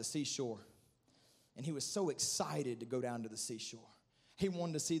walking down to the seashore. And he was so excited to go down to the seashore. He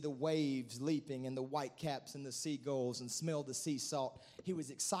wanted to see the waves leaping and the whitecaps and the seagulls and smell the sea salt. He was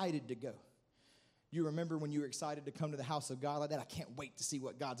excited to go. You remember when you were excited to come to the house of God like that? I can't wait to see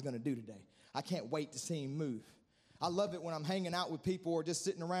what God's going to do today. I can't wait to see him move. I love it when I'm hanging out with people or just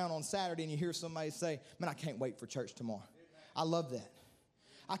sitting around on Saturday and you hear somebody say, man, I can't wait for church tomorrow. I love that.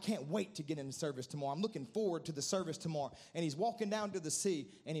 I can't wait to get into service tomorrow. I'm looking forward to the service tomorrow. And he's walking down to the sea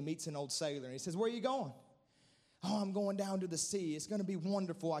and he meets an old sailor and he says, where are you going? Oh, I'm going down to the sea. It's going to be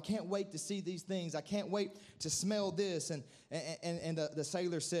wonderful. I can't wait to see these things. I can't wait to smell this. And the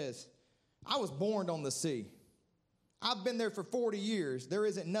sailor says, I was born on the sea. I've been there for 40 years. There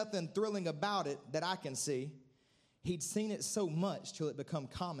isn't nothing thrilling about it that I can see. He'd seen it so much till it become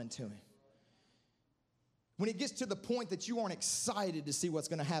common to him. When it gets to the point that you aren't excited to see what's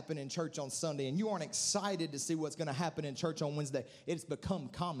going to happen in church on Sunday and you aren't excited to see what's going to happen in church on Wednesday, it's become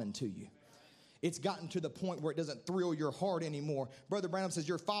common to you. It's gotten to the point where it doesn't thrill your heart anymore. Brother Branham says,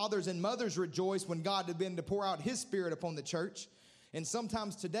 your fathers and mothers rejoice when God had been to pour out his spirit upon the church. And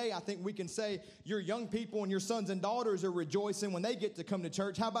sometimes today, I think we can say your young people and your sons and daughters are rejoicing when they get to come to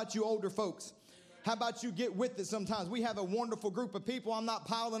church. How about you older folks? How about you get with it sometimes? We have a wonderful group of people. I'm not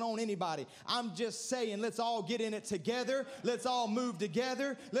piling on anybody. I'm just saying, let's all get in it together. Let's all move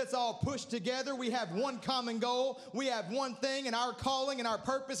together. Let's all push together. We have one common goal. We have one thing, and our calling and our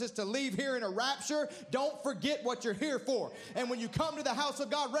purpose is to leave here in a rapture. Don't forget what you're here for. And when you come to the house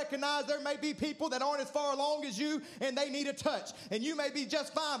of God, recognize there may be people that aren't as far along as you, and they need a touch. And you may be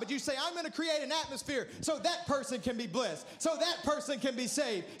just fine, but you say, I'm going to create an atmosphere so that person can be blessed, so that person can be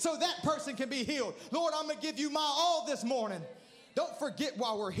saved, so that person can be healed. Lord, I'm going to give you my all this morning. Don't forget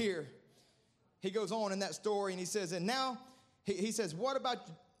why we're here. He goes on in that story and he says, and now, he says, what about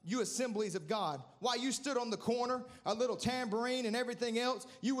you assemblies of God? Why you stood on the corner, a little tambourine and everything else,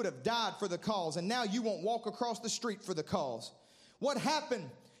 you would have died for the cause. And now you won't walk across the street for the cause. What happened?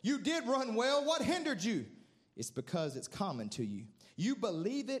 You did run well. What hindered you? It's because it's common to you. You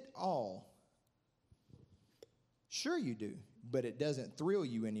believe it all. Sure you do. But it doesn't thrill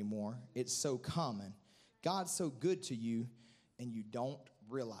you anymore. It's so common. God's so good to you, and you don't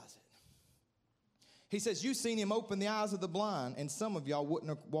realize it. He says, you've seen him open the eyes of the blind, and some of y'all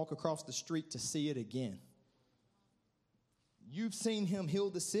wouldn't walk across the street to see it again. You've seen him heal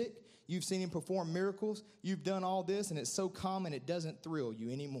the sick. You've seen him perform miracles. You've done all this, and it's so common it doesn't thrill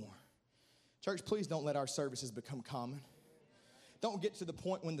you anymore. Church, please don't let our services become common. Don't get to the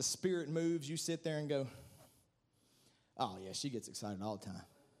point when the Spirit moves, you sit there and go, oh, yeah, she gets excited all the time.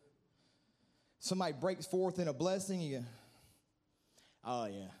 Somebody breaks forth in a blessing, you go, oh,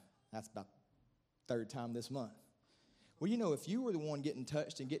 yeah, that's about the third time this month. Well, you know, if you were the one getting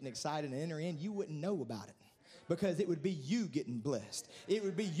touched and getting excited and entering in, you wouldn't know about it. Because it would be you getting blessed. It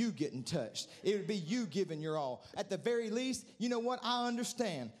would be you getting touched. It would be you giving your all. At the very least, you know what? I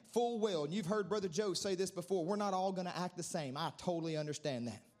understand full well, and you've heard Brother Joe say this before, we're not all going to act the same. I totally understand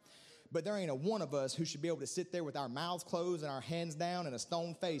that. But there ain't a one of us who should be able to sit there with our mouths closed and our hands down and a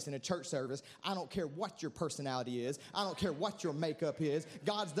stone face in a church service. I don't care what your personality is. I don't care what your makeup is.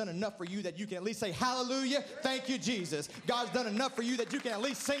 God's done enough for you that you can at least say, hallelujah, thank you, Jesus. God's done enough for you that you can at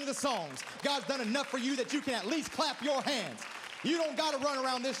least sing the songs. God's done enough for you that you can at least clap your hands. You don't got to run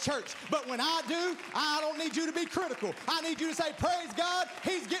around this church. But when I do, I don't need you to be critical. I need you to say, praise God,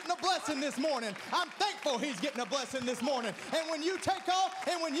 he's getting a blessing this morning. I'm thankful he's getting a blessing this morning. And when you take off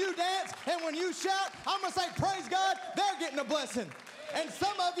and when you dance and when you shout, I'm going to say, praise God, they're getting a blessing. And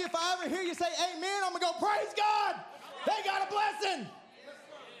some of you, if I ever hear you say amen, I'm going to go, praise God, they got a blessing.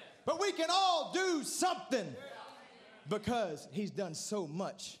 But we can all do something because he's done so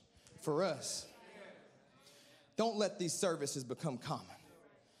much for us. Don't let these services become common.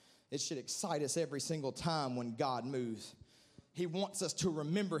 It should excite us every single time when God moves. He wants us to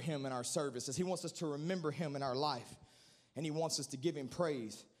remember him in our services. He wants us to remember him in our life. And he wants us to give him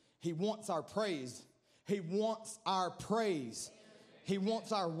praise. He wants our praise. He wants our praise. He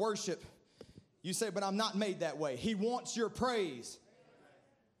wants our worship. You say, but I'm not made that way. He wants your praise.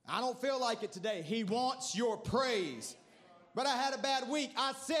 I don't feel like it today. He wants your praise. But I had a bad week.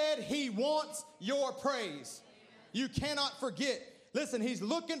 I said he wants your praise. You cannot forget. Listen, he's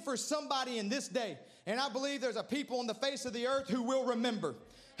looking for somebody in this day. And I believe there's a people on the face of the earth who will remember.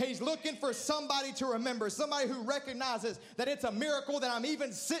 He's looking for somebody to remember. Somebody who recognizes that it's a miracle that I'm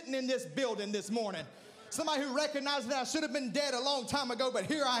even sitting in this building this morning. Somebody who recognizes that I should have been dead a long time ago, but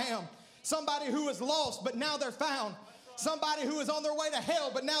here I am. Somebody who was lost, but now they're found. Somebody who is on their way to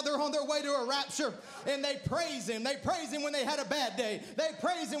hell, but now they're on their way to a rapture. And they praise him. They praise him when they had a bad day. They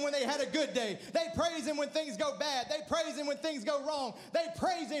praise him when they had a good day. They praise him when things go bad. They praise him when things go wrong. They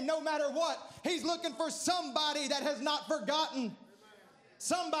praise him no matter what. He's looking for somebody that has not forgotten.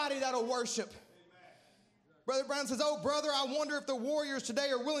 Somebody that'll worship. Brother Brown says, oh, brother, I wonder if the warriors today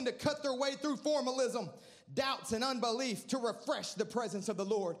are willing to cut their way through formalism, doubts, and unbelief to refresh the presence of the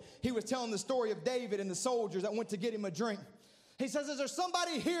Lord. He was telling the story of David and the soldiers that went to get him a drink. He says, is there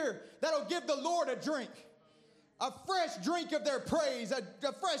somebody here that'll give the Lord a drink? A fresh drink of their praise,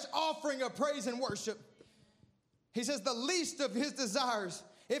 a fresh offering of praise and worship. He says the least of his desires,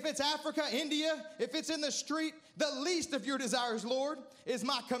 if it's Africa, India, if it's in the street, the least of your desires, Lord, is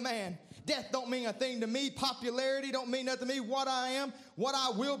my command. Death don't mean a thing to me. Popularity don't mean nothing to me. What I am, what I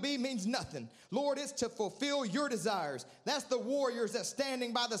will be means nothing. Lord, it's to fulfill your desires. That's the warriors that's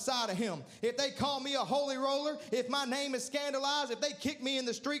standing by the side of him. If they call me a holy roller, if my name is scandalized, if they kick me in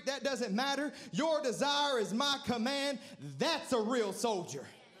the street, that doesn't matter. Your desire is my command. That's a real soldier.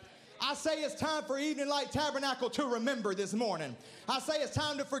 I say it's time for Evening Light Tabernacle to remember this morning. I say it's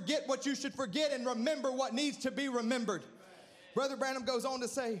time to forget what you should forget and remember what needs to be remembered. Brother Branham goes on to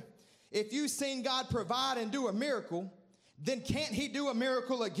say, if you've seen God provide and do a miracle, then can't he do a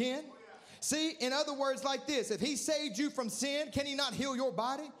miracle again? See, in other words like this, if he saved you from sin, can he not heal your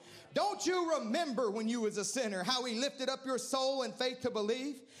body? Don't you remember when you was a sinner, how he lifted up your soul in faith to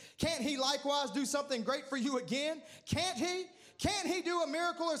believe? Can't he likewise do something great for you again? Can't he? Can't he do a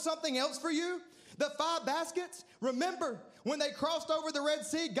miracle or something else for you? The 5 baskets, remember when they crossed over the Red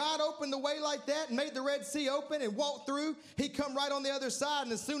Sea, God opened the way like that and made the Red Sea open and walked through. He come right on the other side,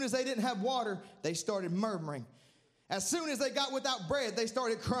 and as soon as they didn't have water, they started murmuring. As soon as they got without bread, they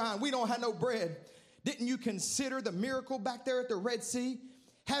started crying, we don't have no bread. Didn't you consider the miracle back there at the Red Sea?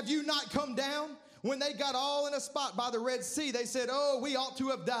 Have you not come down? When they got all in a spot by the Red Sea, they said, oh, we ought to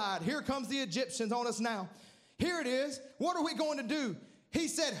have died. Here comes the Egyptians on us now. Here it is. What are we going to do? He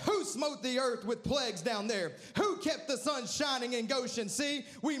said, who smote the earth with plagues down there? Who kept the sun shining in Goshen? See,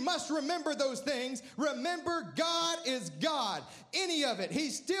 we must remember those things. Remember, God is God. Any of it.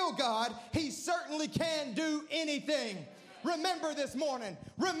 He's still God. He certainly can do anything. Remember this morning.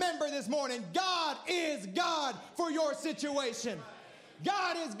 Remember this morning. God is God for your situation.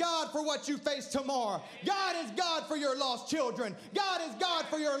 God is God for what you face tomorrow. God is God for your lost children. God is God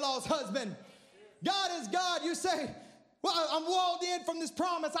for your lost husband. God is God. You say, well, I'm walled in from this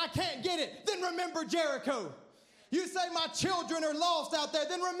promise. I can't get it. Then remember Jericho. You say my children are lost out there.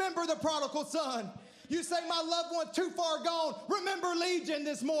 Then remember the prodigal son. You say my loved one too far gone. Remember Legion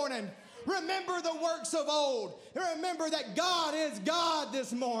this morning. Remember the works of old. Remember that God is God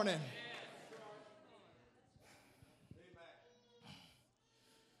this morning.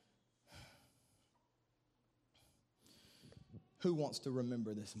 Who wants to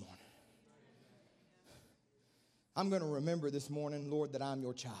remember this morning? I'm going to remember this morning, Lord, that I'm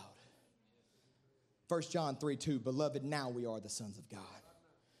your child. 1 John 3:2, beloved, now we are the sons of God.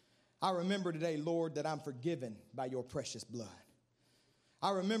 I remember today, Lord, that I'm forgiven by your precious blood.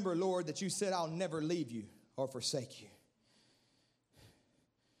 I remember, Lord, that you said I'll never leave you or forsake you.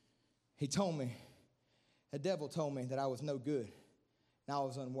 He told me, the devil told me that I was no good and I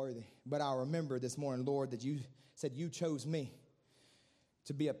was unworthy. But I remember this morning, Lord, that you said you chose me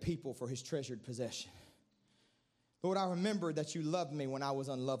to be a people for his treasured possession. Lord, I remember that you loved me when I was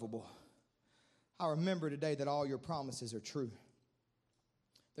unlovable. I remember today that all your promises are true.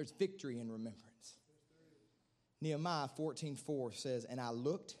 There's victory in remembrance. Nehemiah 14:4 says, "And I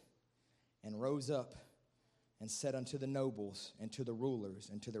looked and rose up and said unto the nobles and to the rulers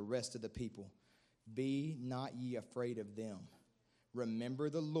and to the rest of the people, Be not ye afraid of them. Remember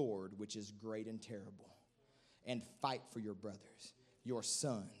the Lord, which is great and terrible, and fight for your brothers, your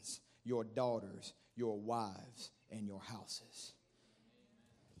sons, your daughters, your wives, and your houses."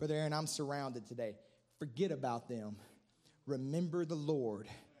 Brother Aaron, I'm surrounded today. Forget about them. Remember the Lord,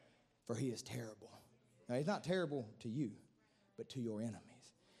 for he is terrible. Now, he's not terrible to you, but to your enemies.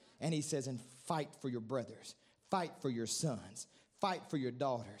 And he says, and fight for your brothers, fight for your sons, fight for your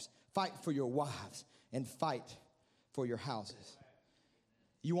daughters, fight for your wives, and fight for your houses.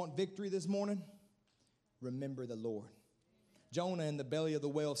 You want victory this morning? Remember the Lord. Jonah in the belly of the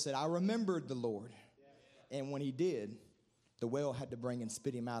whale said, I remembered the Lord. And when he did, the whale had to bring and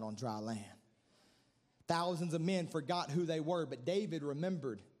spit him out on dry land. Thousands of men forgot who they were, but David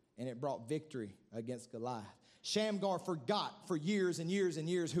remembered, and it brought victory against Goliath. Shamgar forgot for years and years and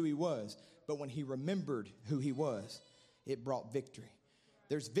years who he was, but when he remembered who he was, it brought victory.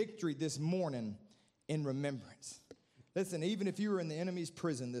 There's victory this morning in remembrance. Listen, even if you were in the enemy's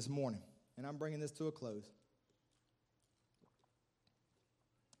prison this morning, and I'm bringing this to a close,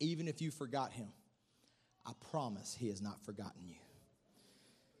 even if you forgot him, I promise he has not forgotten you.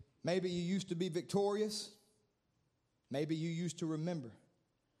 Maybe you used to be victorious. Maybe you used to remember.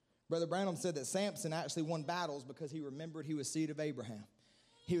 Brother Branham said that Samson actually won battles because he remembered he was seed of Abraham.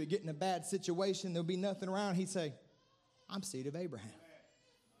 He would get in a bad situation. There would be nothing around. He'd say, I'm seed of Abraham.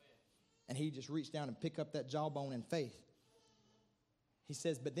 And he'd just reach down and pick up that jawbone in faith. He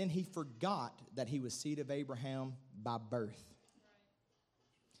says, but then he forgot that he was seed of Abraham by birth.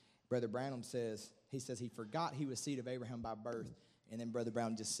 Brother Branham says, he forgot he was seed of Abraham by birth. And then Brother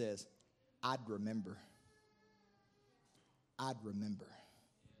Brown just says, I'd remember. I'd remember.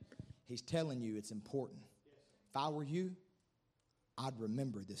 He's telling you it's important. If I were you, I'd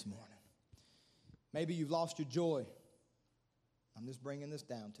remember this morning. Maybe you've lost your joy. I'm just bringing this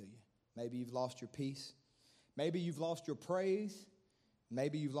down to you. Maybe you've lost your peace. Maybe you've lost your praise.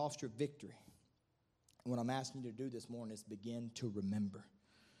 Maybe you've lost your victory. And what I'm asking you to do this morning is begin to remember.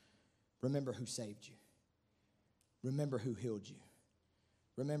 Remember who saved you. Remember who healed you.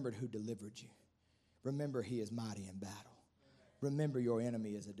 Remember who delivered you. Remember he is mighty in battle. Remember your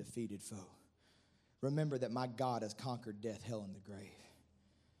enemy is a defeated foe. Remember that my God has conquered death, hell, and the grave.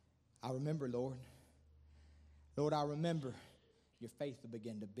 I remember, Lord. Lord, I remember. Your faith will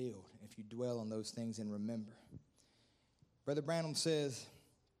begin to build if you dwell on those things and remember. Brother Branham says,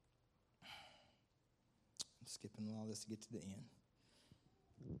 I'm skipping all this to get to the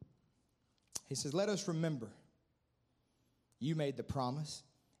end. He says, let us remember. You made the promise.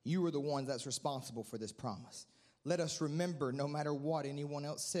 You are the ones that's responsible for this promise. Let us remember, no matter what anyone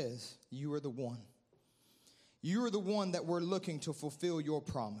else says, you are the one. You are the one that we're looking to fulfill your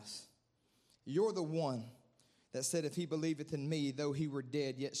promise. You're the one that said, if he believeth in me, though he were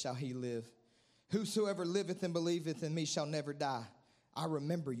dead, yet shall he live. Whosoever liveth and believeth in me shall never die. I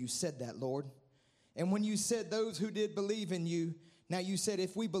remember you said that, Lord. And when you said those who did believe in you, now you said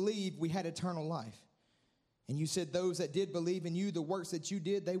if we believe, we had eternal life. And you said those that did believe in you, the works that you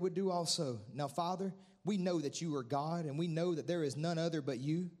did, they would do also. Now, Father, we know that you are God, and we know that there is none other but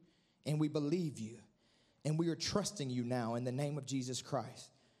you, and we believe you. And we are trusting you now in the name of Jesus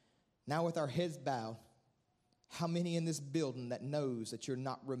Christ. Now with our heads bowed, how many in this building that knows that you're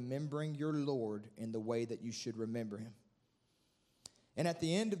not remembering your Lord in the way that you should remember him? And at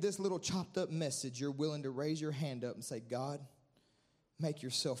the end of this little chopped up message, you're willing to raise your hand up and say, God, make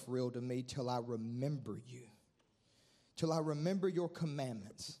yourself real to me till I remember you. Till I remember your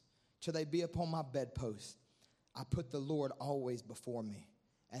commandments. Till they be upon my bedpost. I put the Lord always before me.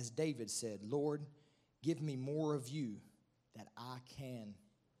 As David said, Lord, give me more of you that I can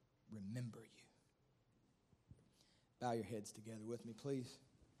remember you. Bow your heads together with me, please.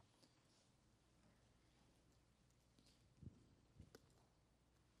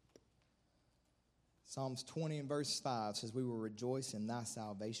 Psalms 20 and verse 5 says, we will rejoice in thy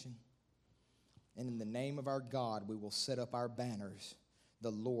salvation. And in the name of our God, we will set up our banners.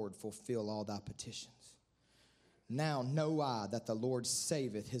 The Lord fulfill all thy petitions. Now know I that the Lord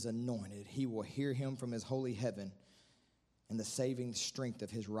saveth his anointed. He will hear him from his holy heaven and the saving strength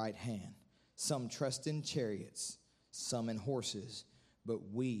of his right hand. Some trust in chariots, some in horses,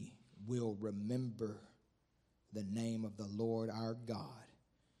 but we will remember the name of the Lord our God.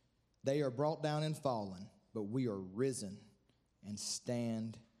 They are brought down and fallen, but we are risen and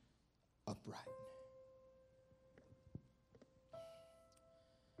stand upright.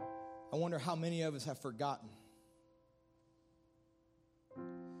 I wonder how many of us have forgotten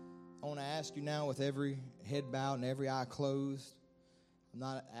want to ask you now, with every head bowed and every eye closed, I'm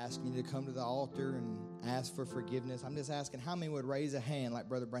not asking you to come to the altar and ask for forgiveness. I'm just asking how many would raise a hand, like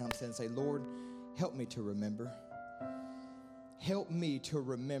Brother Brown said, and say, Lord, help me to remember. Help me to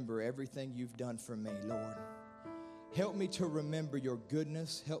remember everything you've done for me, Lord. Help me to remember your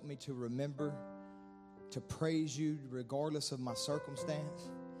goodness. Help me to remember to praise you regardless of my circumstance.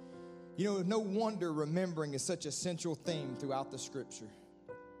 You know, no wonder remembering is such a central theme throughout the Scripture.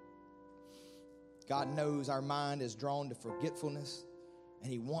 God knows our mind is drawn to forgetfulness,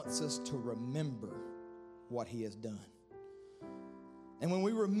 and He wants us to remember what He has done. And when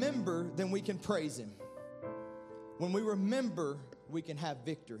we remember, then we can praise Him. When we remember, we can have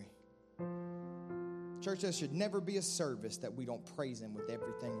victory. Church, there should never be a service that we don't praise Him with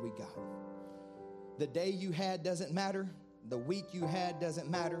everything we got. The day you had doesn't matter. The week you had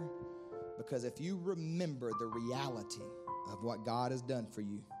doesn't matter. Because if you remember the reality of what God has done for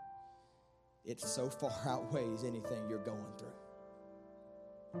you, it so far outweighs anything you're going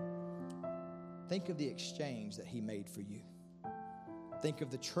through. Think of the exchange that He made for you. Think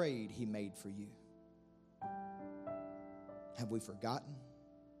of the trade He made for you. Have we forgotten?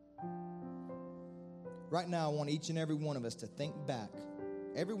 Right now, I want each and every one of us to think back.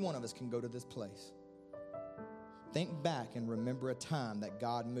 Every one of us can go to this place. Think back and remember a time that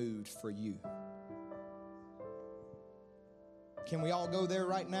God moved for you. Can we all go there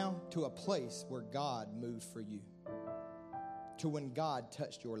right now? To a place where God moved for you. To when God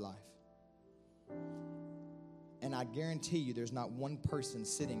touched your life. And I guarantee you there's not one person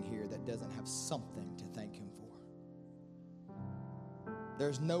sitting here that doesn't have something to thank Him for.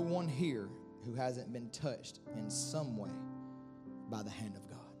 There's no one here who hasn't been touched in some way by the hand of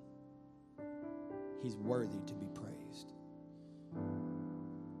God. He's worthy to be praised.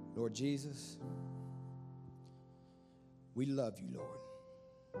 Lord Jesus, we love you, Lord.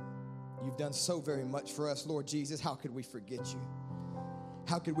 You've done so very much for us, Lord Jesus. How could we forget you?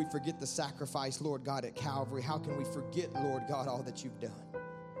 How could we forget the sacrifice, Lord God, at Calvary? How can we forget, Lord God, all that you've done?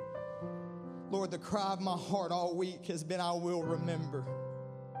 Lord, the cry of my heart all week has been, I will remember.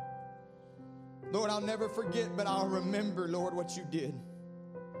 Lord, I'll never forget, but I'll remember, Lord, what you did.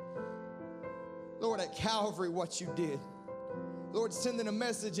 Lord, at Calvary, what you did. Lord, sending a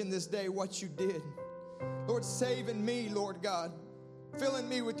message in this day, what you did. Lord, saving me, Lord God. Filling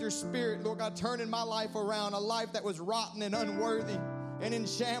me with your Spirit, Lord God, turning my life around, a life that was rotten and unworthy and in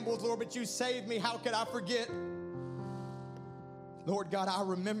shambles, Lord, but you saved me. How could I forget? Lord God, I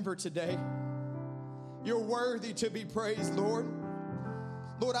remember today. You're worthy to be praised, Lord.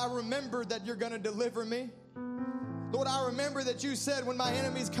 Lord, I remember that you're going to deliver me. Lord, I remember that you said when my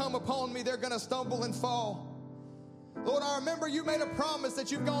enemies come upon me, they're going to stumble and fall. Lord, I remember you made a promise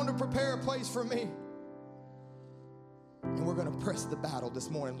that you've gone to prepare a place for me. And we're going to press the battle this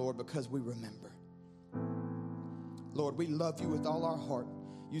morning, Lord, because we remember. Lord, we love you with all our heart.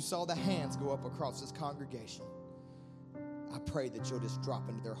 You saw the hands go up across this congregation. I pray that you'll just drop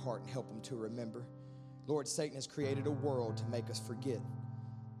into their heart and help them to remember. Lord, Satan has created a world to make us forget,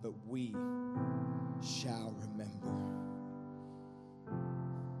 but we shall remember.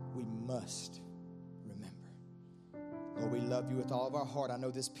 We must remember. Lord, we love you with all of our heart. I know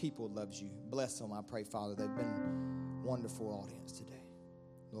this people loves you. Bless them, I pray, Father. They've been a wonderful audience today.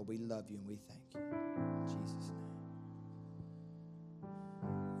 Lord, we love you and we thank you. In Jesus' name.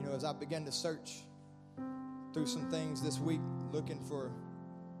 You know, as I began to search through some things this week, looking for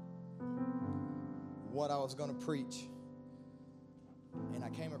what I was going to preach, and I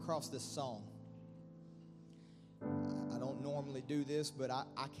came across this song. I don't normally do this, but I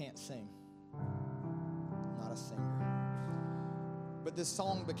can't sing. I'm not a singer. But this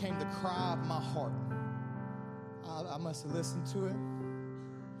song became the cry of my heart. I must have listened to it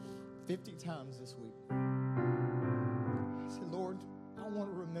 50 times this week. I said, Lord, I want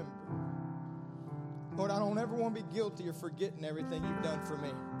to remember. Lord, I don't ever want to be guilty of forgetting everything you've done for me.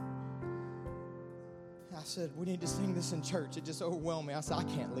 I said, we need to sing this in church. It just overwhelmed me. I said, I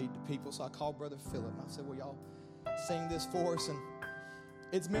can't lead the people. So I called Brother Philip. I said, will y'all sing this for us? And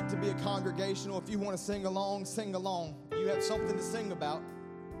it's meant to be a congregational. If you want to sing along, sing along. You have something to sing about.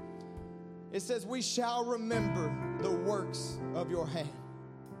 It says, we shall remember the works of your hand.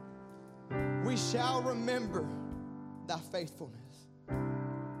 We shall remember thy faithfulness.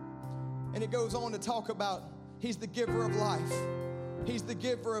 And it goes on to talk about he's the giver of life. He's the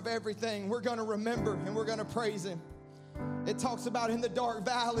giver of everything. We're going to remember and we're going to praise him. It talks about in the dark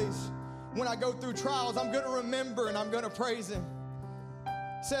valleys, when I go through trials, I'm going to remember and I'm going to praise him.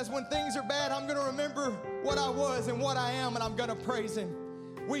 It says when things are bad, I'm going to remember what I was and what I am, and I'm going to praise him.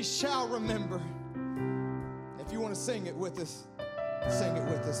 We shall remember. If you want to sing it with us, Sing it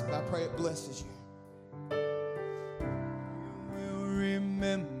with us. I pray it blesses you. We will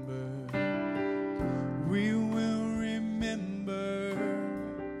remember, we will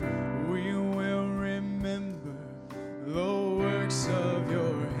remember the works of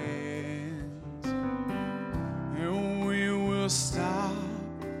your hands, and we will stop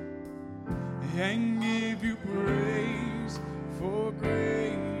and give you praise, for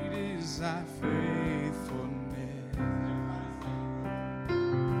great is thy faithfulness.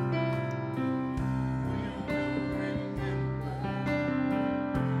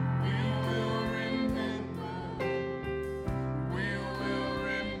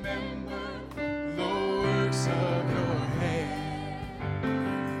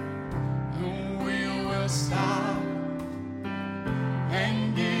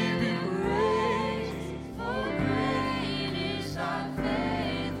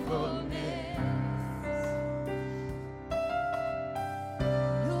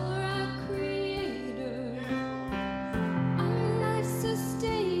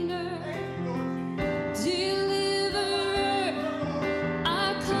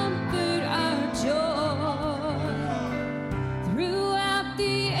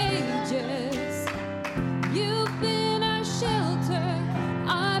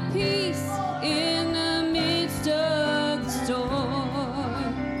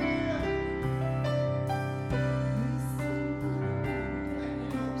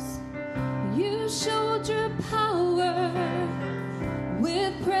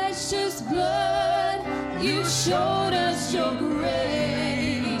 Showed us your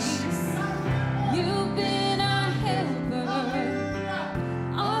grace. You've been our helper,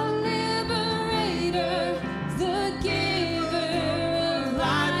 our liberator, the giver of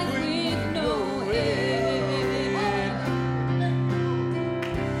life with no end.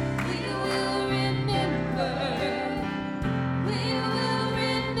 We will remember, we will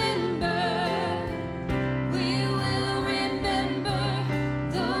remember, we will remember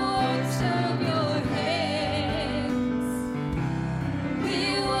the works of your hands. We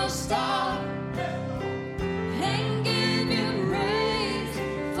will stop and give you praise,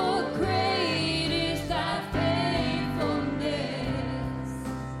 for great is thy faithfulness.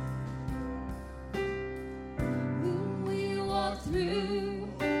 When we walk through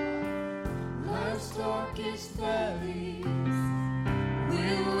life's darkest valleys, we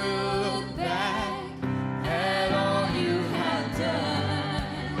will look back at all you have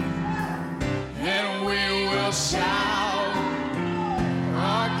done, and we will shout.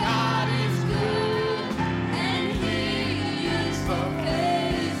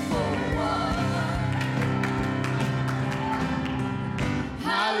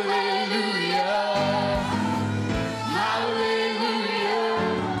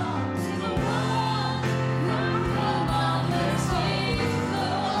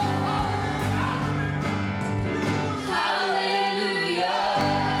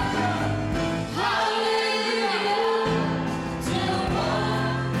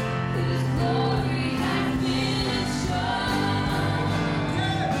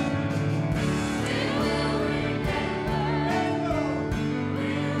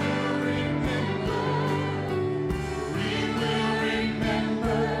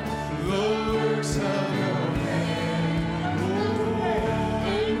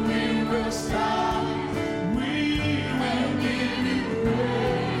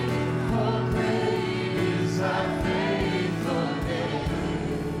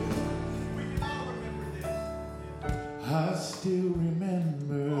 I still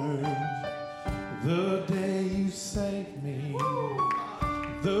remember the day you saved me,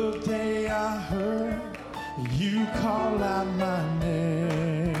 the day I heard you call out my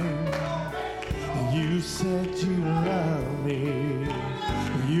name. You said you love me,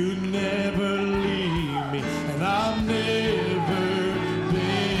 you never leave me, and I've never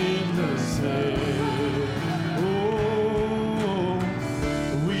been the same. Oh,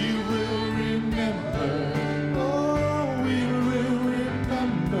 we will remember.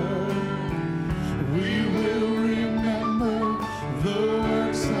 We will remember the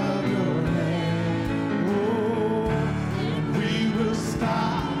works of your hand. Oh, and we will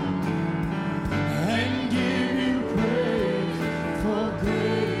stop and give you praise, for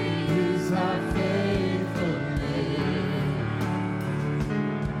great is our faithfulness.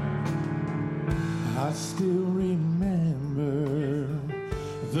 I still remember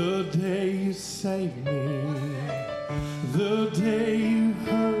the day you saved me, the day you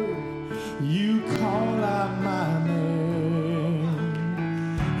heard you call out my name,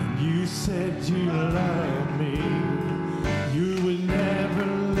 and you said you love me, you would never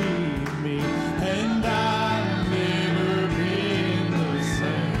leave me, and I've never been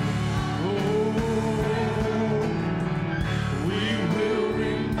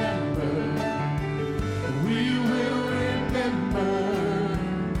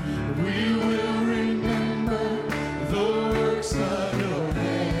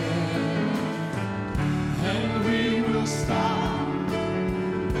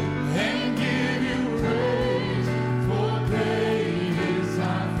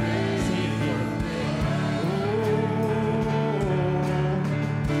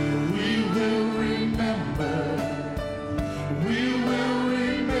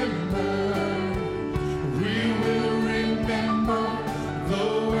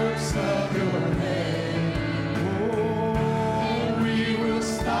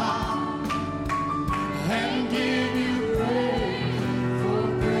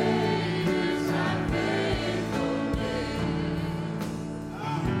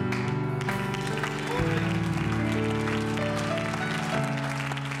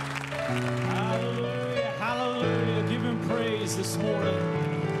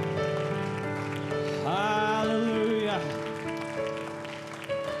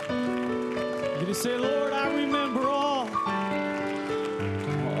you say, Lord, I remember all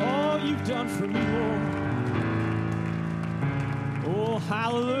you've done for me, Lord. Oh,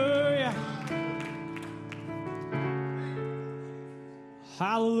 hallelujah.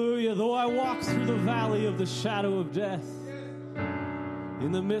 Hallelujah. Though I walk through the valley of the shadow of death,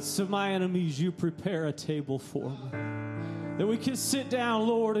 in the midst of my enemies, you prepare a table for me. That we can sit down,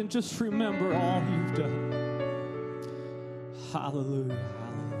 Lord, and just remember all you've done. Hallelujah. Hallelujah.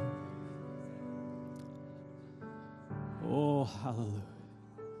 Oh, hallelujah.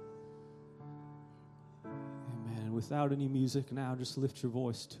 Amen. Without any music now, just lift your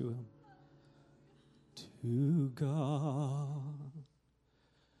voice to him. To God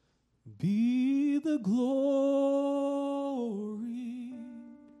be the glory.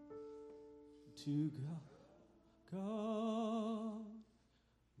 To God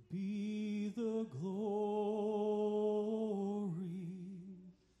be the glory.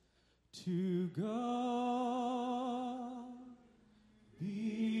 To God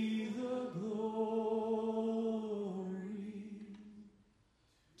be the glory.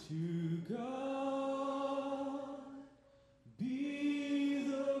 To God be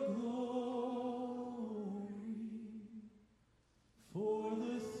the glory for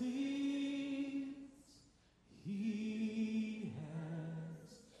the things he has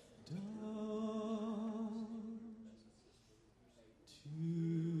done. To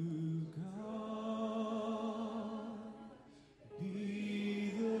God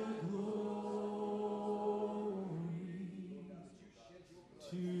be the glory.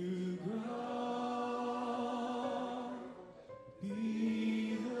 To God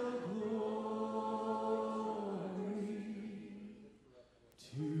be the glory.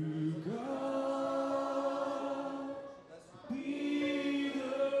 To God be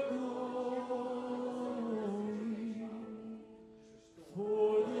the glory for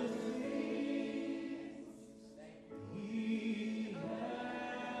the things he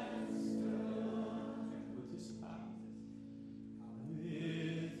has done. With his power.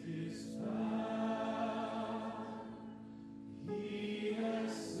 With his power, he has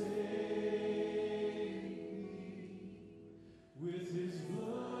saved me. With his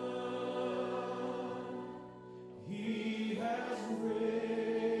blood, he has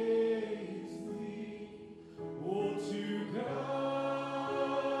raised me. Oh, to God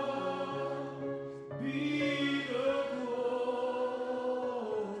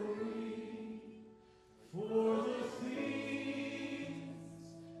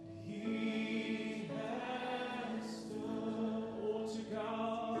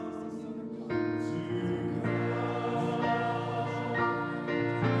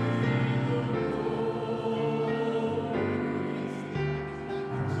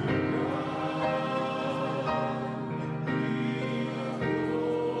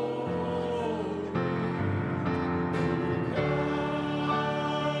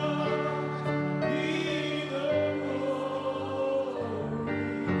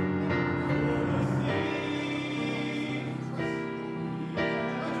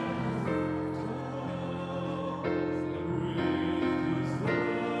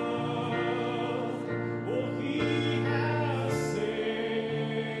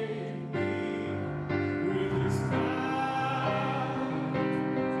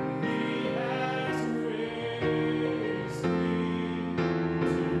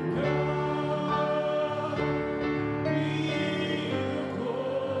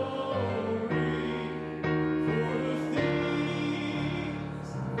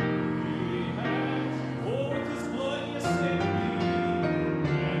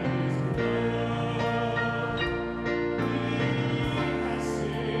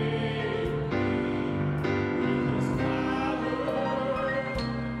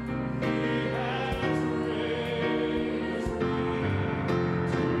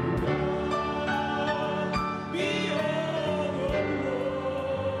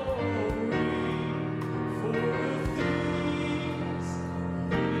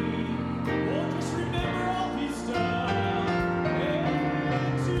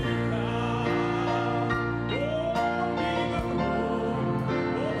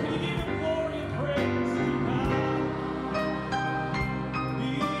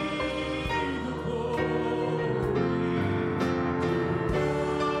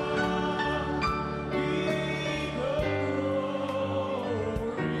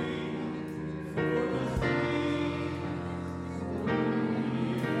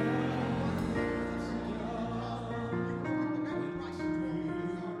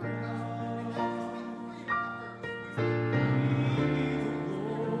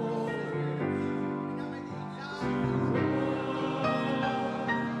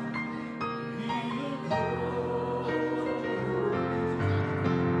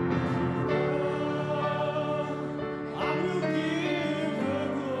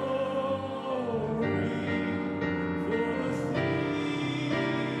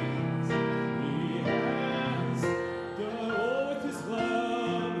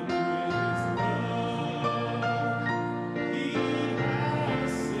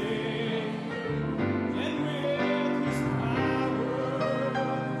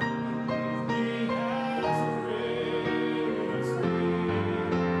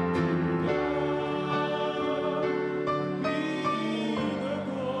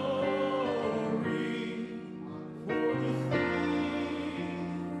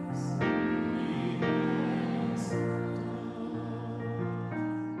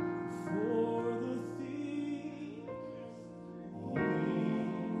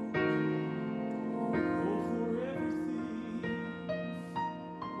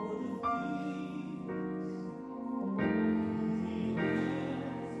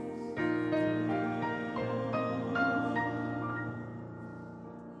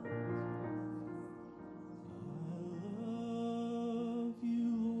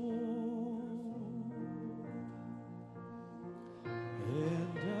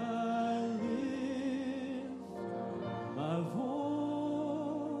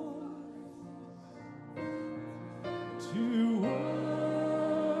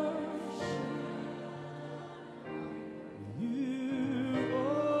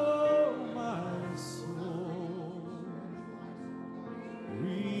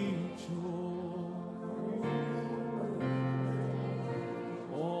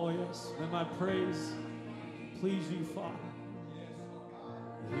my praise please you, Father.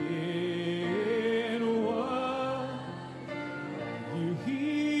 Hear